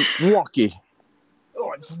 Wonky.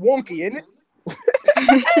 Oh, it's wonky, isn't it?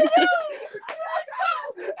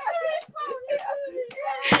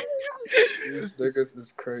 These niggas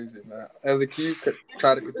is crazy, man. Ellie, can you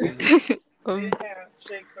try to continue? I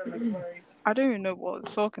don't even know what I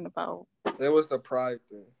was talking about. It was the pride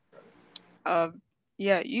thing.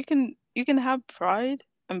 Yeah, you can have pride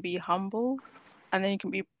and be humble, and then you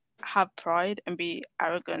can have pride and be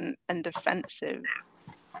arrogant and defensive.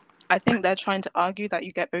 I think they're trying to argue that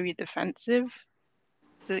you get very defensive.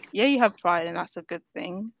 So yeah, you have pride and that's a good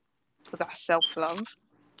thing, because that's self-love.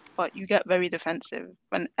 But you get very defensive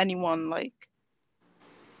when anyone like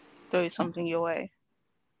throws something your way.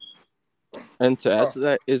 And to add to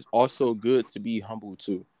that, it's also good to be humble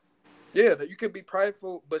too. Yeah, that you can be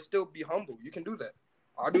prideful but still be humble. You can do that.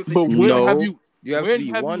 I do think But you when No. have you? You have When to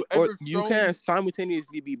be have one, you or ever you shown- can't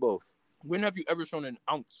simultaneously be both. When have you ever shown an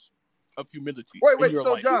ounce of humility? Wait, in your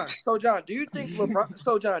so life? John, do you think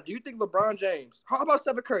LeBron James? How about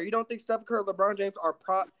Stephen Curry? You don't think Stephen Curry and LeBron James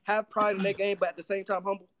have pride in their game, but at the same time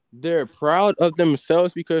humble? They're proud of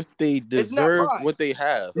themselves because they not deserve pride. what they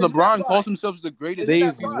have. It's not LeBron pride. calls himself the greatest. Isn't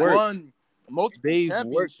They've that He's pride? won multiple They've worked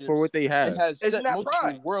championships for what they and have. has Isn't set that multiple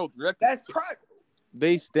pride? world records. That's pride.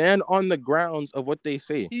 They stand on the grounds of what they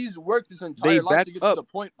say. He's worked his They entire life back to get up. to the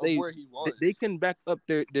point of They- where he was. They can back up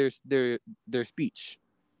their speech.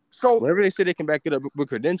 So Whenever they say they can back it up with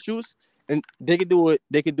credentials, and they can do it.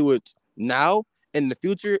 They can do it now, in the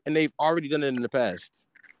future, and they've already done it in the past.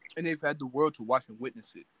 and they've had the world to watch and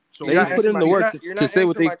witness it. So They You're not put in the answering work my- to you're to not say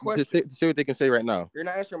what answering they my question. to say what they can say right now. you're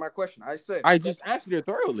not answering my question. I said I just answered it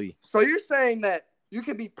thoroughly. So you're saying that you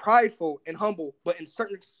can be prideful and humble, but in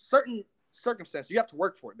certain circumstances, you have to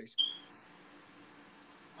work for it, basically.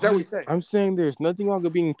 Is that what you're saying? I'm saying there's nothing wrong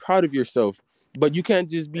with being proud of yourself, but you can't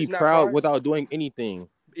just be It's not proud pride? without doing anything.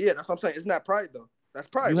 Yeah, that's what I'm saying. It's not pride though. That's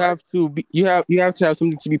pride. You right? have to be. You have to have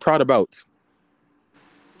something to be proud about.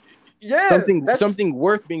 Yeah, Something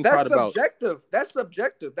worth being that's proud about. subjective. That's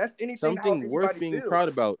subjective. That's anything how Something worth anybody being feels. proud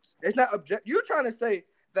about. It's not object. You're trying to say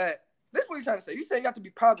that. This is what you're trying to say. You're saying you have to be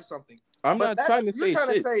proud of something. I'm But not trying to you're say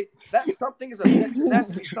trying shit. to say that something is objective. That's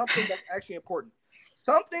something that's actually important.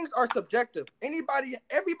 Some things are subjective. Everybody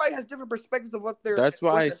has different perspectives of what they're. That's why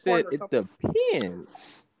I what's said important or it something.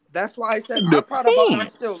 depends. That's why I said I'm proud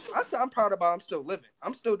about. I'm proud about. I'm still living.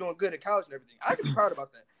 I'm still doing good in college and everything. I can be proud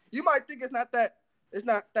about that. You might think it's not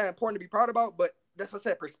that important to be proud about, but that's what I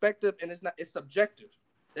said. Perspective, and it's subjective.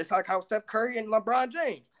 It's like how Steph Curry and LeBron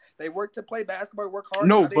James, they work to play basketball, work hard.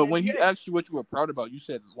 no, now they but in when the he NBA. asked you what you were proud about, you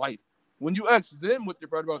said life. When you ask them what they're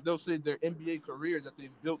proud about, they'll say their NBA career that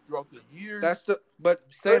they've built throughout the years. But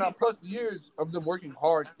saying 30 I'm plus years of them working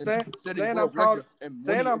hard and Saying- setting saying world I'm proud- records and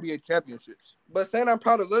saying winning I'm- NBA championships. But saying I'm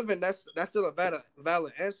proud of living, that's still a valid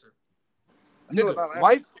answer. That's still a valid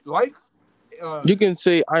answer. Life. You can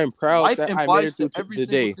say I'm proud Life that I made implies it through to every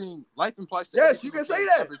today, single thing. Life implies to Yes, every you can single say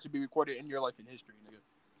thing that. ever to be recorded in your life in history, nigga.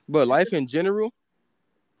 but life in general,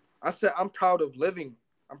 I said I'm proud of living.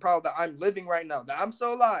 I'm proud that I'm living right now. That I'm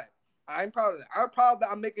still alive. I'm proud of that. I'm proud that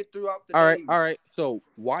I make it throughout the days. all right. So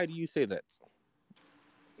why do you say that?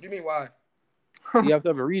 What do you mean why? You have to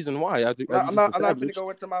have a reason why. You have to, I'm not gonna established. go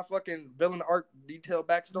into my fucking villain arc detailed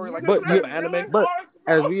backstory like But some type of anime. But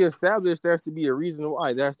as we established, there has to be a reason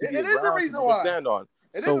why. There has to be It is a ground reason to why. stand on.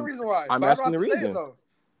 It is So, a reason why. I'm but I don't asking have the to say reason. it though.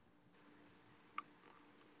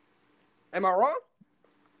 Am I wrong?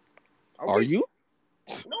 Are you?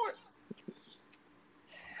 You know what?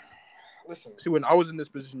 Listen. See, when I was in this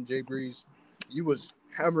position, Jay Breeze, you was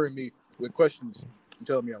hammering me with questions and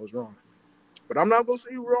telling me I was wrong. But I'm not gonna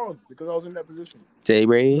say you wrong because I was in that position. Jay But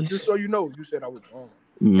Brace. just so you know, you said I was wrong.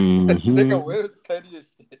 This Mm-hmm. nigga Will's petty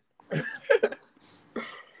as shit.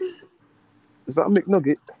 It's not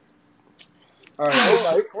McNugget. All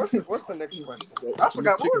right. What's the next question? I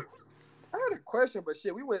forgot. I had a question, but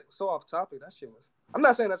shit, we went so off topic. That shit was. I'm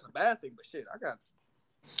not saying that's a bad thing, but shit, I got.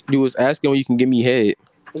 You was asking when you can give me head.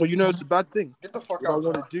 Well, you know it's a bad thing. Get the fuck What I out.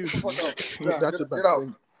 want John. to do, Get the fuck out. that's a Get bad out.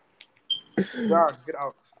 thing. John, get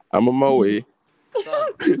out. I'm on my way. John,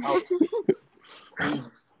 get out.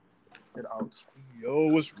 Please. Get out. Yo,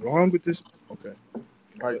 what's wrong with this? Okay.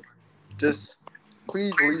 Like, just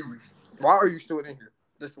please leave. Why are you still in here?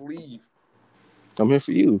 Just leave. I'm here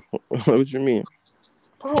for you. What you mean?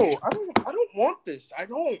 Bro, I don't want this. I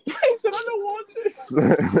don't. He said I don't want this.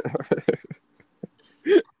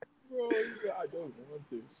 Bro, I don't want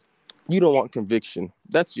this. You don't want conviction.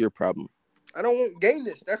 That's your problem. I don't want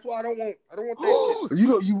gayness. That's why I don't want that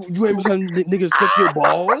You ain't telling niggas suck your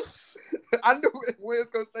balls. shit. I knew Will's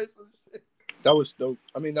gonna say some shit. That was dope.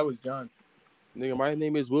 I mean, that was John. Nigga, my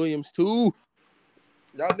name is Williams too.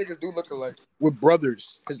 Y'all niggas do look alike. We're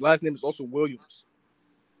brothers. His last name is also Williams.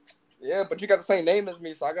 Yeah, but you got the same name as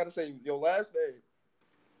me, so I gotta say your last name.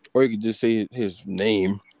 Or you could just say his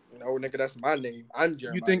name. No, nigga, that's my name. I'm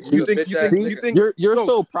Jeremiah. You think? You's You a think? You bitch-ass think? nigga. You think? You're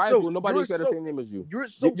so prideful. so Nobody's you're got the so- same name as you. You're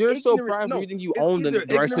so. You're so ignorant. prideful. No, You think you it's own the either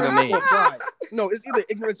rest of the ignorance name. or pride. No, it's either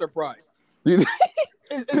ignorance or pride.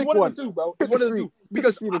 It's Pick one one. of the two, bro. Pick It's one a of the street. two.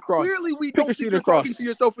 Because Pick a street across. clearly we Pick don't a think street you're across. talking to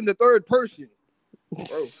yourself in the third person.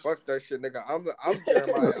 Bro, fuck that shit, nigga. I'm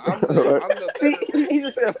Jeremiah. I'm the See, better. he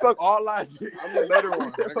just said fuck all logic. I'm the better one,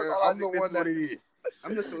 He said, fuck nigga. all I'm the logic, one that's that. what it is.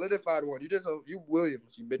 I'm the solidified one. You Williams,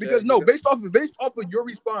 you bitch. Because ass no, nigga. based off of your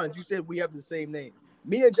response, you said we have the same name.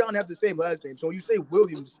 Me and John have the same last name. So when you say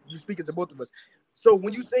Williams, you speaking to both of us. So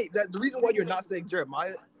when you say that, the reason why you're not saying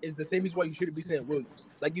Jeremiah is the same reason why you shouldn't be saying Williams.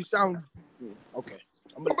 Like you sound okay.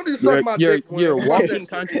 I'm gonna, Somebody suck my dick. You're Williams. walking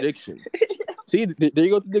contradiction. See, there you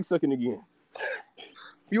go with the dick sucking again. if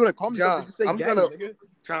you want to call me John, something, just say I'm Daddy, gonna- nigga.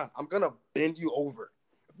 John, I'm gonna bend you over.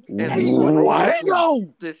 What?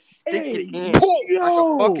 Yo, Just stick it in pause. like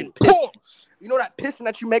a fucking piss. Pause. You know that pissing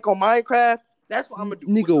that you make on Minecraft? That's what I'm gonna do.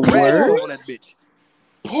 Nigga, With some red what? oil on that bitch.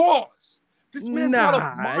 Pause. This man brought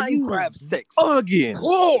up Nah, you Minecraft sex. Again.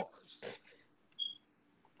 Pause.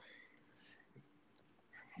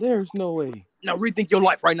 There's no way. Now rethink your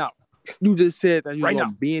life right now. You just said that you Right gonna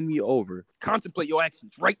now. bend me over. Contemplate your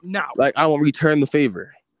actions right now. Like I won't return the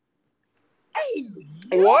favor.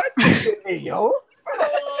 What? Hey yo.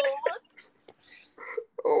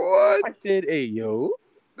 What? I said, hey yo.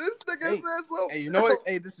 This nigga Hey, said so. Hey, you know what?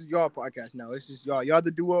 Hey, this is y'all podcast now. It's just y'all. Y'all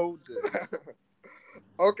the duo.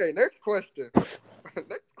 Okay, next question.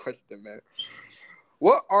 Next question, man.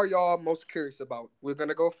 What are y'all most curious about? We're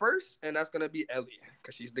gonna go first, and that's gonna be Ellie,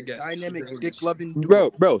 because she's the guest. Dynamic dick loving duo.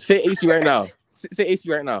 Bro, say AC right now. Say AC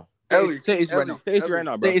right now. Ellie, Say AC right now. Say AC right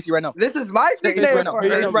now, bro. Say AC right now. This is my Say AC nickname right now. for Say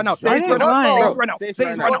AC her. right now. Say I AC don't right now. mind. Say AC right now. Say Say AC AC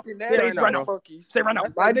right right now. now. Fucking Say nasty AC right now. monkeys. Say right now.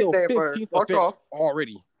 That's my nickname for her. 15th Fuck offense off.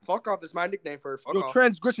 already. Fuck off. It's my nickname for her. Fuck Your off.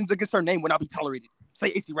 transgressions against her name will not be tolerated. Say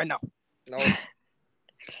AC right now. No.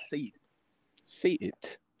 Say it. Say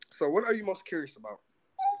it. So what are you most curious about?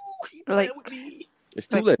 Like, It's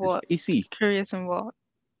two Like letters. what? AC. curious and what?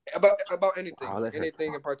 About anything. Oh, that hurt.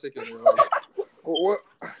 Anything in particular. Like, what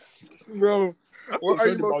Bro. what are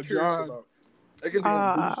you most curious about? It can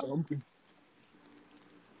be something.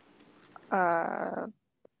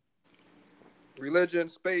 religion,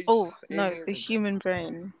 space. Oh no, anything. the human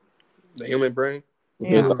brain. The human brain.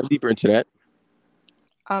 Let's Yeah. dive deeper into that.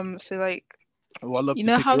 So like, Oh, I love you to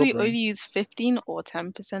know pick how your we brain. only use 15 or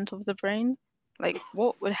 10% of the brain? Like,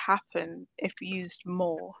 what would happen if we used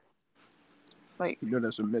more? Like, You know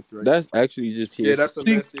that's a myth, right? That's actually just here. Yeah, that's a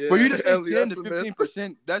See, myth. Yeah. for you to say Ellie, 10 that's to a myth.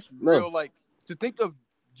 15%, that's No. real. Like, to think of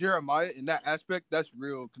Jeremiah in that aspect, that's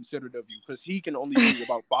real considerate of you because he can only use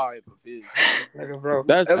about 5 of his. Nigga, bro.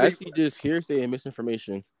 That's Ellie, actually just hearsay and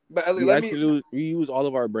misinformation. but Ellie, We let actually me. we use all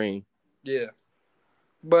of our brain. Yeah.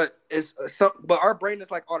 But it's but our brain is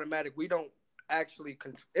like automatic. We don't actually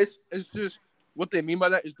it's It's just what they mean by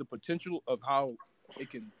that is the potential of how it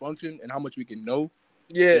can function and how much we can know.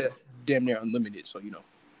 yeah. Damn near unlimited. So, you know.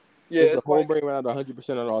 Yeah, It's the it's whole like, brain ran at 100%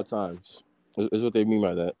 at all times. Is what they mean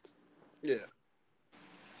by that. yeah.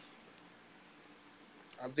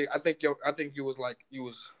 I think you was like you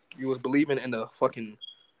was believing in a fucking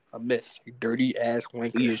a myth, you dirty ass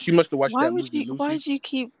wanker. Yeah, she must have watched why that would movie, you? Lucy. Why do you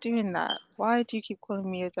keep doing that? Why do you keep calling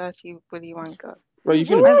me a dirty Willy Wonka? Bro, you I've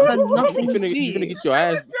finna, done nothing you to finna you. get your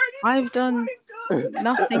ass. I've done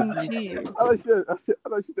nothing to you. I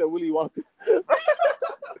thought you said Willy Wonka.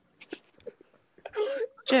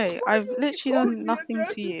 Jay, I've literally done nothing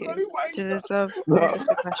to you to deserve this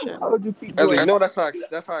aggression. How would you keep Ellie, doing you know that's how I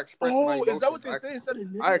express my Oh, emotions. is that what they say instead of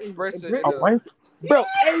I expressed it. Brit- in Bro,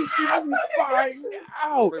 AC, let me find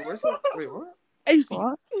out. Wait, what? AC,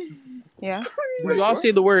 What? Yeah? Wait, y'all what?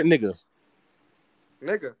 say the word nigga.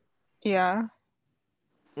 Nigga. Yeah.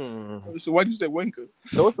 So why do you say wanker?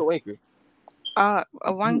 So what's a wanker? A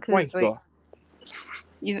wanker is like,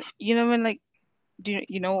 Wanker. you know when like, do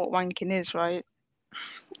you know what wanking is, right?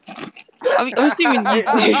 I mean, I'm assuming you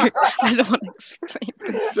do. I don't want to explain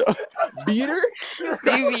this. So, beater?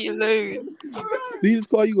 Leave me alone. They just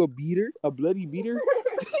call you a beater? A bloody beater?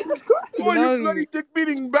 Oh, No. you bloody dick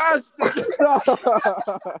beating bastard!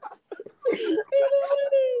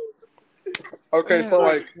 Okay, so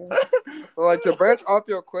Yeah. like to branch off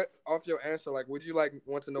your answer, like, would you like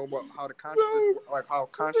want to know about how the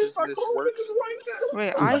consciousness works?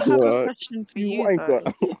 Wait, I have What? a question for you though.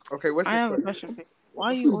 Okay, what's I your have a question? question for you.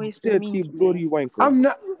 Why are you always Dead mean see to bloody me? wanker. I'm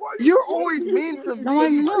not. You're always mean to me. No,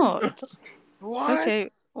 I'm not. What? Okay,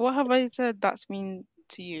 what have I said that's mean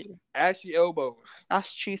to you? Ashy elbows.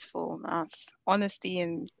 That's truthful. That's honesty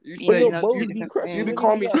and You being say a bones two be different crushed, you be things.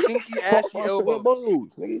 calling me stinky ashy elbows.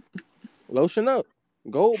 Nigga. Lotion up.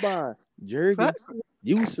 Gold bond. Jergens.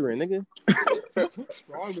 Eucerin, nigga. What's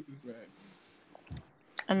wrong with this man?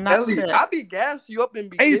 And that's Ellie, it. I be gas you up and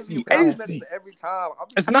be AC, giving you AC. compliments every time.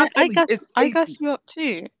 It's And not I Ellie, gas, it's I gas AC. you up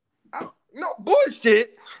too. No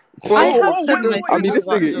bullshit. I have wait, said wait, my I mean, this things nigga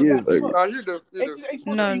about is like, Nah, you do. You do. Ain't supposed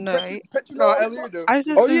No, to say you no. No, Ellie, you do. I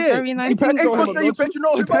just Oh say yeah, very nice things ain't about supposed to say you him.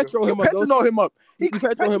 petronol You him up. petrol You him up, don't petronol him up. you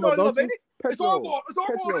petrol him up, don't you? ain't it? It's Petrol. horrible. It's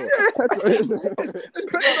horrible. Petrol. It's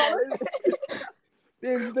petronol.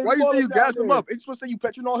 Damn, Why you say you gas him up? Ain't you supposed to say you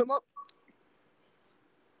petronol him up?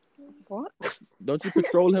 What? Don't you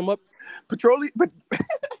patrol him up? Petroleum.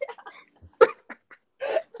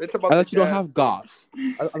 It's about I the thought you don't gas. have gas.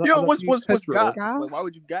 I thought Yo, you what's use gas? petrol. Gas? Like, why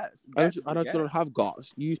would you gas? I thought you don't have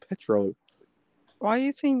gas. You use petrol. Why are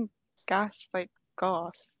you saying gas like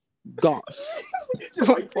gas? Gas.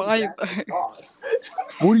 Why though?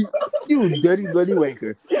 What are you dirty bloody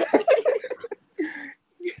wanker?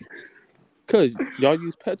 Cause y'all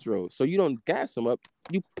use petrol, so you don't gas him up.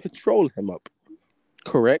 You patrol him up.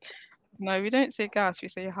 Correct? No, we don't say gas. We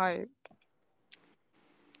say hype.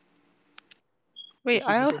 Wait,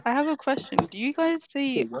 I have a question. Do you guys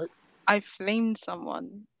say what? I flamed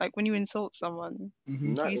someone? Like when you insult someone,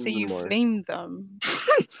 Not do you say you anymore. flamed them?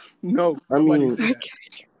 No, I nobody mean- says that.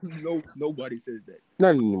 No, nobody says that. Not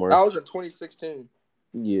anymore. That was in 2016.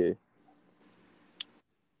 Yeah.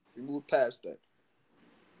 We moved past that.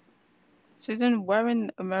 So then, where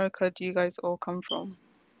in America do you guys all come from?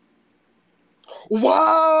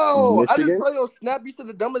 Wow! I Michigan? just saw your snap. You said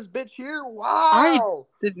the dumbest bitch here. Wow!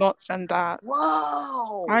 Did not send that.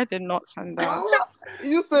 Wow! I did not send that. Wow.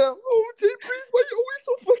 You said, "Oh, T Breeze, why you always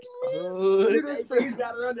so fucking mean?" You just said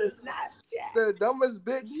got her on the Snapchat. the dumbest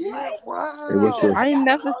bitch here. Wow! Hey, what's your- I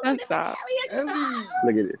never sent that. Ellie.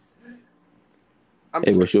 Look at this. I'm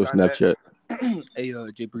Hey, just what's your gonna sign that Snapchat? Hey,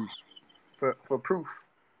 J Breeze. for proof.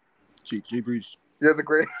 J Breeze. You're the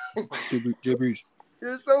great. J Breeze.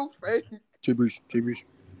 You're so fake. J Breeze. J Breeze.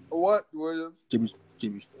 What, Williams? J Breeze. J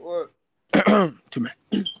Breeze. What? Two man.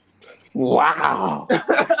 Wow.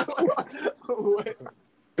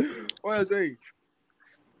 What I say?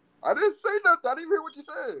 I didn't say nothing. I didn't hear what you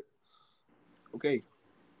said. Okay.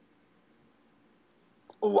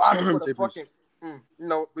 Oh, I would have J-Breeze. fucking.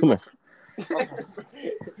 No, we Come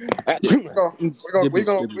gonna, we're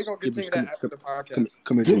gonna continue that after the podcast.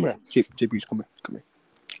 Come here, J Breeze. Come here.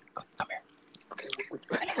 Okay,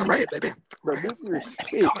 come right here, baby. Bro, move your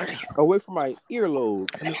shit away from my earlobe.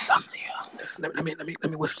 Let me talk to you. Let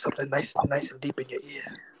me whisper something nice and deep in your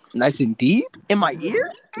ear. Nice and deep in my ear.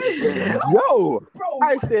 Yeah. Yo, Bro,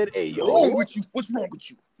 I said, hey, what's wrong yo. with you? What's wrong with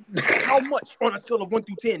you? How much on a scale of 1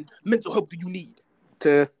 through 10 mental help do you need?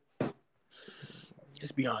 Just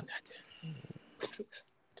beyond that.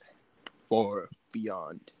 Far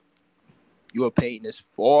beyond. Your pain is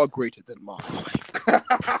far greater than mine.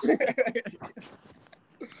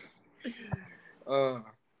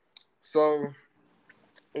 So,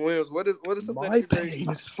 Williams, what is something My that you're very, pain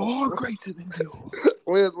is far greater than yours.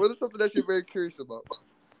 Williams, what is something that you're very curious about?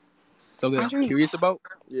 Something I I'm don't- curious about?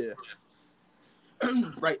 Yeah.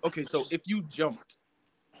 Right, okay, so if you jumped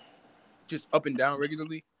just up and down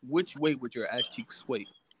regularly, which way would your ass cheeks sway?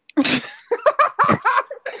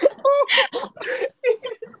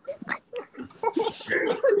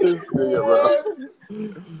 This nigga,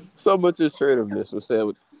 bro. So much assertiveness was said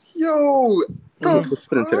with Yo, Mhm. the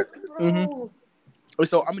Put it to- fuck, bro?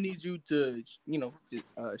 So I'm gonna need you to,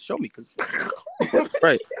 show me, because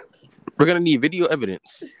right. We're gonna need video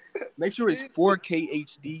evidence. make sure it's 4K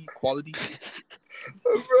HD quality.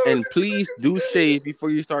 And please do shave before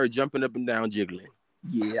you start jumping up and down jiggling.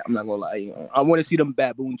 Yeah, I'm not gonna lie. I want to see them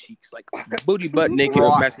baboon cheeks, like Booty butt naked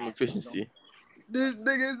with maximum efficiency. These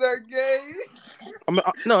niggas are gay. I mean,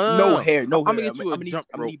 no. no hair, no I'm hair. gonna get you a I'm jump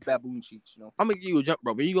gonna rope. need baboon cheeks. I'm gonna give you a jump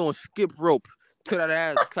rope, but you gonna skip rope to that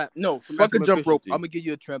ass clap. No, For fuck a maximum jump rope. efficiency. I'm gonna give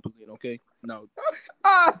you a trampoline, okay? No.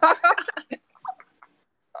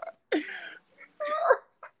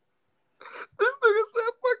 This nigga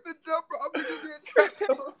said, "Fuck the jump rope. I'm gonna give you a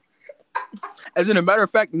trap." As in a matter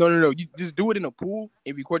of fact, no. You just do it in a pool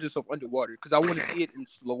and record yourself underwater, because I want to see it in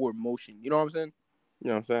slower motion. You know what I'm saying? You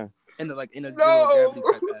know what I'm saying? In a No. zero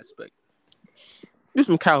gravity type aspect. Do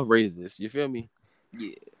some cow raises. You feel me?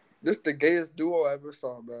 Yeah. This the gayest duo I ever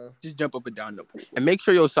saw, man. Just jump up and down the pool. And make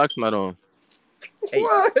sure your socks not on. Hey.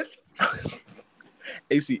 What?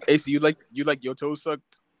 AC, you like your toes sucked?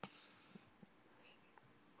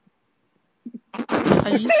 Are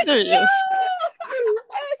you serious?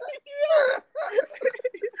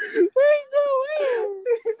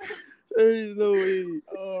 There's no way.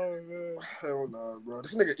 Oh man. Hell no, bro.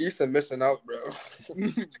 This nigga Issa missing out, bro.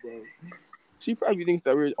 Bro. She probably thinks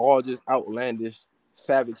that we're all just outlandish,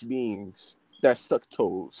 savage beings that suck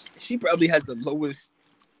toes. She probably has the lowest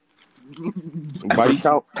Body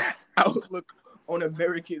count. outlook on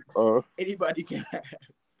Americans Uh, anybody can have.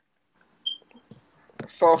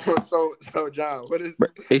 So, John,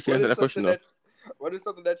 AC, answer that question though. what is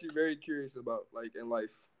something that you're very curious about, like in life?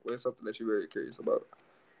 What is something that you're very curious about?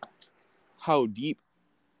 How deep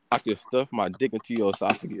I can stuff my dick into your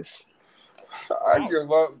esophagus? I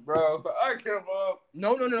give up, bro. I give up.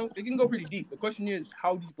 No. It can go pretty deep. The question is,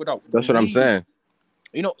 how deep without That's what I'm bleeding? saying.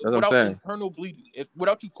 You know, That's what I'm without saying. internal bleeding,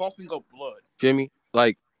 without you coughing up blood. Jimmy,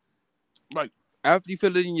 like Like, after you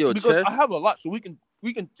feel it in your because chest, I have a lot, so we can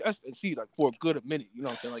test and see like for a good minute. You know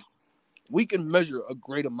what I'm saying? Like, we can measure a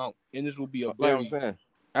great amount, and this will be a like I'm very. saying,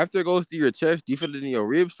 after it goes through your chest, do you feel it in your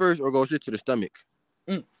ribs first or go straight to the stomach?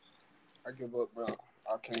 I give up, bro.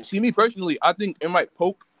 I can't. See, me personally, I think it might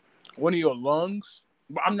poke one of your lungs,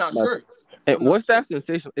 but I'm not sure. And what's that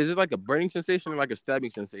sensation? Is it like a burning sensation or like a stabbing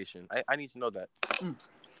sensation? I need to know that.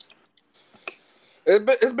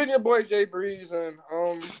 It's been your boy Jay Breeze, and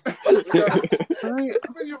It's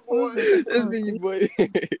been your boy. It's been your boy.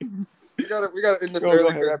 we gotta end this Go early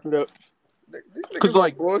ahead, wrap it up. these niggas 'Cause,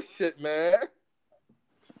 like- bullshit, man.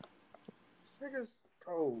 Niggas,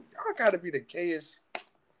 bro, y'all gotta be the gayest.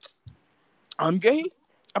 I'm gay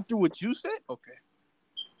after what you said. Okay.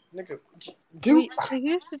 Nigga, dude. Wait, so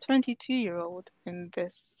who's the 22-year-old in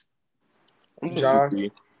this? John.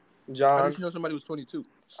 I John, just know somebody was 22. I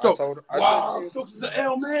Stokes. told her. Wow, Stokes is an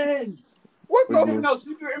L man. What What the? you Now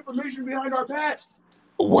secret information behind our back.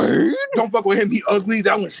 Word? Don't fuck with him. He ugly.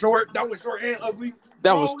 That one's short. That one's short and ugly.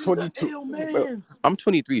 That Bro, was he's 22. an L man. Bro, I'm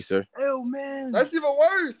 23, sir. L man. That's even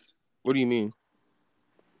worse. What do you mean?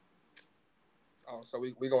 Oh, so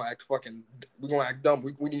we gonna act dumb.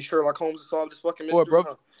 We need Sherlock Holmes to solve this fucking mystery. Boy, bro.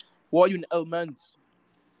 Huh? Why are you in L mans?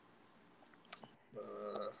 Uh,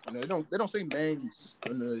 You know, they don't say mans.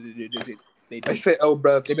 they say, "Oh,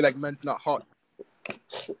 bro." They be like, men's not hot.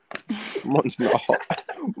 Mon's not hot.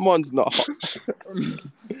 Mon's not hot.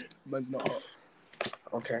 Men's not hot.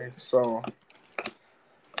 Okay, so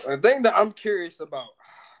the thing that I'm curious about.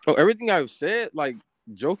 Oh, everything I've said, like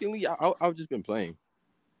jokingly, I've just been playing.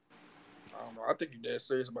 I don't know. I think you're dead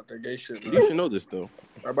serious about that gay shit. You Bro. should know this though.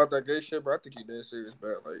 About that gay shit, bro. I think you're dead serious,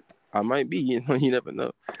 bro. Like, I might be. You know, you never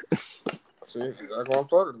know. see, that's what I'm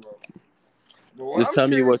talking about. But what Just I'm tell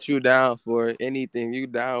me curious- what you down for. Anything you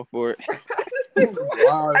down for.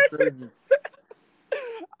 Wow, that's crazy.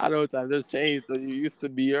 I know times have changed. So you used to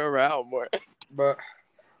be around more. But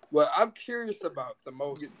what I'm curious about the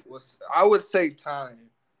most was, I would say, time.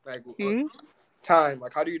 Like, time.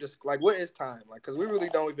 Like, how do you just like what is time? Like, because we really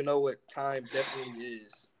don't even know what time definitely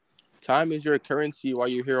is. Time is your currency while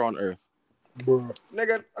you're here on Earth. Bro.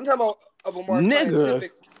 Nigga, I'm talking about of a more Nigga.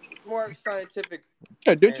 scientific.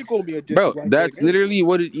 Yeah, didn't you call me a dick? Bro, that's literally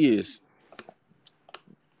what it is.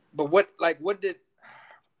 But what did?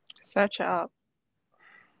 Search it up.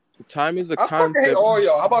 Time is a I fucking hate concept. all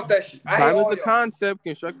y'all. How about that shit? I hate Time is all a y'all. concept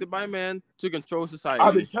constructed by man to control I've been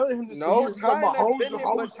society. telling him this. No, for years. time Talking about has been here,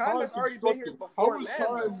 but time has already been here constructed? before How is man.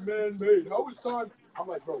 time man-made? How is time? I'm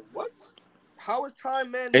like, bro, what? How is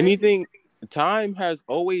time, man? Anything, time has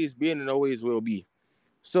always been and always will be.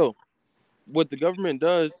 So, what the government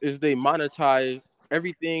does is they monetize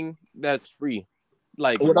everything that's free,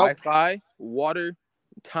 like Without- Wi-Fi, water,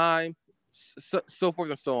 time, so forth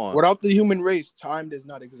and so on. Without the human race, time does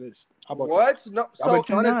not exist. How about What? No. that? I've been So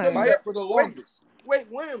trying to tell you No. that for the longest. wait,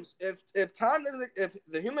 Williams. If time doesn't, if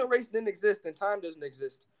the human race didn't exist, then time doesn't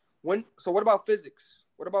exist. So what about physics?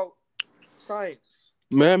 What about science?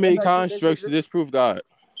 Man-made That shit doesn't constructs to exist. disprove God.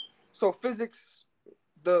 So physics,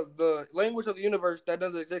 the language of the universe, that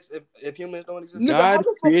doesn't exist if humans don't exist. God Nigga, how the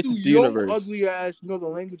fuck created do the your universe. ugly ass know the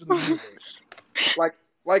language of the universe?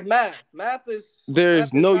 Like math. Math is. There is math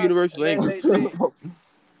is no not universal a man-made language. thing.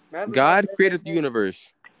 Math is God not a man-made created the thing.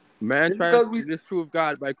 universe. Man Just tries because to we- disprove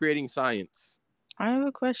God by creating science. I have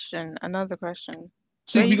a question. Another question.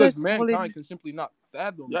 See, Are you because guys mankind calling- can simply not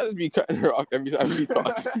fathom. Y'all just be cutting her off every time she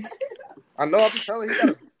talks. I know. I'll be telling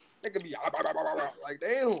you, they could be like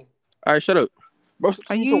damn. All right, shut up. Bro,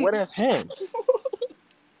 Are you you- wet ass hands. All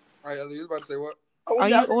right, Ellie, you was about to say what? Are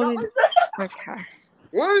you all in? Okay.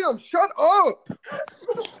 William, shut up.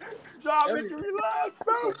 John, Ellie. making me laugh,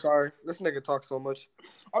 bro. I'm sorry. This nigga talks so much.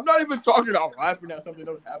 I'm not even talking. I'm laughing at something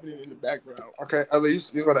that was happening in the background. Okay, Ellie,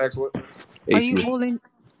 you gotta ask what? Are you all in?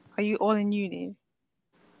 Are you all in uni?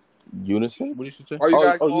 Unison? What did you say? Are you Oh,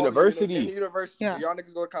 guys oh, all university. in the university? Yeah. Do y'all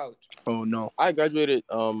niggas go to college? Oh no. I graduated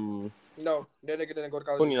No, that nigga didn't go to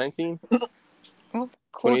college. 2019. What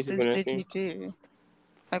courses 2018, did you do?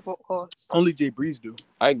 Like what course? Only Jay Breeze do.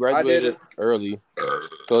 I graduated didn't. early.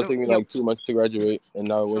 So it took me like 2 months to graduate and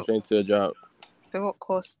now I went straight to a job. So what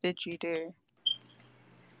course did you do?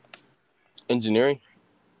 Engineering.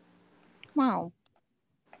 Wow.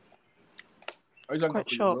 Are you talking Quite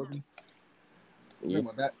about shocked. Logan? Yeah.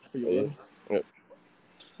 About that for your Yeah. one.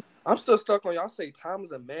 I'm still stuck on y'all say time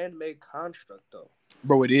is a man-made construct though.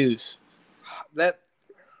 Bro, it is. That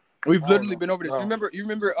We've Oh, literally no. been over this. No. You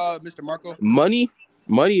remember Mr. Marco? Money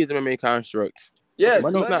is a man-made construct. yes,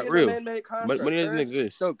 Money's money not is real. a man-made construct. Money doesn't Chris.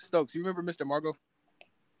 exist. Stokes, you remember Mr. Marco?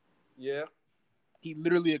 Yeah. He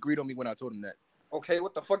literally agreed on me when I told him that. Okay,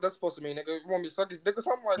 what the fuck that's supposed to mean, nigga? You want me to suck his dick or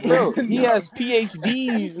something like Bro, that? he has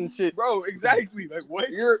PhDs and shit. Bro, exactly. Like what?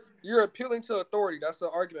 You're appealing to authority. That's an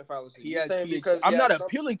argument fallacy. He You're has saying PhD. because I'm he not has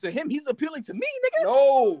appealing to him. He's appealing to me,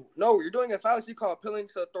 nigga. No, you're doing a fallacy called appealing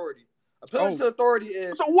to authority. Appealing to authority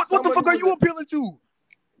is So what the someone fuck are who you appealing to?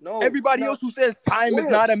 No. Everybody else who says time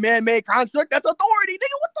is not a man-made construct, that's authority,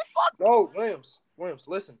 nigga. What the fuck? No, Williams,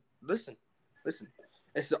 listen.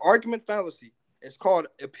 It's the argument fallacy. It's called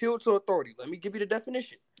appeal to authority. Let me give you the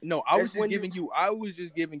definition. No, I was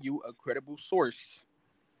just giving you a credible source.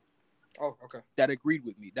 Oh, okay. That agreed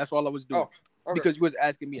with me. That's all I was doing. Oh, okay. Because you was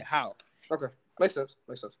asking me how. Okay, makes sense.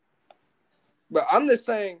 But I'm just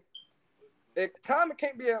saying, time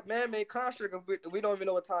can't be a man-made construct if we don't even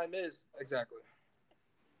know what time is exactly.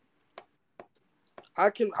 How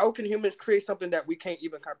can humans create something that we can't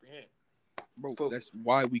even comprehend? Bro, that's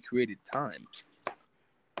why we created time.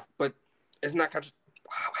 But it's not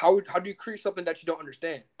how do you create something that you don't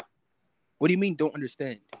understand? What do you mean don't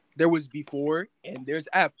understand? There was before and there's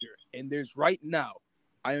after and there's right now.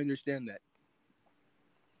 I understand that.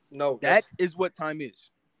 No. That is what time is.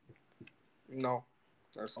 No.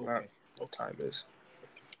 That's not what time is.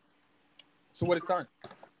 So what is time?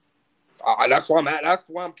 That's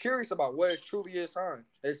why I'm curious about what it truly is time.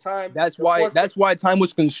 It's time. That's why time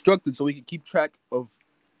was constructed so we could keep track of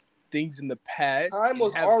things in the past. Time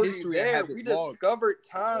was already there. We discovered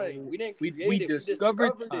time. We didn't create it. We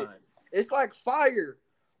discovered time. It's like fire.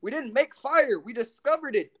 We didn't make fire. We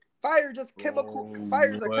discovered it. Fire just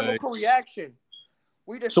Fire is a chemical reaction.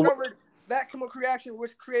 We discovered that chemical reaction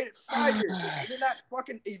which created fire. We did not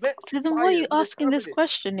fucking invent So then fire. why are you asking this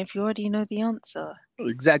question if you already know the answer?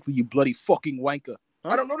 Exactly, you bloody fucking wanker.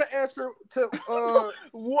 Huh? I don't know the answer to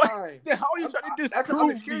what? time. Then how are you trying to disprove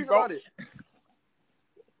I'm curious me, bro? about it.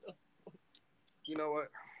 You know what?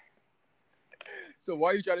 So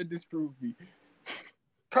why are you trying to disprove me?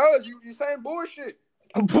 Cause you saying bullshit.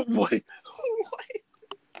 What?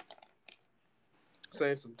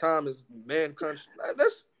 Saying some time is man country.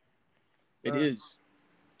 It is.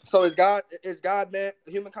 So is God man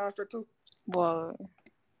a human construct too? Well,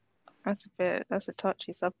 that's a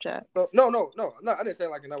touchy subject. So, no, I didn't say it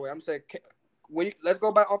like in that way. I'm saying let's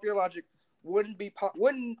go back off your logic. Would it be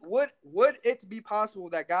possible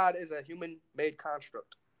that God is a human-made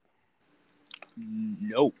construct?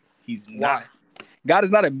 No, he's not. Why? God is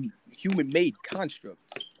not a human-made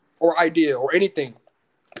construct or idea or anything.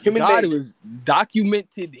 God was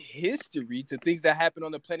documented history to things that happened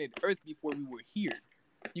on the planet Earth before we were here.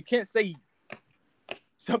 You can't say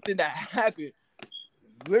something that happened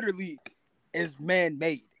literally is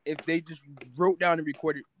man-made if they just wrote down and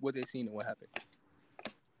recorded what they seen and what happened.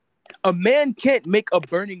 A man can't make a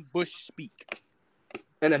burning bush speak.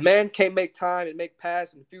 And a man can't make time and make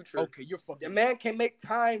past and future. Okay, you're fucking. A man can make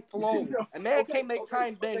time flow. A man can't make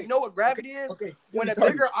time bend. You know what gravity is? Okay. When a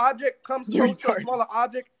bigger object comes close to a smaller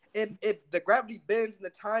object, the gravity bends and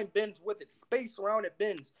the time bends with it. Space around it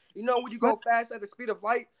bends. You know when you go fast at the speed of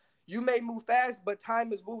light, you may move fast, but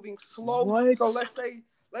time is moving slow. What? So let's say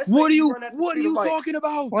what are you talking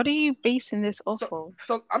about? What are you basing this off of?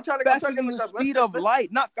 So I'm trying to faster than the speed of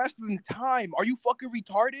light, not faster than time. Are you fucking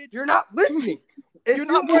retarded? You're not listening. You're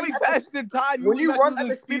not moving faster than time. When you run at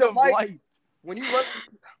the speed of light, when you run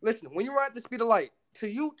at the speed of light, to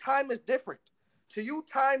you time is different. To you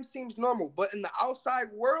time seems normal, but in the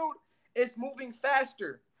outside world, it's moving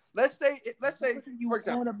faster. Let's say for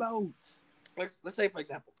example. Let's say for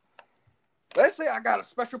example. Let's say I got a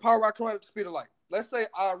special power where I can run at the speed of light. Let's say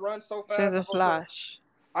I run so fast. So the Flash.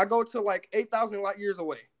 I go to like 8,000 light years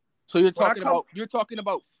away. So you're talking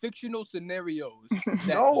about fictional scenarios.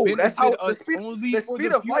 No, that's how the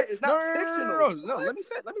speed of light is not fictional. No, let me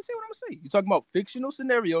say what I'm gonna say. You're talking about fictional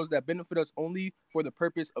scenarios that benefit us only for the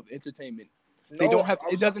purpose of entertainment. They don't have.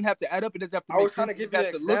 It doesn't have to add up. It doesn't have to. I was trying to give you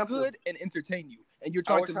an example. Look good and entertain you, and you're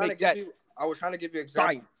trying to make that. I was trying to give you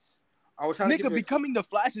example. Science. I was trying to give you becoming the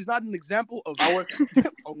Flash is not an example of. I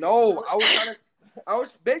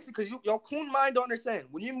was basically because your coon mind don't understand.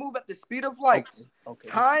 When you move at the speed of light,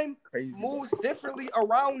 time moves differently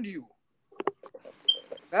around you.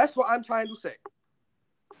 That's what I'm trying to say.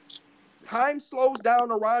 Time slows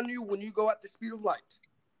down around you when you go at the speed of light.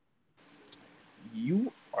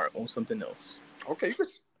 You are on something else. Okay,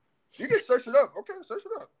 you can search it up. Okay, search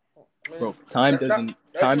it up. Bro, time doesn't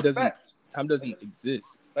Time doesn't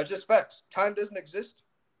exist. That's just facts. Time doesn't exist.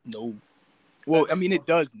 No. Well, I mean, it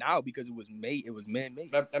does now because it was made. It was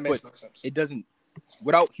man-made. That makes But no sense. it doesn't.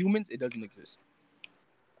 Without humans, it doesn't exist.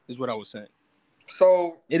 Is what I was saying.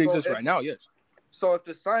 So It exists right now. Yes. So if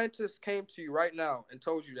the scientists came to you right now and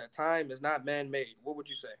told you that time is not man-made, what would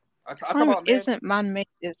you say? I talk Time about man isn't man-made.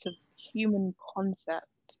 It's a human concept.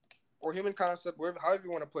 or human concept, wherever, however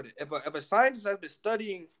you want to put it. If a scientist has been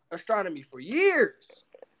studying astronomy for years,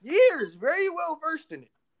 very well versed in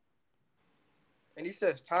it, and he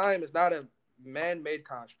says time is not a man-made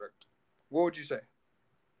construct, what would you say?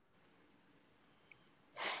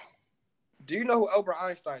 Do you know who Albert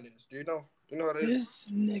Einstein is? Do you know who that is? This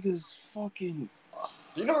nigga's fucking.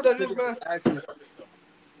 Do you know who that is, man?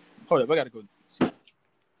 Hold up, I gotta go.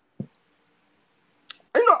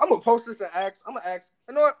 You know, I'm gonna post this and ask. I'm gonna ask.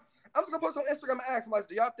 You know what? I'm just gonna post on Instagram and ask myself,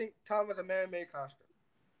 do y'all think time is a man-made construct?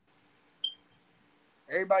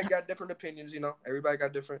 Everybody got different opinions, you know. Everybody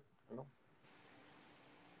got different, you know.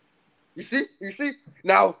 You see?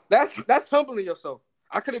 Now that's humbling yourself.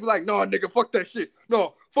 I could have been like, no, nigga, fuck that shit.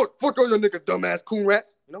 No, fuck those niggas, dumbass coon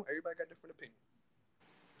rats. You know, everybody got different opinions.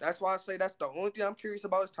 That's why I say that's the only thing I'm curious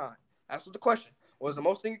about is time. That's what the question. What's the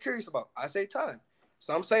most thing you're curious about? I say time.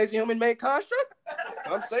 Some say it's a human-made construct.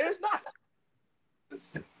 Some say it's not.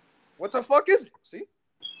 What the fuck is it? See?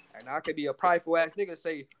 And I could be a prideful ass nigga and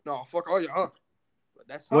say, no, fuck all your But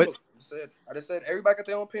that's humble. I just said everybody got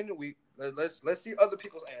their own opinion. Let's see other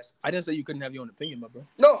people's ass. I didn't say you couldn't have your own opinion, my bro.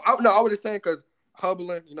 No, I was just saying because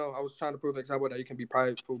humbling, you know, I was trying to prove an example that you can be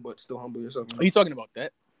prideful but still humble yourself. You know? Are you talking about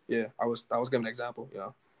that? Yeah, I was giving an example, you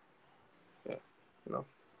know. Yeah, you know.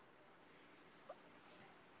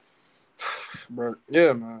 Bro,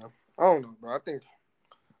 yeah, man. I don't know, bro. I think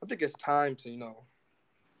it's time to, you know,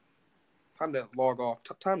 time to log off.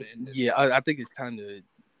 Time to end this. Yeah, I think it's time to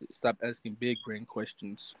stop asking big brain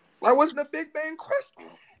questions. That wasn't a Big Bang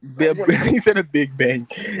question. He said a Big Bang.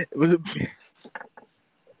 It was a.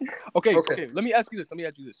 Okay. Let me ask you this.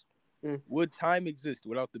 Mm. Would time exist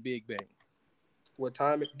without the Big Bang? What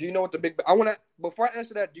time? Do you know what the Big Bang? I want to. Before I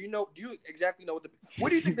answer that, do you exactly know what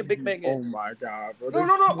do you think the Big Bang is? Oh my god, bro! No.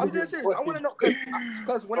 I'm just serious. I want to know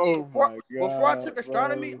because before I took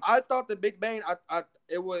astronomy, I thought the Big Bang.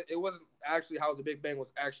 It wasn't actually how the Big Bang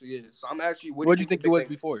was actually is. So I'm asking you, what did you think it was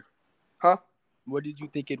before? Huh? What did you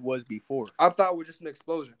think it was before? I thought it was just an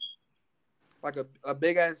explosion, like a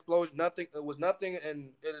big ass explosion. Nothing. It was nothing, and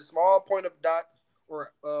at a small point of dot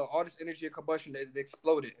or all this energy of combustion that it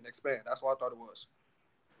exploded and expanded. That's what I thought it was.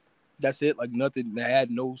 That's it. Like nothing. That had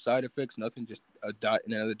no side effects. Nothing. Just a dot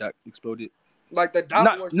and another dot exploded. Like the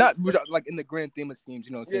dot not like in the grand theme of schemes.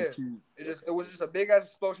 You know. Yeah. It was just a big ass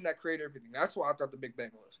explosion that created everything. That's what I thought the Big Bang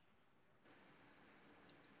was.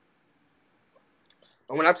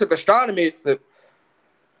 But when I took astronomy,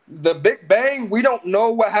 the Big Bang, we don't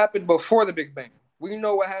know what happened before the Big Bang. We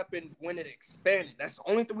know what happened when it expanded. That's the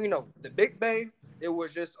only thing we know. The Big Bang, it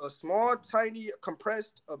was just a small, tiny,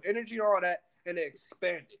 compressed of energy and all that, and it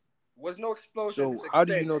expanded. There was no explosion. So how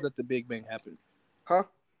do you know that the Big Bang happened? Huh?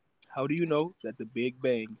 How do you know that the Big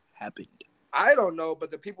Bang happened? I don't know,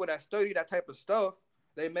 but the people that study that type of stuff,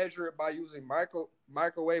 they measure it by using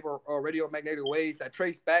microwave or radiomagnetic waves that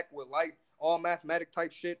trace back with light, all mathematic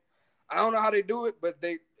type shit. I don't know how they do it, but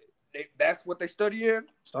they that's what they study in.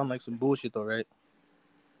 Sound like some bullshit though, right?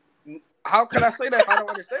 How can I say that if I don't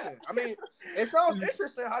understand? I mean, it sounds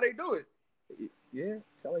interesting how they do it. Yeah,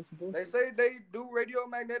 sound like some bullshit. They say they do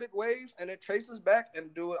radiomagnetic waves and it traces back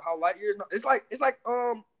and do it how light years. It's like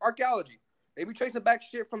archaeology. They be tracing back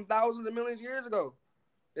shit from thousands of millions of years ago.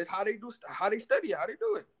 It's how they study it, how they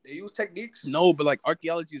do it. They use techniques. No, but like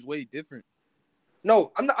archaeology is way different.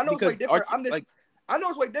 No, I know it's way different. I know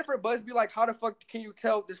it's way different, but it's be like, how the fuck can you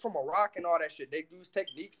tell this from a rock and all that shit? They use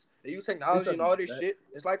techniques, they use technology and all this shit.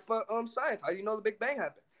 It's like for science. How do you know the Big Bang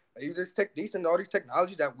happened? They use this techniques and all these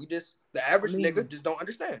technologies that the average nigga just don't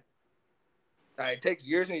understand. It takes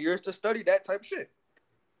years and years to study that type of shit.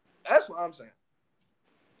 That's what I'm saying.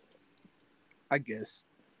 I guess.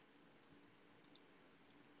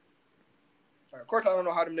 Of course, I don't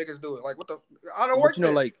know how them niggas do it. Like, what the? I don't work.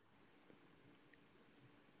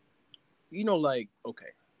 Okay.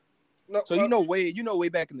 No, so way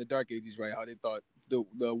back in the Dark Ages, right? How they thought the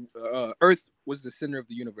Earth was the center of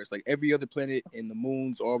the universe. Like every other planet and the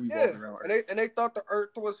moons all revolving around Earth. And they thought the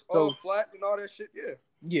Earth was flat and all that shit. Yeah.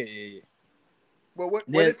 Yeah. Well, what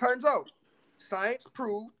it turns out, science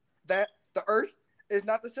proved that the Earth is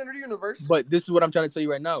not the center of the universe. But this is what I'm trying to tell you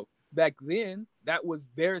right now. Back then, that was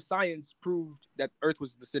their science proved that Earth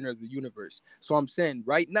was the center of the universe. So I'm saying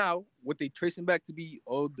right now, what they tracing back to be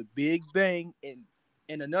the Big Bang and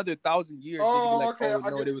in another 1,000 years, they Oh, could be like, okay.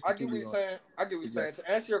 oh no, they was I get what completely you're wrong. saying. I get what you're saying. Exactly.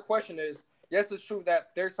 To answer your question is, yes, it's true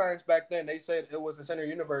that their science back then, they said it was the center of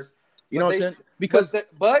the universe. You know what I'm they- saying? Because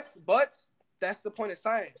But that's the point of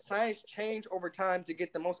science. Science changed over time to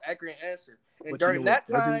get the most accurate answer. And But during that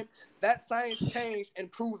it wasn't- time, that science changed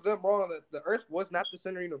and proved them wrong that the Earth was not the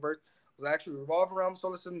center of the universe. It was actually revolving around the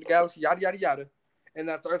solar system, the galaxy, yada, yada, yada. And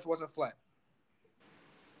that the Earth wasn't flat.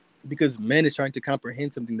 because man is trying to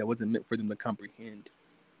comprehend something that wasn't meant for them to comprehend.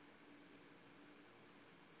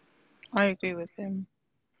 I agree with him.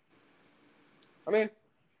 I mean,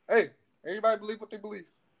 hey, everybody believe what they believe.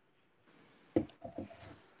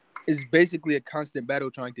 It's basically a constant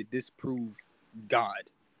battle trying to disprove God.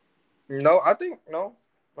 No, I think no.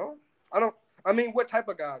 I don't. I mean, what type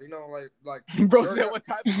of God? You know, like Bro your said, God- what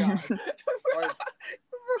type of God? like,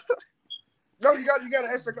 no, you got to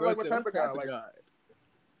answer Bro like what said, type of God? Like,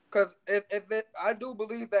 because if I do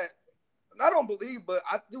believe that, and I don't believe, but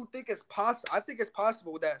I do think it's possible. I think it's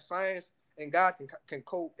possible that science and God can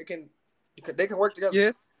they can work together.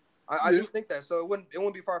 Yeah. I do think that. So it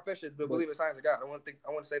wouldn't be far fetched to believe in science and God. I want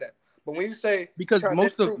to say that. But when you say Because trying to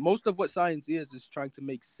disprove- most of what science is trying to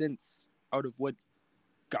make sense out of what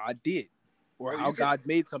God did, or Well, how you can- God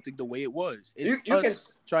made something the way it was. It's you can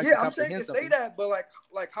trying to I'm saying comprehend you can say something. that, but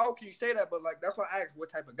like how can you say that? But like that's why I asked what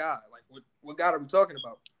type of God, like what God are we talking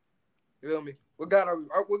about? You feel me? What God are we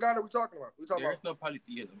talking about? We talking There's about no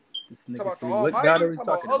polytheism. This talking nigga about the said, what Almighty. God We are we talking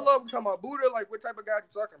about talking about? Allah. We talking about Buddha. Like what type of God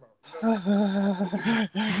you talking about?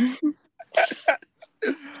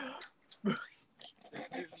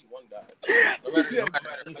 There's only one God.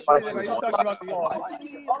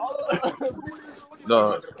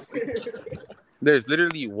 No, there's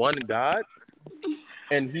literally one God,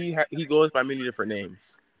 and he goes by many different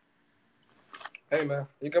names. Hey man,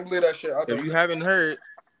 you can believe that shit. I If don't. you haven't heard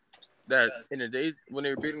that in the days when they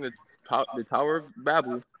were building the Tower of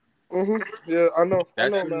Babel, Yeah, I know,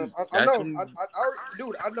 That's man. when- I that's know. when-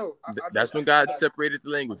 Dude, I know. that's when God separated the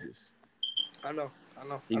languages. I know.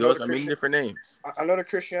 He I know goes the by many Christian- different names. I know the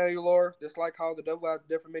Christianity lore, just like how the devil has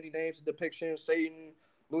different many names and depictions, Satan,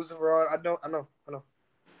 Lucifer. I know. I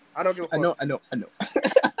don't give a fuck. I know. I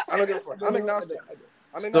don't give a fuck. I'm agnostic.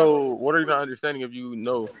 So, what are you not understanding if you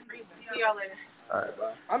know? See y'all later. All right,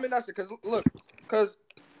 bye. I'm agnostic because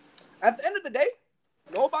at the end of the day,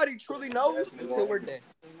 nobody truly knows until we're dead.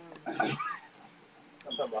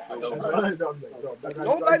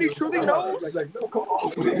 Nobody truly knows.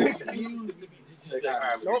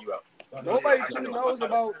 Nobody truly knows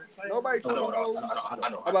about. Nobody truly knows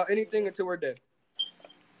about anything until we're dead.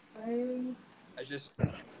 I just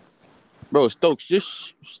Bro, Stokes,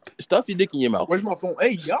 just stuff your dick in your mouth. Where's my phone?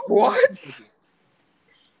 Hey, y'all. What?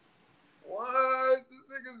 What? This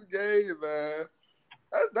nigga's gay, man.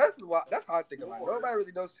 That's how I think about it. Nobody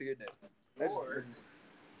really knows till you're dead. That's just,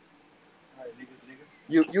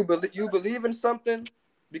 you believe in something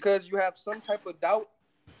because you have some type of doubt,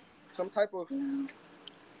 some type of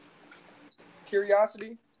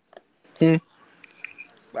curiosity. But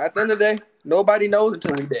at the end of the day, nobody knows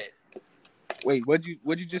until we're dead. Wait, what'd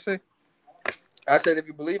you just say? I said if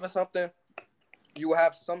you believe in something, you will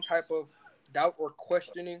have some type of doubt or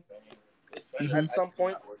questioning at some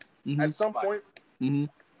point. At some point, Mm-hmm.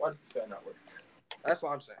 Why does this fan not work? that's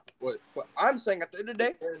what I'm saying. What? But I'm saying at the end of the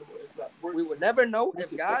day, we would never know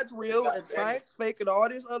if God's real, if science fake, and all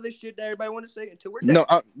this other shit that everybody want to say until we're dead. No,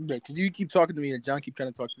 because you keep talking to me and John keep trying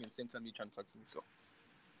to talk to me at the same time you're trying to talk to me. So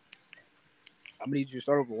I'm gonna need you to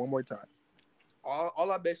start over one more time.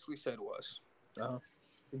 All I basically said was, Uh-huh.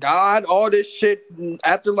 God, all this shit,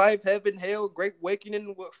 afterlife, heaven, hell, great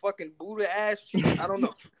awakening, what fucking Buddha ass shit. I don't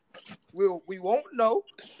know. We won't know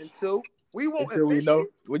until we won't Until we know.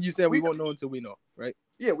 officially- What you said, we we- won't know until we know, right?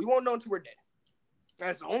 Yeah, we won't know until we're dead.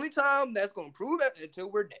 That's the only time that's gonna prove it until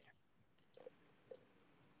we're dead.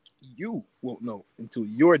 You won't know until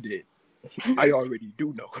you're dead. I already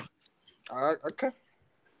do know. All right, okay.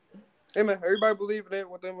 Hey man, everybody believe in it,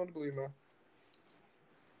 what they want to believe, man.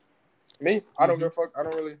 Me, I don't give a fuck. I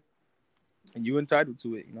don't really. And you entitled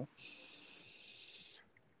to it, you know?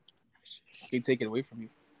 Can't take it away from you.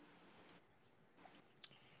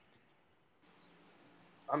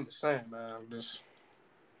 I'm just saying, man. Just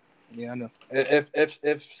Yeah, I know. if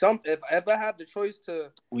I have the choice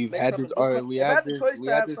to, We've make had something this new, already. We if I had had the this. choice We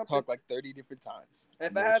to had have this something- talk like 30 different times.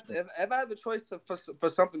 if I had the choice for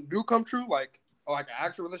something to do come true, like an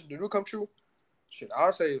actual religion to do come true, shit,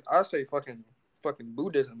 I'll say fucking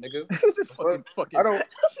Buddhism, nigga. fucking. I don't,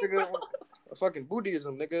 nigga. Fucking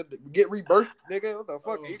Buddhism, nigga. Get rebirth, nigga. What the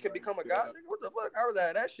fuck? You can become a god, nigga. What the fuck? How is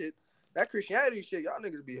that shit? That Christianity shit, y'all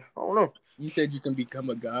niggas be. I don't know. You said you can become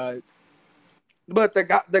a god. But the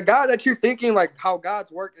God that you're thinking, like how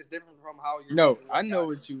God's work is different from how you're No, thinking, I know God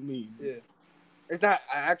what is. you mean. Yeah. It's not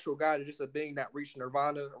an actual God. It's just a being that reached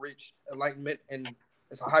nirvana, reached enlightenment, and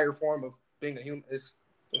it's a higher form of being a human. It's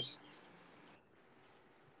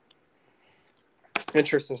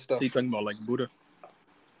interesting stuff. So you talking about like Buddha?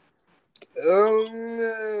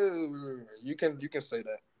 You can say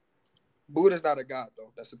that. Buddha's not a god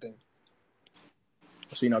though. That's the thing.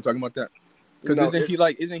 So you're not talking about that? Because No, isn't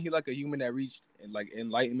he like a human that reached like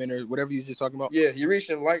enlightenment or whatever you were just talking about? Yeah, he reached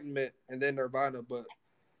enlightenment and then nirvana, but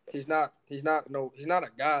he's not a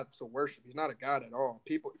god to worship. He's not a god at all.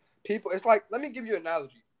 People. It's like, let me give you an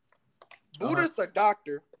analogy. Buddha's the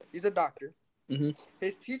doctor. He's a doctor. Mm-hmm.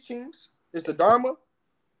 His teachings is the Dharma,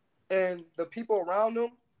 and the people around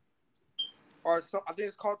him are I think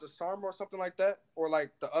it's called the Sarma or something like that, or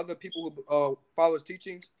like the other people who follow his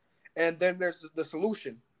teachings. And then there's the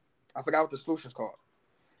solution. I forgot what the solution's called.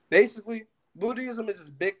 Basically, Buddhism is this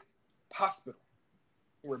big hospital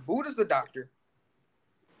where Buddha's the doctor.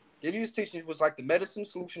 Give you his teachings was like the medicine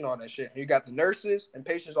solution, all that shit. And you got the nurses and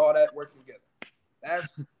patients, all that working together.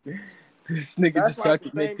 That's this nigga that's just like started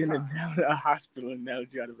the same making time. a hospital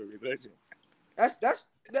analogy out of a religion. I think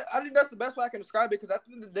that's the best way I can describe it, because at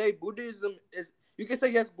the end of the day, Buddhism is, you can say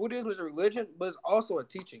yes, Buddhism is a religion, but it's also a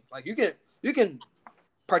teaching. Like you can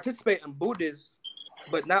participate in Buddhism,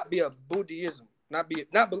 but not be a Buddhism, not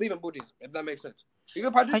believe in Buddhism, if that makes sense. You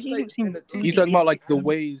can participate in the teaching. You talking about like the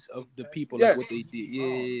ways of the people, like Yes. what they did? Yeah.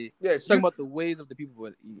 Yeah, You're talking about the ways of the people.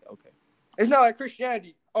 But okay. It's not like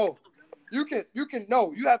Christianity. Oh, you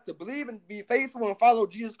have to believe and be faithful and follow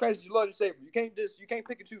Jesus Christ as your Lord and Savior. You can't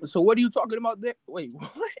pick and choose. So what are you talking about there? Wait, what?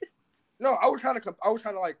 No, I was trying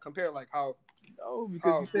to like compare like how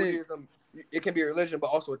because you said Buddhism, it can be a religion but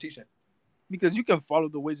also a teaching. Because you can follow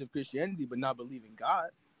the ways of Christianity but not believe in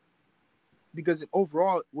God. Because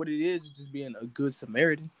overall, what it is just being a good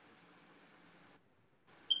Samaritan.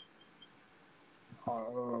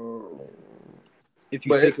 If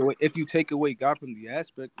you take away God from the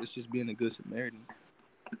aspect, it's just being a good Samaritan.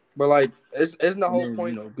 But like, isn't the whole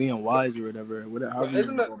point? You know, being wise or whatever. I'm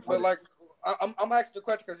asking the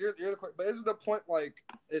question because you're the question. But isn't the point like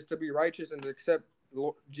is to be righteous and to accept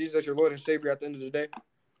Jesus as your Lord and Savior at the end of the day,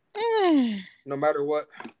 no matter what?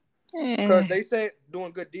 Because they say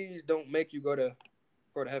doing good deeds don't make you go to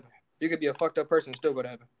heaven. You could be a fucked up person and still go to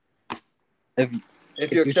heaven.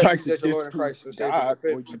 If you accept Jesus as your Lord and Christ and Savior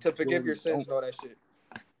to forgive your sins and all that shit.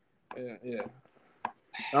 Yeah.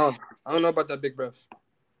 I don't know about that big breath.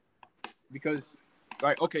 Because,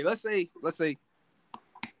 right? Okay, let's say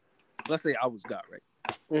I was God, right?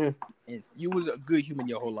 Mm-hmm. And you was a good human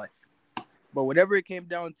your whole life, but whenever it came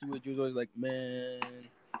down to it, you was always like, man,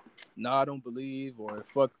 nah, I don't believe, or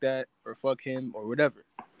fuck that, or fuck him, or whatever.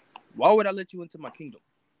 Why would I let you into my kingdom?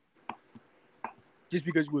 Just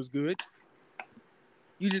because you was good?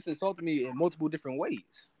 You just insulted me in multiple different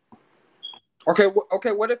ways. Okay.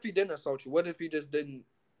 What if he didn't insult you? What if he just didn't?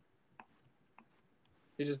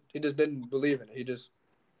 He just didn't believe in it.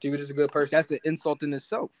 He was just a good person. That's an insult in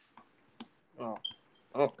itself. Oh,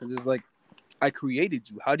 because it's like, I created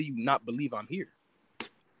you. How do you not believe I'm here?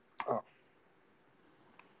 Oh.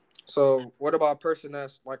 So what about a person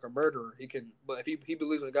that's like a murderer? But if he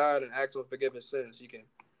believes in God and asks to forgive his sins, he can.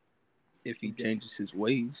 If he changes his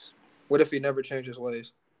ways. What if he never changes his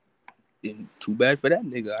ways? Then too bad for that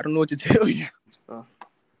nigga. I don't know what to tell you. I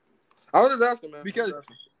was just asking, man. Because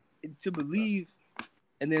to believe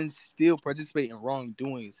and then still participate in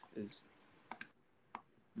wrongdoings is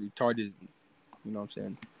retarded. You know what I'm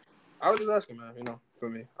saying? I was just asking, man. You know, for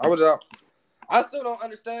me, I was out. I still don't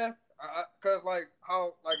understand, cause like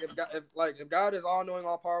how if God is all knowing,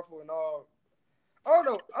 all powerful, and all. I don't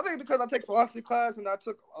know. I think because I take philosophy class and I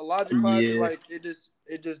took a logic class, like it just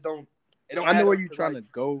don't. It don't. I know where you're trying to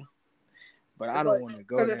go, but I don't want to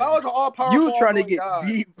go. Because if I was an all powerful, you trying to get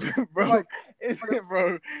deep, bro? Like,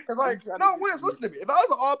 bro. Because like, no, Wiz, listen to me. If I was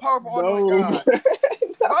an all powerful, all knowing God,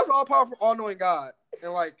 if I was an all powerful, all knowing God,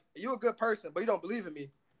 and like you're a good person, but you don't believe in me,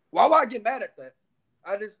 why would I get mad at that?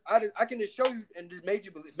 I can just show you and just make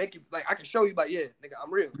you like I can show you like yeah, nigga,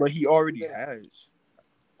 I'm real. But he already has.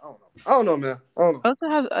 I don't know, man. I don't know. I also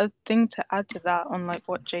have a thing to add to that on like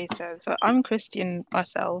what Jay says. So I'm Christian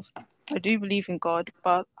myself. I do believe in God,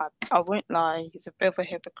 but I won't lie, he's a bit of a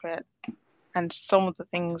hypocrite. And some of the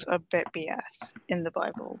things are a bit BS in the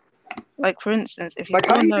Bible. Like for instance, if you like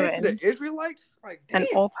how he did to all-knowing the Israelites, like damn, and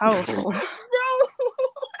all-powerful. bro,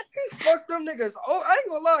 he fucked them niggas. Oh, I ain't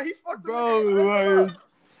gonna lie, he fucked them niggas.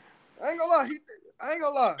 I ain't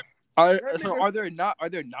gonna lie. Are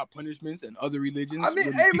there not punishments in other religions? I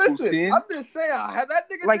mean, hey, listen, sin? I'm just saying, had that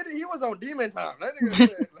nigga did it, he was on demon time. That nigga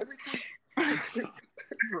said, let me tweet.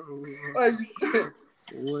 Bro, Like shit.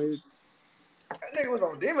 what? That nigga was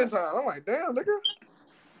on demon time. I'm like, damn, nigga,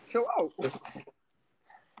 chill out.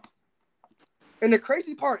 And the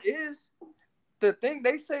crazy part is, the thing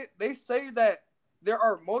they say that there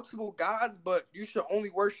are multiple gods, but you should only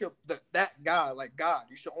worship that God, like God.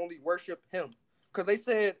 You should only worship Him, because they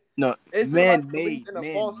said No, Israelites man-made, believe in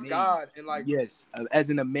a false God, and like yes, as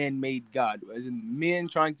in a man-made God, as in men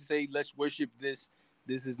trying to say, let's worship this.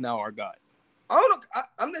 This is now our God. I don't know.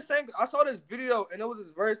 I'm just saying. I saw this video, and it was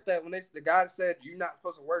this verse that when the God said you're not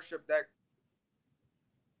supposed to worship that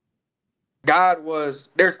God was.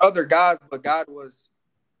 There's other gods, but God was.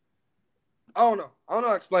 I don't know how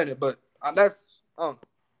to explain it, but that's I don't know.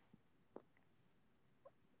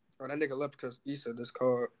 Oh, that nigga left because he said this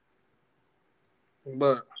card.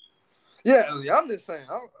 But yeah, I'm just saying.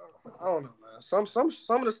 I don't know, man. Some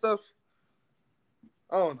of the stuff.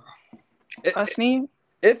 I don't know. Personally,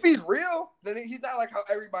 If he's real, then he's not like how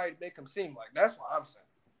everybody make him seem like. That's what I'm saying.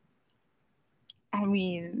 I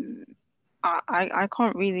mean, I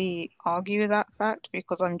can't really argue with that fact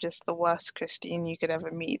because I'm just the worst Christian you could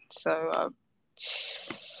ever meet. So,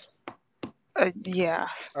 yeah.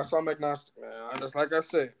 That's why I'm agnostic, man. Just like I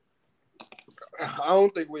said, I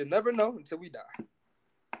don't think we'll never know until we die.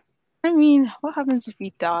 I mean, what happens if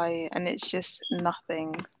we die and it's just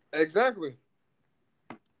nothing? Exactly.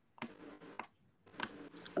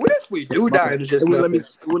 What if we do die and it's just let me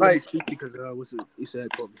nothing? let me speak because what's it? You said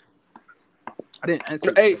call me. I didn't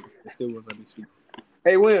answer. Hey, it still won't let me speak.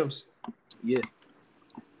 Hey, Williams. Yeah.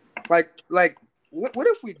 Like, what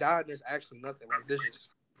if we died and there's actually nothing? Like, there's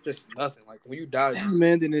just nothing. Like, when you die, Yeah,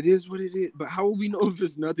 man, then it is what it is. But how will we know if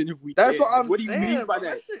there's nothing if we? That's dead? what I'm What do you saying, mean by bro.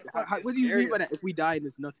 that? That What do you mean by that? If we die and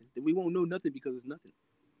there's nothing, then we won't know nothing because it's nothing.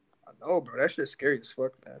 I know, bro. That shit's scary as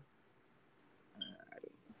fuck, man.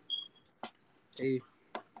 Hey.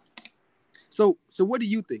 So what do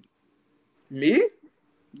you think? Me?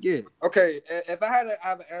 Yeah. Okay, if I had to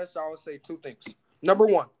have an answer, I would say two things. Number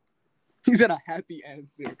one. He said a happy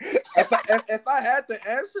answer. if I had the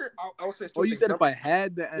answer, I would say two Oh, you things. said if I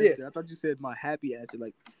had the answer. Yeah. I thought you said my happy answer.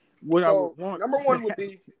 Like, what I would want. Number one would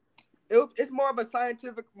be, it's more of a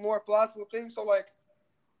scientific, more philosophical thing. So, like,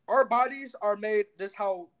 our bodies are made,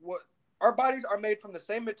 our bodies are made from the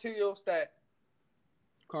same materials that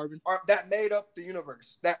made up the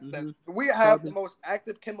universe. That we have the most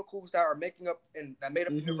active chemicals that are making up and that made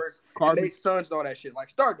up the universe. And made suns and all that shit, like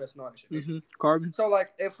stardust and all that shit. Carbon. So,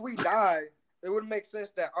 like, if we die, it would make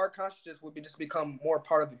sense that our consciousness would just become more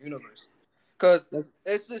part of the universe. Because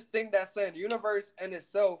it's this thing that's saying the universe in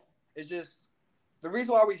itself is just, the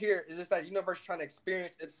reason why we're here is just that the universe is trying to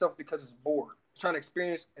experience itself because it's bored. It's trying to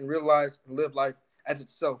experience and realize and live life as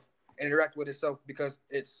itself and interact with itself because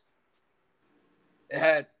it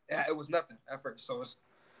was nothing at first. So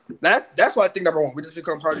that's why I think number one, we just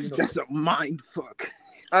become part of the universe. That's a mind fuck.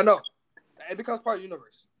 I know. It becomes part of the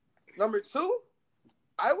universe. Number two,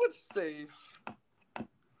 I would say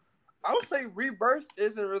rebirth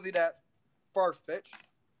isn't really that far-fetched.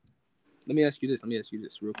 Let me ask you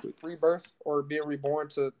this real quick. Rebirth or being reborn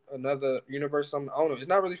to another universe, something, I don't know. It's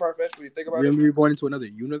not really far-fetched when you think about Being it. reborn into another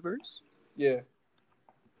universe? Yeah.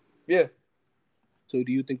 So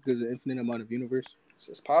do you think there's an infinite amount of universe?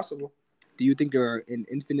 It's possible. Do you think there are an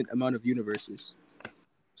infinite amount of universes?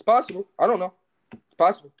 It's possible. I don't know. It's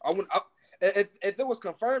possible. If it was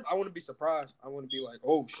confirmed, I wouldn't be surprised. I wouldn't be like,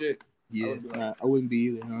 oh shit. Yeah, I wouldn't be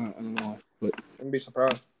either. I don't know, but I wouldn't be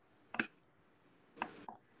surprised.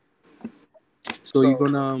 So you're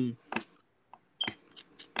gonna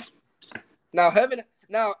now heaven.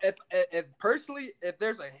 Now, if personally, if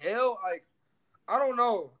there's a hell, like I don't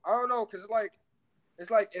know, because it's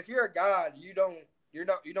like if you're a god, you don't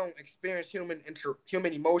experience human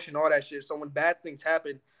emotion, all that shit. So when bad things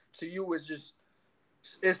happen to you,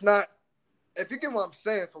 it's not. If you get what I'm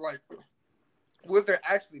saying, so like, would there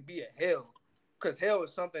actually be a hell? Because hell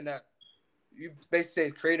is something that you basically say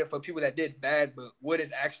is created for people that did bad, but what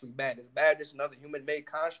is actually bad? Is bad just another human-made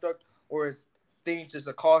construct, or is things just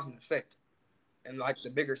a cause and effect, and like the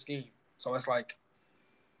bigger scheme? So it's like,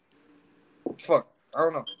 fuck, I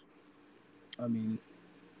don't know. I mean,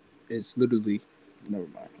 it's literally. Never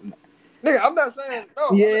mind. Nigga, I'm not saying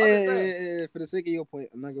no. Yeah, for the sake of your point,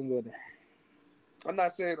 I'm not gonna go there. I'm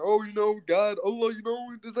not saying, oh, God, Allah,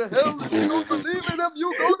 there's a hell. If you don't believe in him,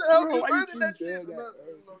 you go to hell. You learning that shit.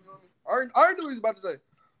 I already knew what he was about to say.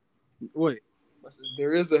 Wait. I said,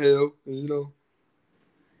 there is a hell, and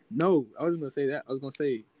No, I wasn't gonna say that. I was gonna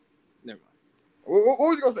say, never mind. What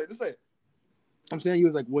was you gonna say? Just say it. I'm saying he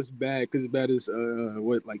was like, what's bad? Because bad is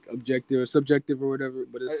like objective or subjective or whatever.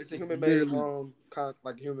 But it's a human made,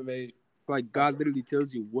 like human made. Like God literally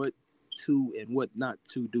tells you what to and what not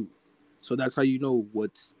to do. So that's how you know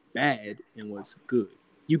what's bad and what's good.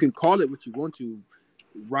 You can call it what you want to,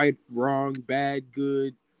 right, wrong, bad,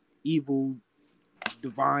 good, evil,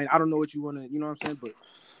 divine. I don't know what you want to, you know what I'm saying?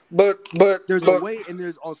 But there's a way and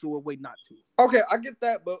there's also a way not to. Okay, I get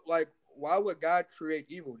that, but like, why would God create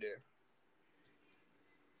evil there?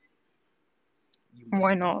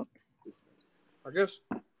 Why not? I guess.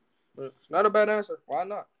 But it's not a bad answer. Why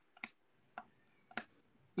not?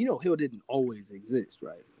 You know, hell didn't always exist,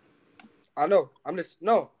 right? I know. I wasn't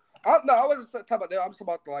talking about that. I'm talking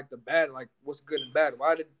about like the bad, like what's good and bad.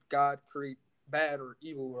 Why did God create bad or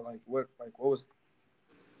evil or like what was?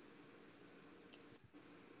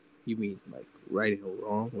 You mean like right or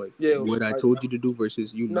wrong? Like what I told you to do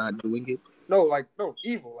versus you not doing it? No,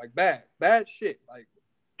 evil, like bad shit, like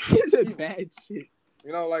he said bad shit.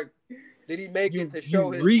 You know, like did he make it to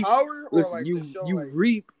show his power or like to show you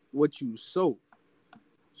reap what you sow?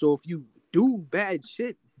 So if you do bad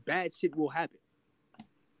shit will happen.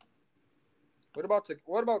 What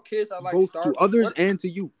about kids that like both starve? To others and to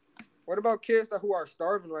you? What about kids who are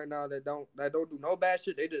starving right now that don't do no bad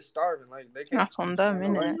shit? They just starving, like they can't. That's on them,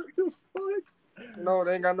 innit? No,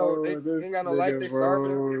 they ain't got no. They ain't got no life. They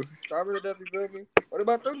starving to death. You feel me? What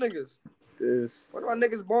about them niggas? What about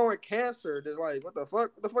niggas born with cancer? Just like what the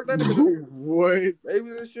fuck? What the fuck that nigga do? What?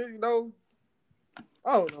 Babies and shit, you know?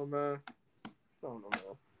 I don't know, man.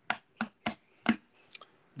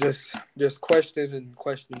 Just questions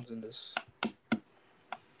in this.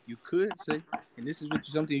 You could say, and this is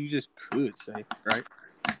something you just could say, right?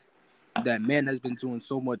 That man has been doing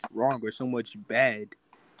so much wrong or so much bad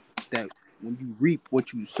that when you reap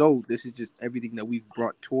what you sow, this is just everything that we've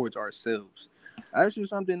brought towards ourselves. That's just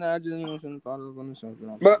something that I just thought of on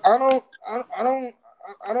something. But I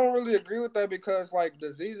don't really agree with that because like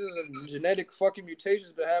diseases and genetic fucking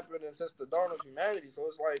mutations been happening since the dawn of humanity. So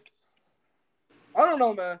it's like, I don't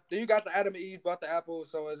know, man. Then you got the Adam and Eve bought the apple,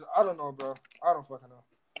 so I don't know, bro. I don't fucking know.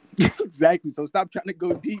 Exactly. So stop trying to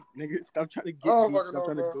go deep, nigga. Stop trying to get deep. Stop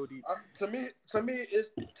trying to go deep. To me,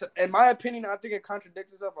 in my opinion, I think it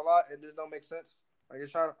contradicts itself a lot and just don't make sense. Like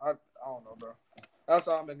it's trying. I don't know, bro. That's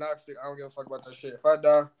why I'm agnostic. I don't give a fuck about that shit. If I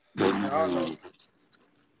die, I don't know.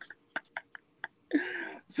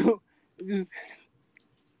 So just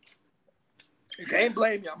you can't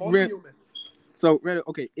blame me. I'm only human. So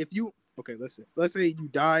okay, let's say you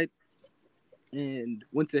died and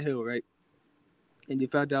went to hell, right? And you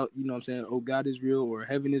found out, you know what I'm saying, oh, God is real or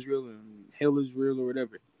heaven is real and hell is real or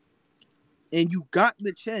whatever. And you got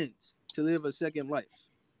the chance to live a second life.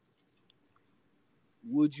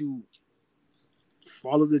 Would you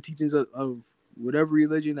follow the teachings of whatever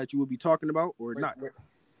religion that you would be talking about or not?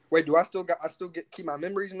 Wait, do I still keep my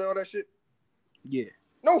memories and all that shit? Yeah.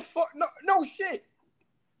 No shit.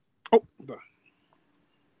 Oh, bro.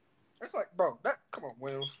 That's like, bro, come on,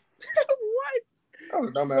 Williams. What? That was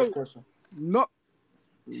a dumbass question. No.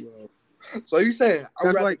 So you saying I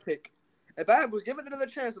would rather like, pick if I was given another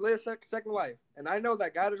chance to live second life, and I know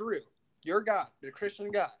that God is real, your God, the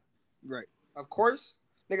Christian God, right? Of course,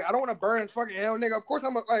 nigga, I don't want to burn in fucking hell, nigga. Of course,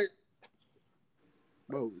 I'm like,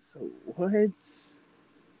 bro. So what? Nigga,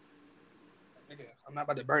 I'm not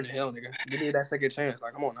about to burn in hell, nigga. Give me that second chance.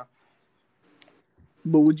 Like, come on now.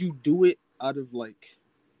 But would you do it out of like,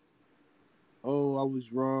 oh, I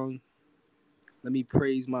was wrong, let me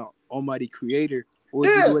praise my almighty creator? Or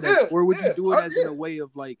would you do it as in a way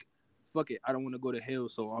of like, fuck it, I don't want to go to hell,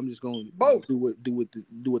 so I'm just going to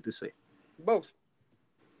do what they say. Both.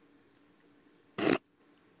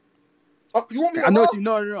 Oh, you want me? I know what you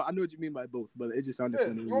I know what you mean by both, but it just sounded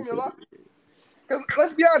funny. You want me alive? Because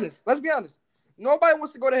let's be honest. Nobody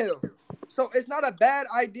wants to go to hell, so it's not a bad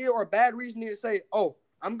idea or a bad reasoning to say, oh,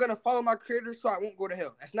 I'm gonna follow my creator so I won't go to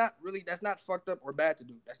hell. That's not fucked up or bad to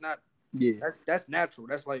do. That's not. Yeah. That's natural.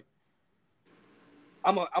 That's like.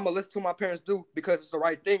 I'm a listen to what my parents do because it's the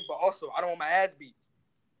right thing, but also I don't want my ass beat.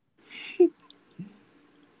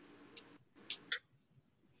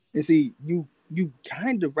 And see, you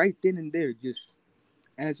kind of right then and there just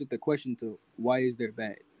answered the question to why is there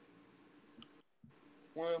bad?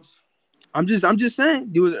 Williams. I'm just saying.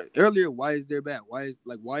 You was earlier. Why is there bad? Why is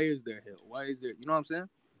there hell? Why is there? You know what I'm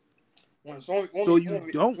saying? So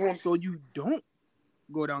you don't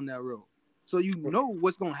go down that road. So you know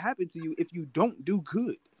what's gonna happen to you if you don't do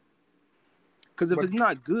good. Because if it's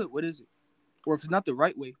not good, what is it? Or if it's not the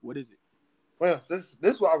right way, what is it? Well, this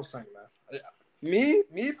is what I was saying, man. Me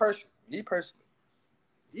personally,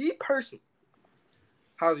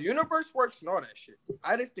 how the universe works and all that shit.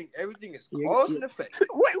 I just think everything is cause and effect.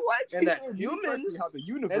 Wait, what? And that humans, how the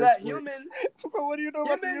universe Bro, what do you know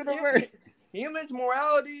about the universe? Humans'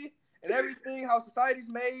 morality and everything, how society's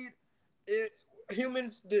made.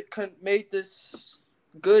 humans made this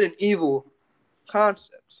good and evil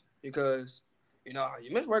concepts because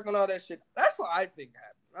humans work on all that shit. That's what I think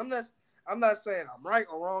happened. I'm not saying I'm right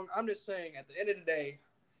or wrong. I'm just saying at the end of the day,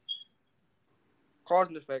 cause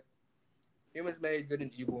and effect. Humans made good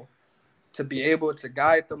and evil to be able to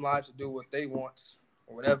guide them lives to do what they want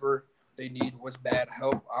or whatever they need. What's bad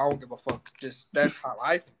help? I don't give a fuck. Just that's how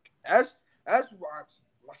I think. That's why I'm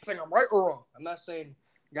not saying I'm right or wrong. I'm not saying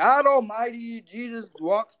God Almighty Jesus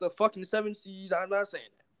walks the fucking seven seas. I'm not saying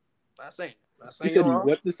that. Not saying that. Not You saying said you're he wrong.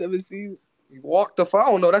 what the 7 seas? He walked the fire.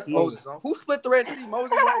 I don't know. That's Oh. Moses. Who split the Red Sea?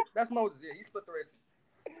 Moses, right? That's Moses. Yeah, he split the Red Sea.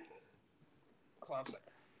 That's what I'm saying.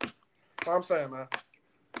 That's what I'm saying, man.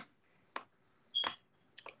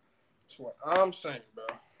 That's what I'm saying, bro.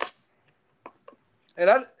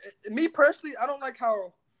 And me personally, I don't like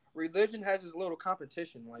how religion has this little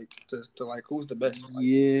competition, like to like who's the best. Like,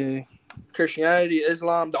 Yeah. Christianity,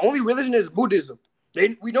 Islam. The only religion is Buddhism. They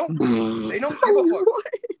don't give a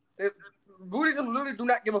fuck. Buddhism literally do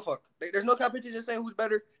not give a fuck. There's no competition saying who's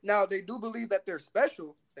better. Now they do believe that they're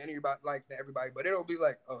special to everybody, but it'll be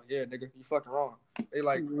like, oh yeah, nigga, you fucking wrong. They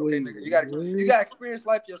like, okay, nigga, you gotta experience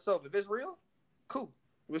life yourself. If it's real, cool.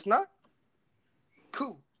 If it's not,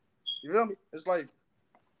 cool. You feel me? It's like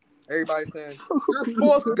everybody saying, you're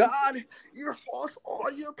false God, you're false. Oh,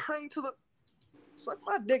 you're praying to the suck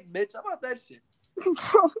my dick, bitch. How about that shit?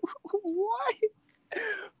 What?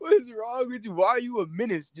 What's wrong with you? Why are you a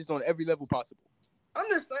menace just on every level possible? I'm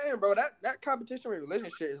just saying, bro, that competition with religion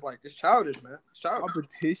shit is like, it's childish, man. It's childish.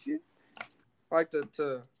 Competition? Like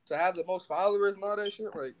to have the most followers and all that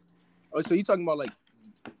shit, like. Oh, so you talking about like?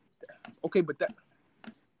 Okay, but that.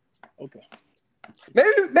 Okay.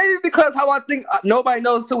 Maybe because how I think nobody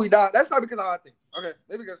knows till we die. That's not because how I think. Okay,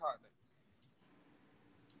 maybe because how I think.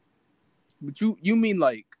 But you mean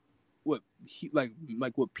like what? Like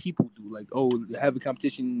what people do? Like, oh, have a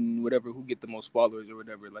competition, whatever, who get the most followers or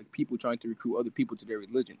whatever. Like people trying to recruit other people to their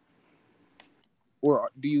religion. Or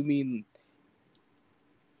do you mean?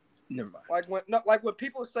 Never mind. Like when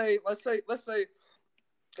people say, let's say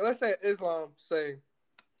Islam say,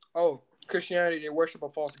 oh, Christianity, they worship a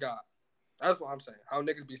false god. That's what I'm saying. How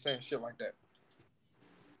niggas be saying shit like that.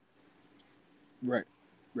 Right.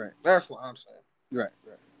 That's what I'm saying. Right.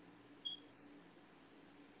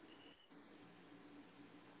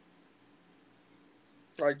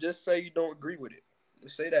 Like, just say you don't agree with it.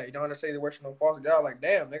 Just say that. You don't want to say they worship no false god. Like,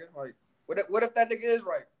 damn, nigga. Like, what if that nigga is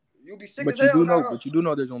right? You'll be sick as hell. But you do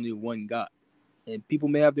know there's only one God. And people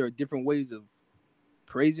may have their different ways of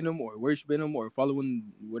praising him or worshiping him or following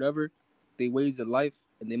whatever, their ways of life.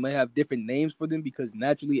 And they might have different names for them because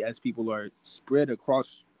naturally, as people are spread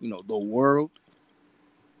across, the world,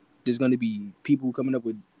 there's going to be people coming up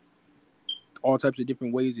with all types of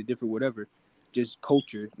different ways or different whatever. Just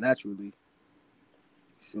culture, naturally.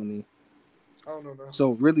 Feel me? I don't know, man.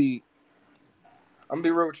 So really, I'm gonna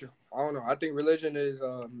be real with you. I don't know. I think religion is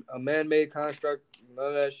a man-made construct. None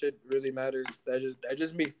of that shit really matters. That's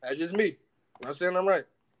just me. That's just me. I'm not saying I'm right.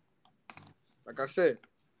 Like I said,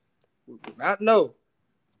 we will not know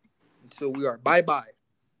until we are bye-bye.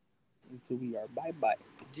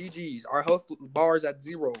 GG's. Our health bar is at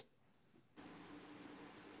 0.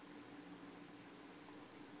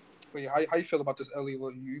 Wait, how you feel about this, Ellie?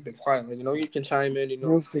 Well, you've been quiet. Like, you can chime in.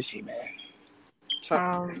 real fishy, man.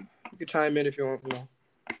 You can chime in if you want.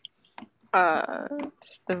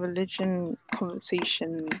 Just the religion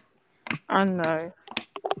conversation. I don't know.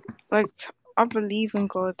 Like, I believe in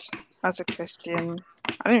God as a Christian.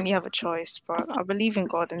 I don't really have a choice, but I believe in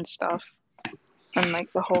God and stuff. And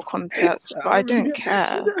like the whole concept. But I don't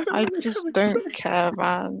care. I just don't care,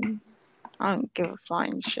 man. I don't give a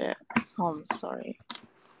flying shit. Oh, I'm sorry.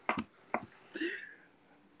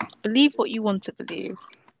 Believe what you want to believe.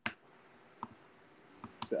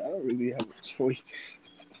 I don't really have a choice.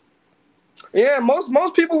 Yeah,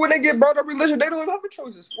 most people when they get brought up religion, they don't have a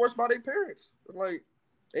choice. It's forced by their parents. It's like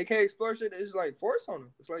they can't explore shit. It's like forced on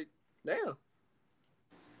them. It's like, damn.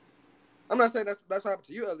 I'm not saying that's what happened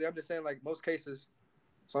to you, Ellie. I'm just saying like most cases,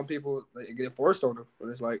 some people they get it forced on them, but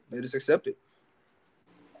it's like they just accept it.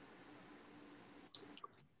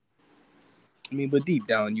 I mean, but deep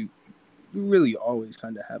down, you really always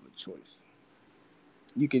kind of have a choice.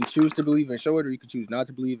 You can choose to believe and show it, or you can choose not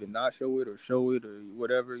to believe and not show it, or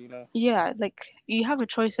whatever, Yeah, like you have a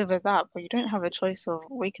choice over that, but you don't have a choice of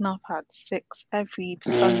waking up at 6 every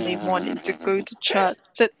Sunday morning to go to church,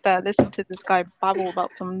 sit there, listen to this guy babble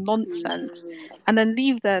about some nonsense, and then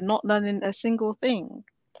leave there not learning a single thing.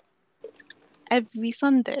 Every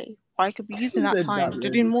Sunday, I could be using that time to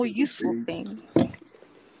do more useful things.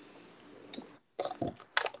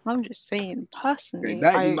 I'm just saying, Okay, personally,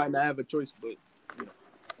 that you might not have a choice, but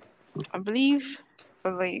I believe,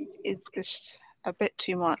 but like it's a bit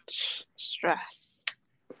too much stress.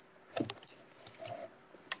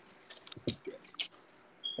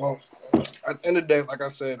 Well, at the end of the day, like I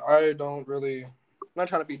said, I don't really. I'm not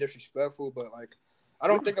trying to be disrespectful, but like, I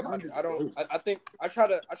don't think about it. I think I try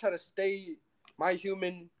to stay my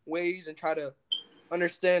human ways and try to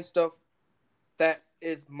understand stuff that's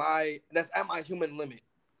at my human limit.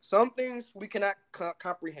 Some things we cannot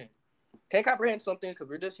comprehend. Can't comprehend something because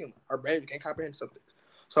we're just human. Our brain can't comprehend something.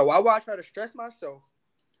 So why would I try to stress myself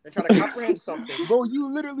and try to comprehend something? bro, you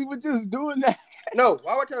literally were just doing that. No,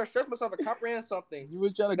 why would I try to stress myself and comprehend something You were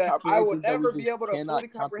trying to that comprehend I would things that we never be just able to cannot fully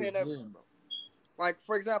comprehend ever? comprehend, bro. Like,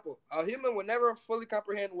 for example, a human would never fully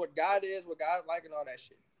comprehend what God is, what God's like, and all that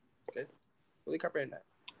shit. Okay? Fully comprehend that.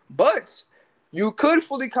 But you could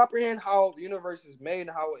fully comprehend how the universe is made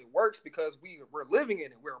and how it works because we're living in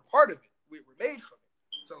it. We're a part of it. We're made from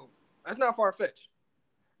it. So that's not far-fetched.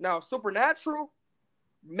 Now, supernatural,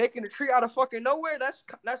 making a tree out of fucking nowhere, that's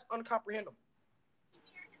uncomprehendable.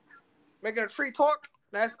 Making a tree talk,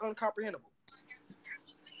 that's uncomprehendable.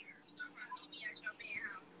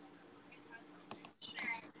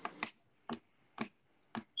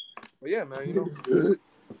 But yeah, man, you know. It's good.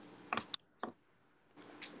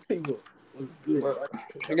 It was good. But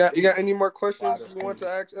you got any more questions you want to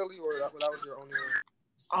ask Ellie, or that was your only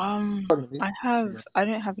one? I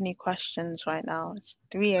don't have any questions right now. It's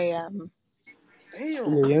 3 a.m.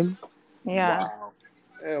 Damn. 3 a.m. Yeah. Wow.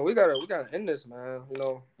 Yeah, we gotta end this, man. You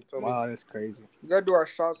know. Wow, that's crazy. We gotta do our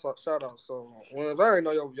shout out. So I already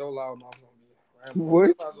know your loud mouth gonna be rambling.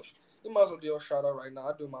 What? You might as well do your shout out right now.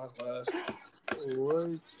 I do mine last.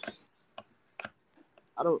 What?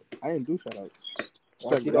 I didn't do shout outs.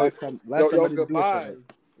 Like, last time I didn't goodbye. do a shout out.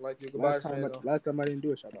 Like your goodbye. Last time I didn't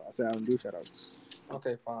do a shout out. I said I don't do shout outs.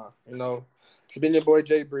 Okay, fine. You know, it's been your boy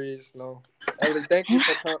Jay Breeze. You know, Ellie, thank you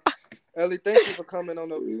for coming on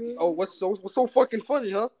the. Oh, what's so fucking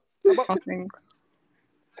funny, huh? Nothing.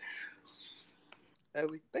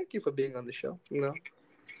 Ellie, thank you for being on the show. You know,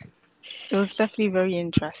 It was definitely very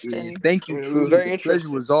interesting. Yeah, thank you. It was very the pleasure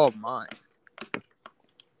was all mine.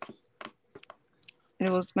 It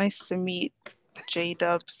was nice to meet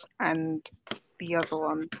J-Dubs and the other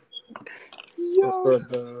one. Of course,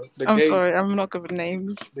 the I'm gay, sorry, I'm not good with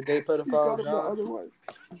names. the gay pedophile John.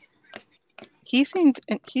 He seemed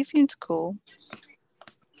cool.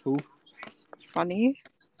 Who? Funny.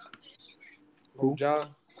 Who? John.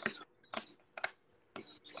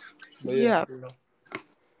 But Yeah.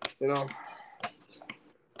 You know,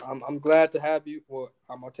 I'm glad to have you. Well,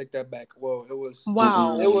 I'm gonna take that back. Well, it was.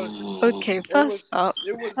 Wow. It was. Okay, first up,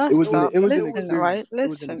 listen.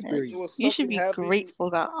 You should be grateful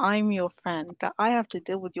that I'm your friend, that I have to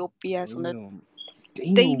deal with your BS on a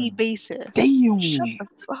daily basis. Damn. Shut the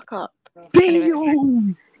fuck up. Damn.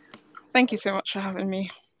 Anyway, thank you so much for having me.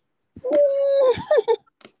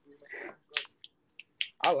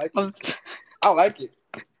 I like it. I like it.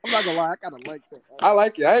 I'm not gonna lie, I kind of like that. I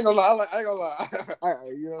like it. I ain't gonna lie. I ain't gonna lie.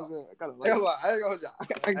 You know what I'm saying? I kind of like I ain't it. gonna lie. I ain't gonna lie.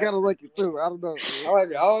 I kind of like it too. I don't know. I like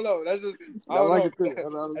it. I don't know. That's just. I like know. it too. I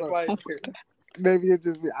don't know. It's like maybe it's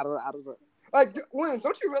just me. I don't know. Like, Williams,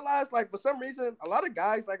 don't you realize, like, for some reason, a lot of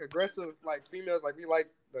guys, like, aggressive, like, females, like, we like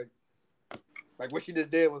what she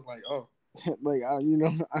just did was like, oh. Like, you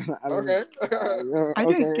know, I don't okay. know. I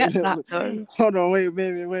don't get that, though. Hold on, wait.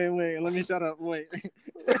 Let me shut up. Wait.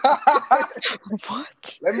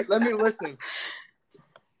 What? Let me listen.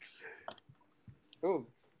 Ooh.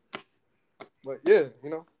 But, yeah, you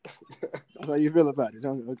know. That's how you feel about it,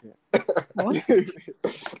 don't you? Okay. What?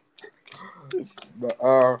 But,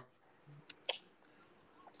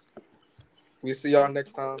 we see y'all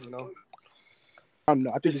next time, you know. I don't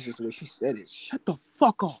know. I think it's just the way she said it. Shut the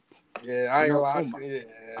fuck up. Yeah, I ain't gonna lie. I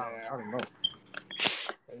don't know.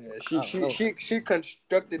 Yeah, she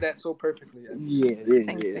constructed that so perfectly.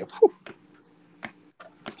 Yeah.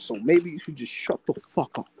 So maybe you should just shut the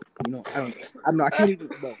fuck up. You know, I don't know. I can't even.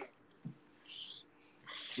 No.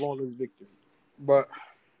 Flawless victory. But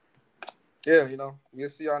yeah, you know, we'll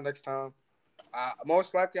see y'all next time.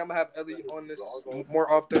 Most likely, I'm gonna have Ellie on this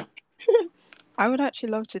more often. I would actually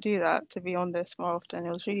love to do that, to be on this more often. It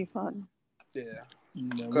was really fun. Yeah.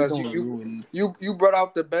 No, because you brought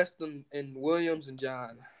out the best in Williams and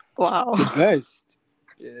John. Wow. The best.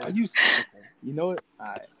 Yeah. Are you? You know it. All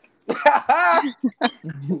right.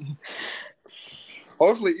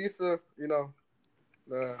 Hopefully, Issa, you know,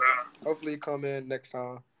 hopefully he come in next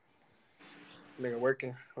time. Nigga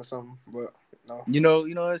working or something, but no. You know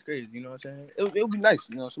that's crazy. You know what I'm saying? It'll be nice.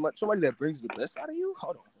 You know, somebody that brings the best out of you.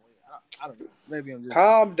 Hold on. I don't know. Maybe I'm just.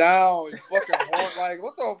 Calm down, you fucking horn. Like,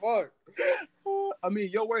 what the fuck? I mean,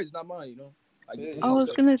 your words, not mine. You know. Like, Yeah, I was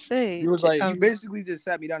gonna say, you was like, you um, basically just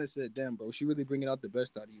sat me down and said, "Damn, bro, she really bringing out the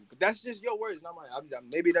best out of you." But that's just your words, not mine.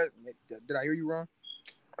 Maybe that. Did I hear you wrong?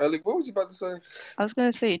 Ellie, what was you about to say? I was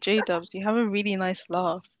gonna say, J Dubs, you have a really nice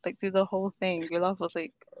laugh. Like through the whole thing, your laugh was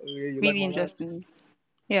like Oh, yeah, you like really my laugh? interesting.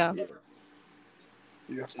 Yeah.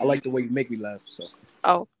 Yeah. I like the way you make me laugh. So.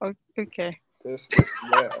 Oh, okay. This,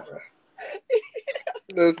 yeah.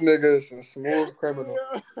 This nigga is a smooth criminal.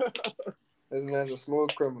 This man's a smooth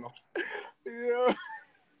criminal. Yeah.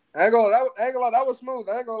 I ain't gonna lie, that was smooth.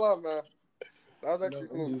 I ain't gonna lie, man. That was actually I'm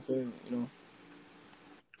smooth. just saying, you know.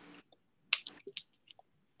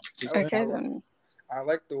 Okay then. I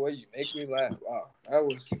like the way you make me laugh. Wow, that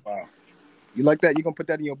was wow. You like that? You gonna put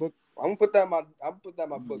that in your book? I'm gonna put that in my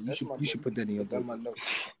book. You That's should, my you book. should put that in your Put that in book. my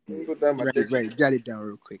notes. Let me put that in my Right, dictionary. jot it down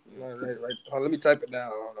real quick. Right. Hold on, let me type it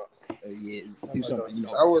down. Hold on. Yeah, do something. You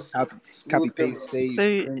That know, was copy, smooth paste, criminal. save,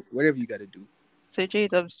 So- print, whatever you gotta do. So J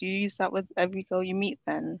Dubs, you use that with every girl you meet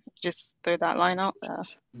then? Just throw that line out there.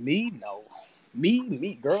 Me, no.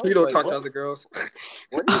 Me, girl. You don't Like, talk to what? other girls.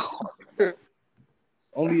 What are you talking about?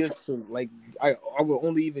 Only like I will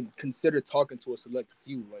only even consider talking to a select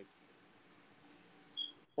few. Like,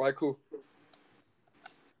 Like who?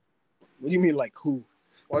 what do you mean, like who?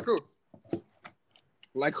 Like who?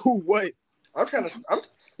 Like who? What?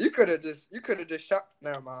 You could have just shot.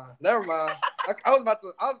 Never mind. I was about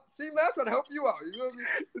to. See, man, I'm trying to help you out. You know what I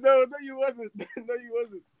mean? No, you wasn't. No, you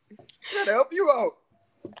wasn't. Trying to help you out.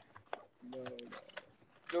 No. You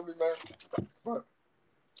feel me, man? But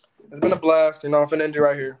it's been a blast. You know, I'm finna end it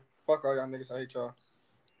right here. Fuck all y'all niggas. I hate y'all.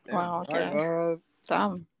 Wow, All right, okay.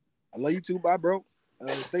 Damn. I love you too. Bye, bro.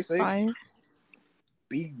 Stay safe. Bye.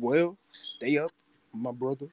 Be well. Stay up, my brother.